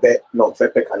be pepper. No,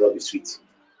 pepper cannot be sweet.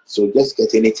 So just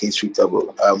get anything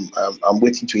suitable. I'm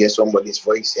waiting to hear somebody's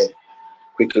voice, and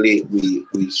quickly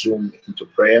we zoom into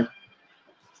prayer.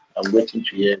 I'm waiting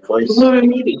to hear a voice. I'm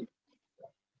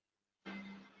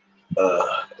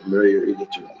really ready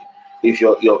to. If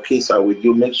your kids are with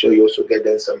you, make sure you also get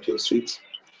them something sweet.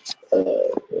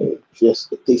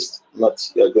 Just a taste,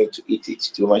 not you're going to eat it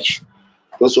too much.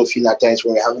 Also, feel at times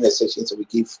when we're having a session, so we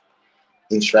give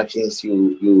instructions,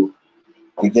 you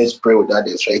just pray without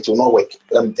this, right? It will not work.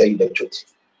 Let me tell you the truth.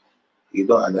 You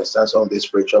don't understand some of the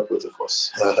spiritual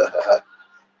protocols. It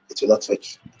will not work.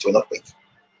 It will not work.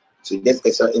 So just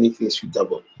get anything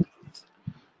suitable.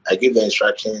 I give the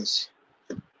instructions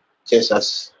just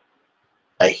as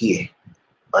I hear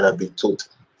and I've been told.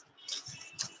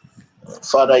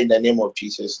 Father, in the name of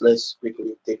Jesus, let's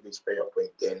quickly take this prayer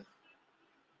point then.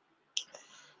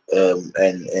 And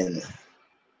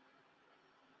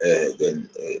then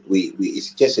we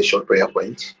it's just a short prayer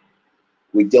point.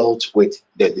 We dealt with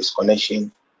the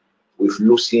disconnection, with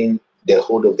losing the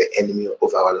hold of the enemy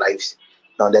of our lives.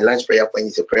 Now the last prayer point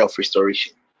is a prayer of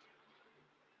restoration.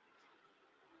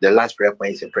 The last prayer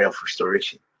point is a prayer of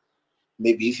restoration.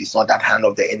 Maybe if it's not that hand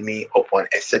of the enemy upon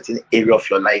a certain area of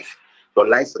your life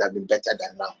would have been better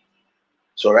than now.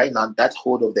 So right now that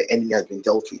hold of the enemy has been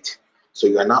dealt with. So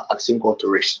you are now asking God to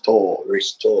restore.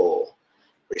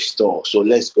 So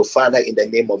let's go. Father, in the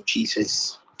name of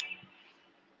Jesus,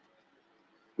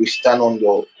 we stand on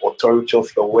your authority of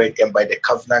your word and by the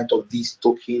covenant of this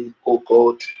token, oh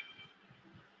God,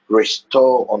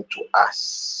 restore unto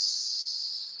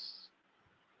us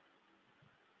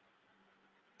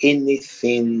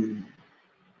anything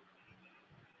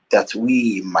that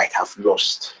we might have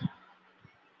lost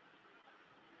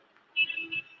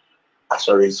as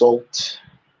a result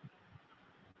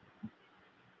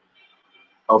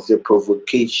of the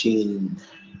provocation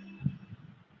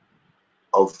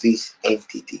of these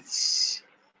entities.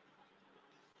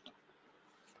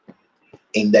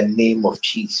 In the name of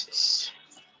Jesus,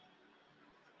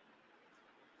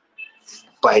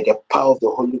 by the power of the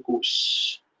Holy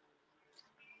Ghost,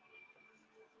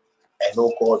 and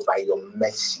oh God, by your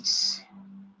mercies,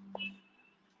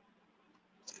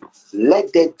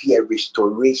 let there be a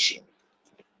restoration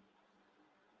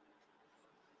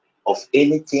of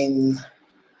anything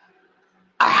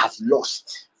I have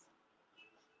lost,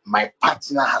 my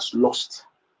partner has lost,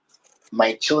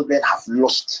 my children have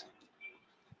lost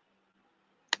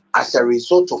as a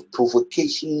result of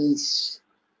provocations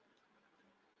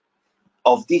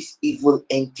of these evil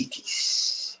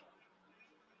entities.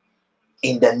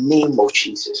 In the name of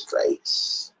Jesus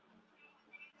Christ,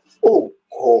 oh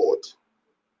God,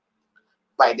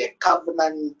 by the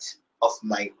covenant of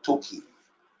my token,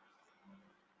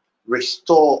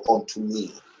 restore unto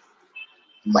me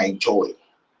my joy.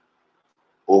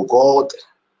 Oh God,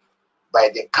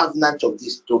 by the covenant of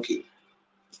this token,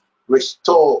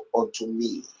 restore unto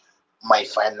me my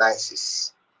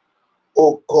finances.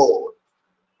 Oh God,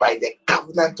 by the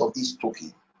covenant of this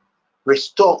token,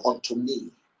 restore unto me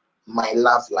my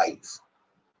love life.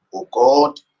 Oh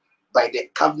God, by the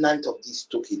covenant of this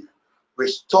token,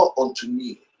 restore unto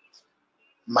me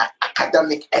my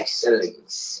academic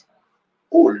excellence.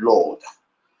 Oh Lord,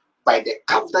 by the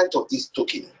covenant of this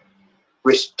token,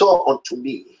 restore unto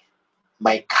me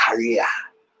my career.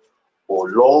 Oh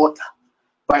Lord,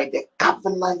 by the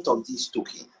covenant of this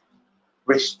token,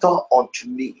 restore unto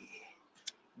me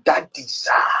that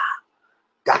desire,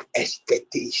 that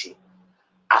expectation,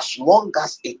 as long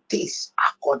as it is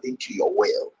according to your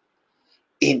will.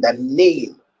 In the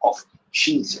name of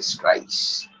Jesus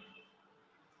Christ.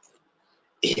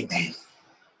 Amen.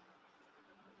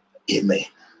 Amen.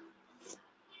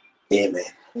 Amen.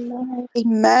 Amen.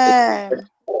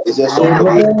 Is there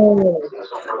somebody? Do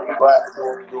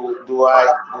I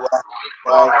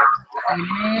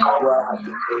have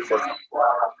to pray for you? I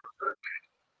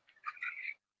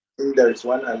think there is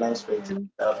one announcement.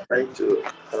 I'm trying to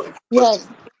Yes.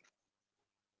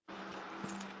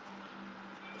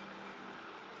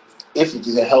 if it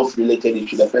is a health related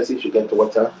issue, the person should get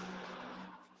water.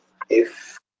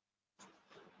 If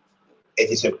it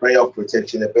is a prayer of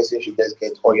protection, the person should just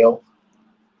get oil.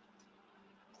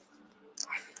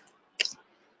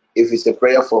 If it's a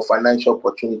prayer for financial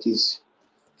opportunities,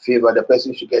 favor, the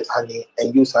person should get honey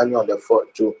and use honey on the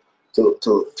forehead to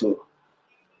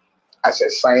as a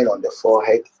sign on the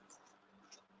forehead.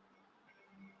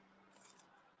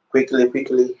 Quickly.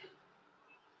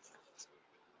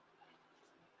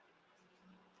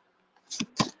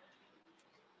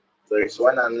 There is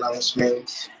one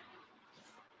announcement.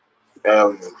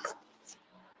 I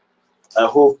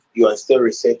hope you are still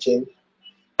researching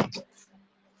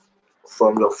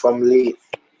from your family,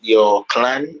 your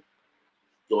clan,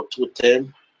 your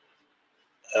totem,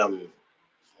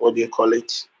 what do you call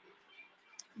it?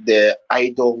 The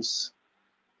idols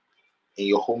in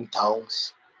your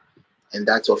hometowns and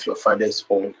that of your father's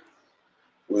home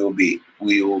we will be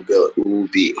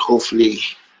hopefully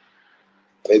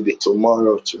maybe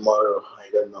tomorrow, I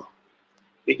don't know.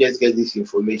 We just get this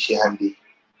information handy.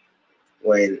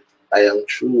 When I am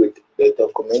through with the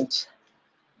document,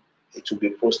 it will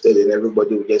be posted and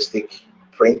everybody will just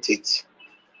print it,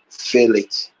 fill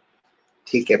it,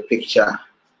 take a picture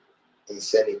and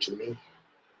send it to me.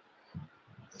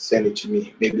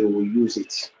 Maybe we'll use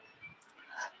it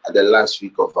at the last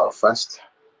week of our fast.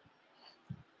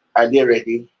 Are they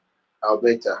ready?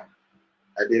 Alberta,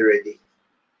 are they ready?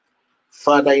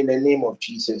 Father, in the name of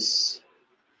Jesus,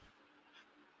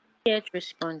 Yet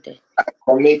responded. I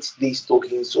commit these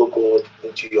tokens, oh God,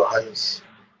 into your hands.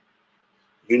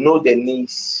 You know the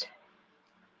needs,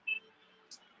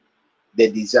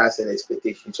 the desires, and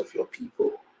expectations of your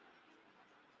people.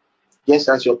 Just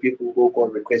as your people, oh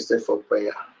God, requested for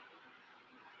prayer,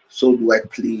 so do I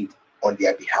plead on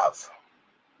their behalf.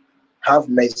 Have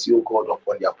mercy, O God,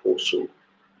 upon their poor soul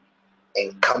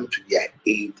and come to their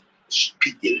aid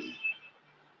speedily.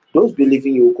 Those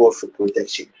believing you, O God, for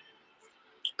protection,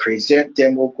 preserve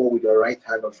them, O God, with your right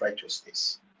hand of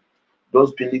righteousness.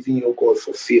 Those believing you, O God,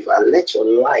 for favor, let your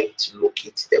light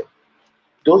locate them.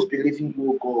 Those believing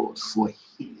you, O God, for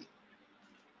healing,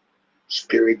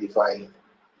 Spirit divine,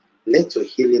 let your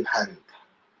healing hand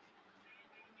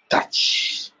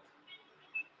touch.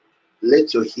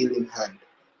 Let your healing hand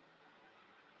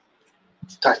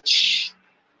touch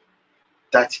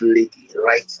that lady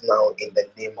right now in the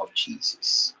name of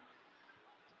Jesus.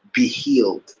 Be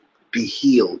healed, be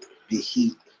healed, be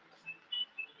healed.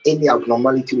 Any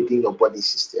abnormality within your body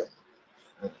system,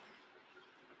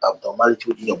 abnormality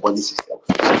within your body system,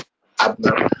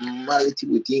 abnormality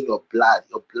within your blood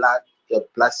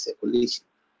circulation.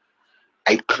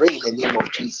 I pray in the name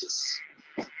of Jesus.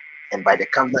 and by the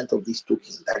covenant of this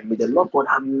token, that may the Lord God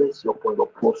have mercy upon your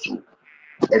poor soul,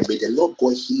 and may the Lord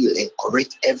God heal and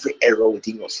correct every error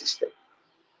within your system.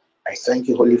 I thank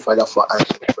you, Holy Father, for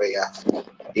answering prayer.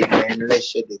 Amen. Let's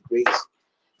share the grace.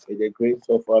 May the grace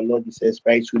of our Lord Jesus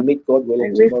Christ, we meet God well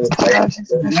and tomorrow. The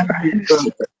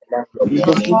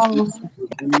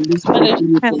Holy Spirit,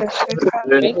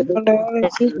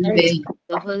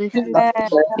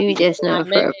 be with us now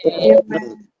and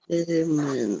forever.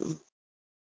 Amen.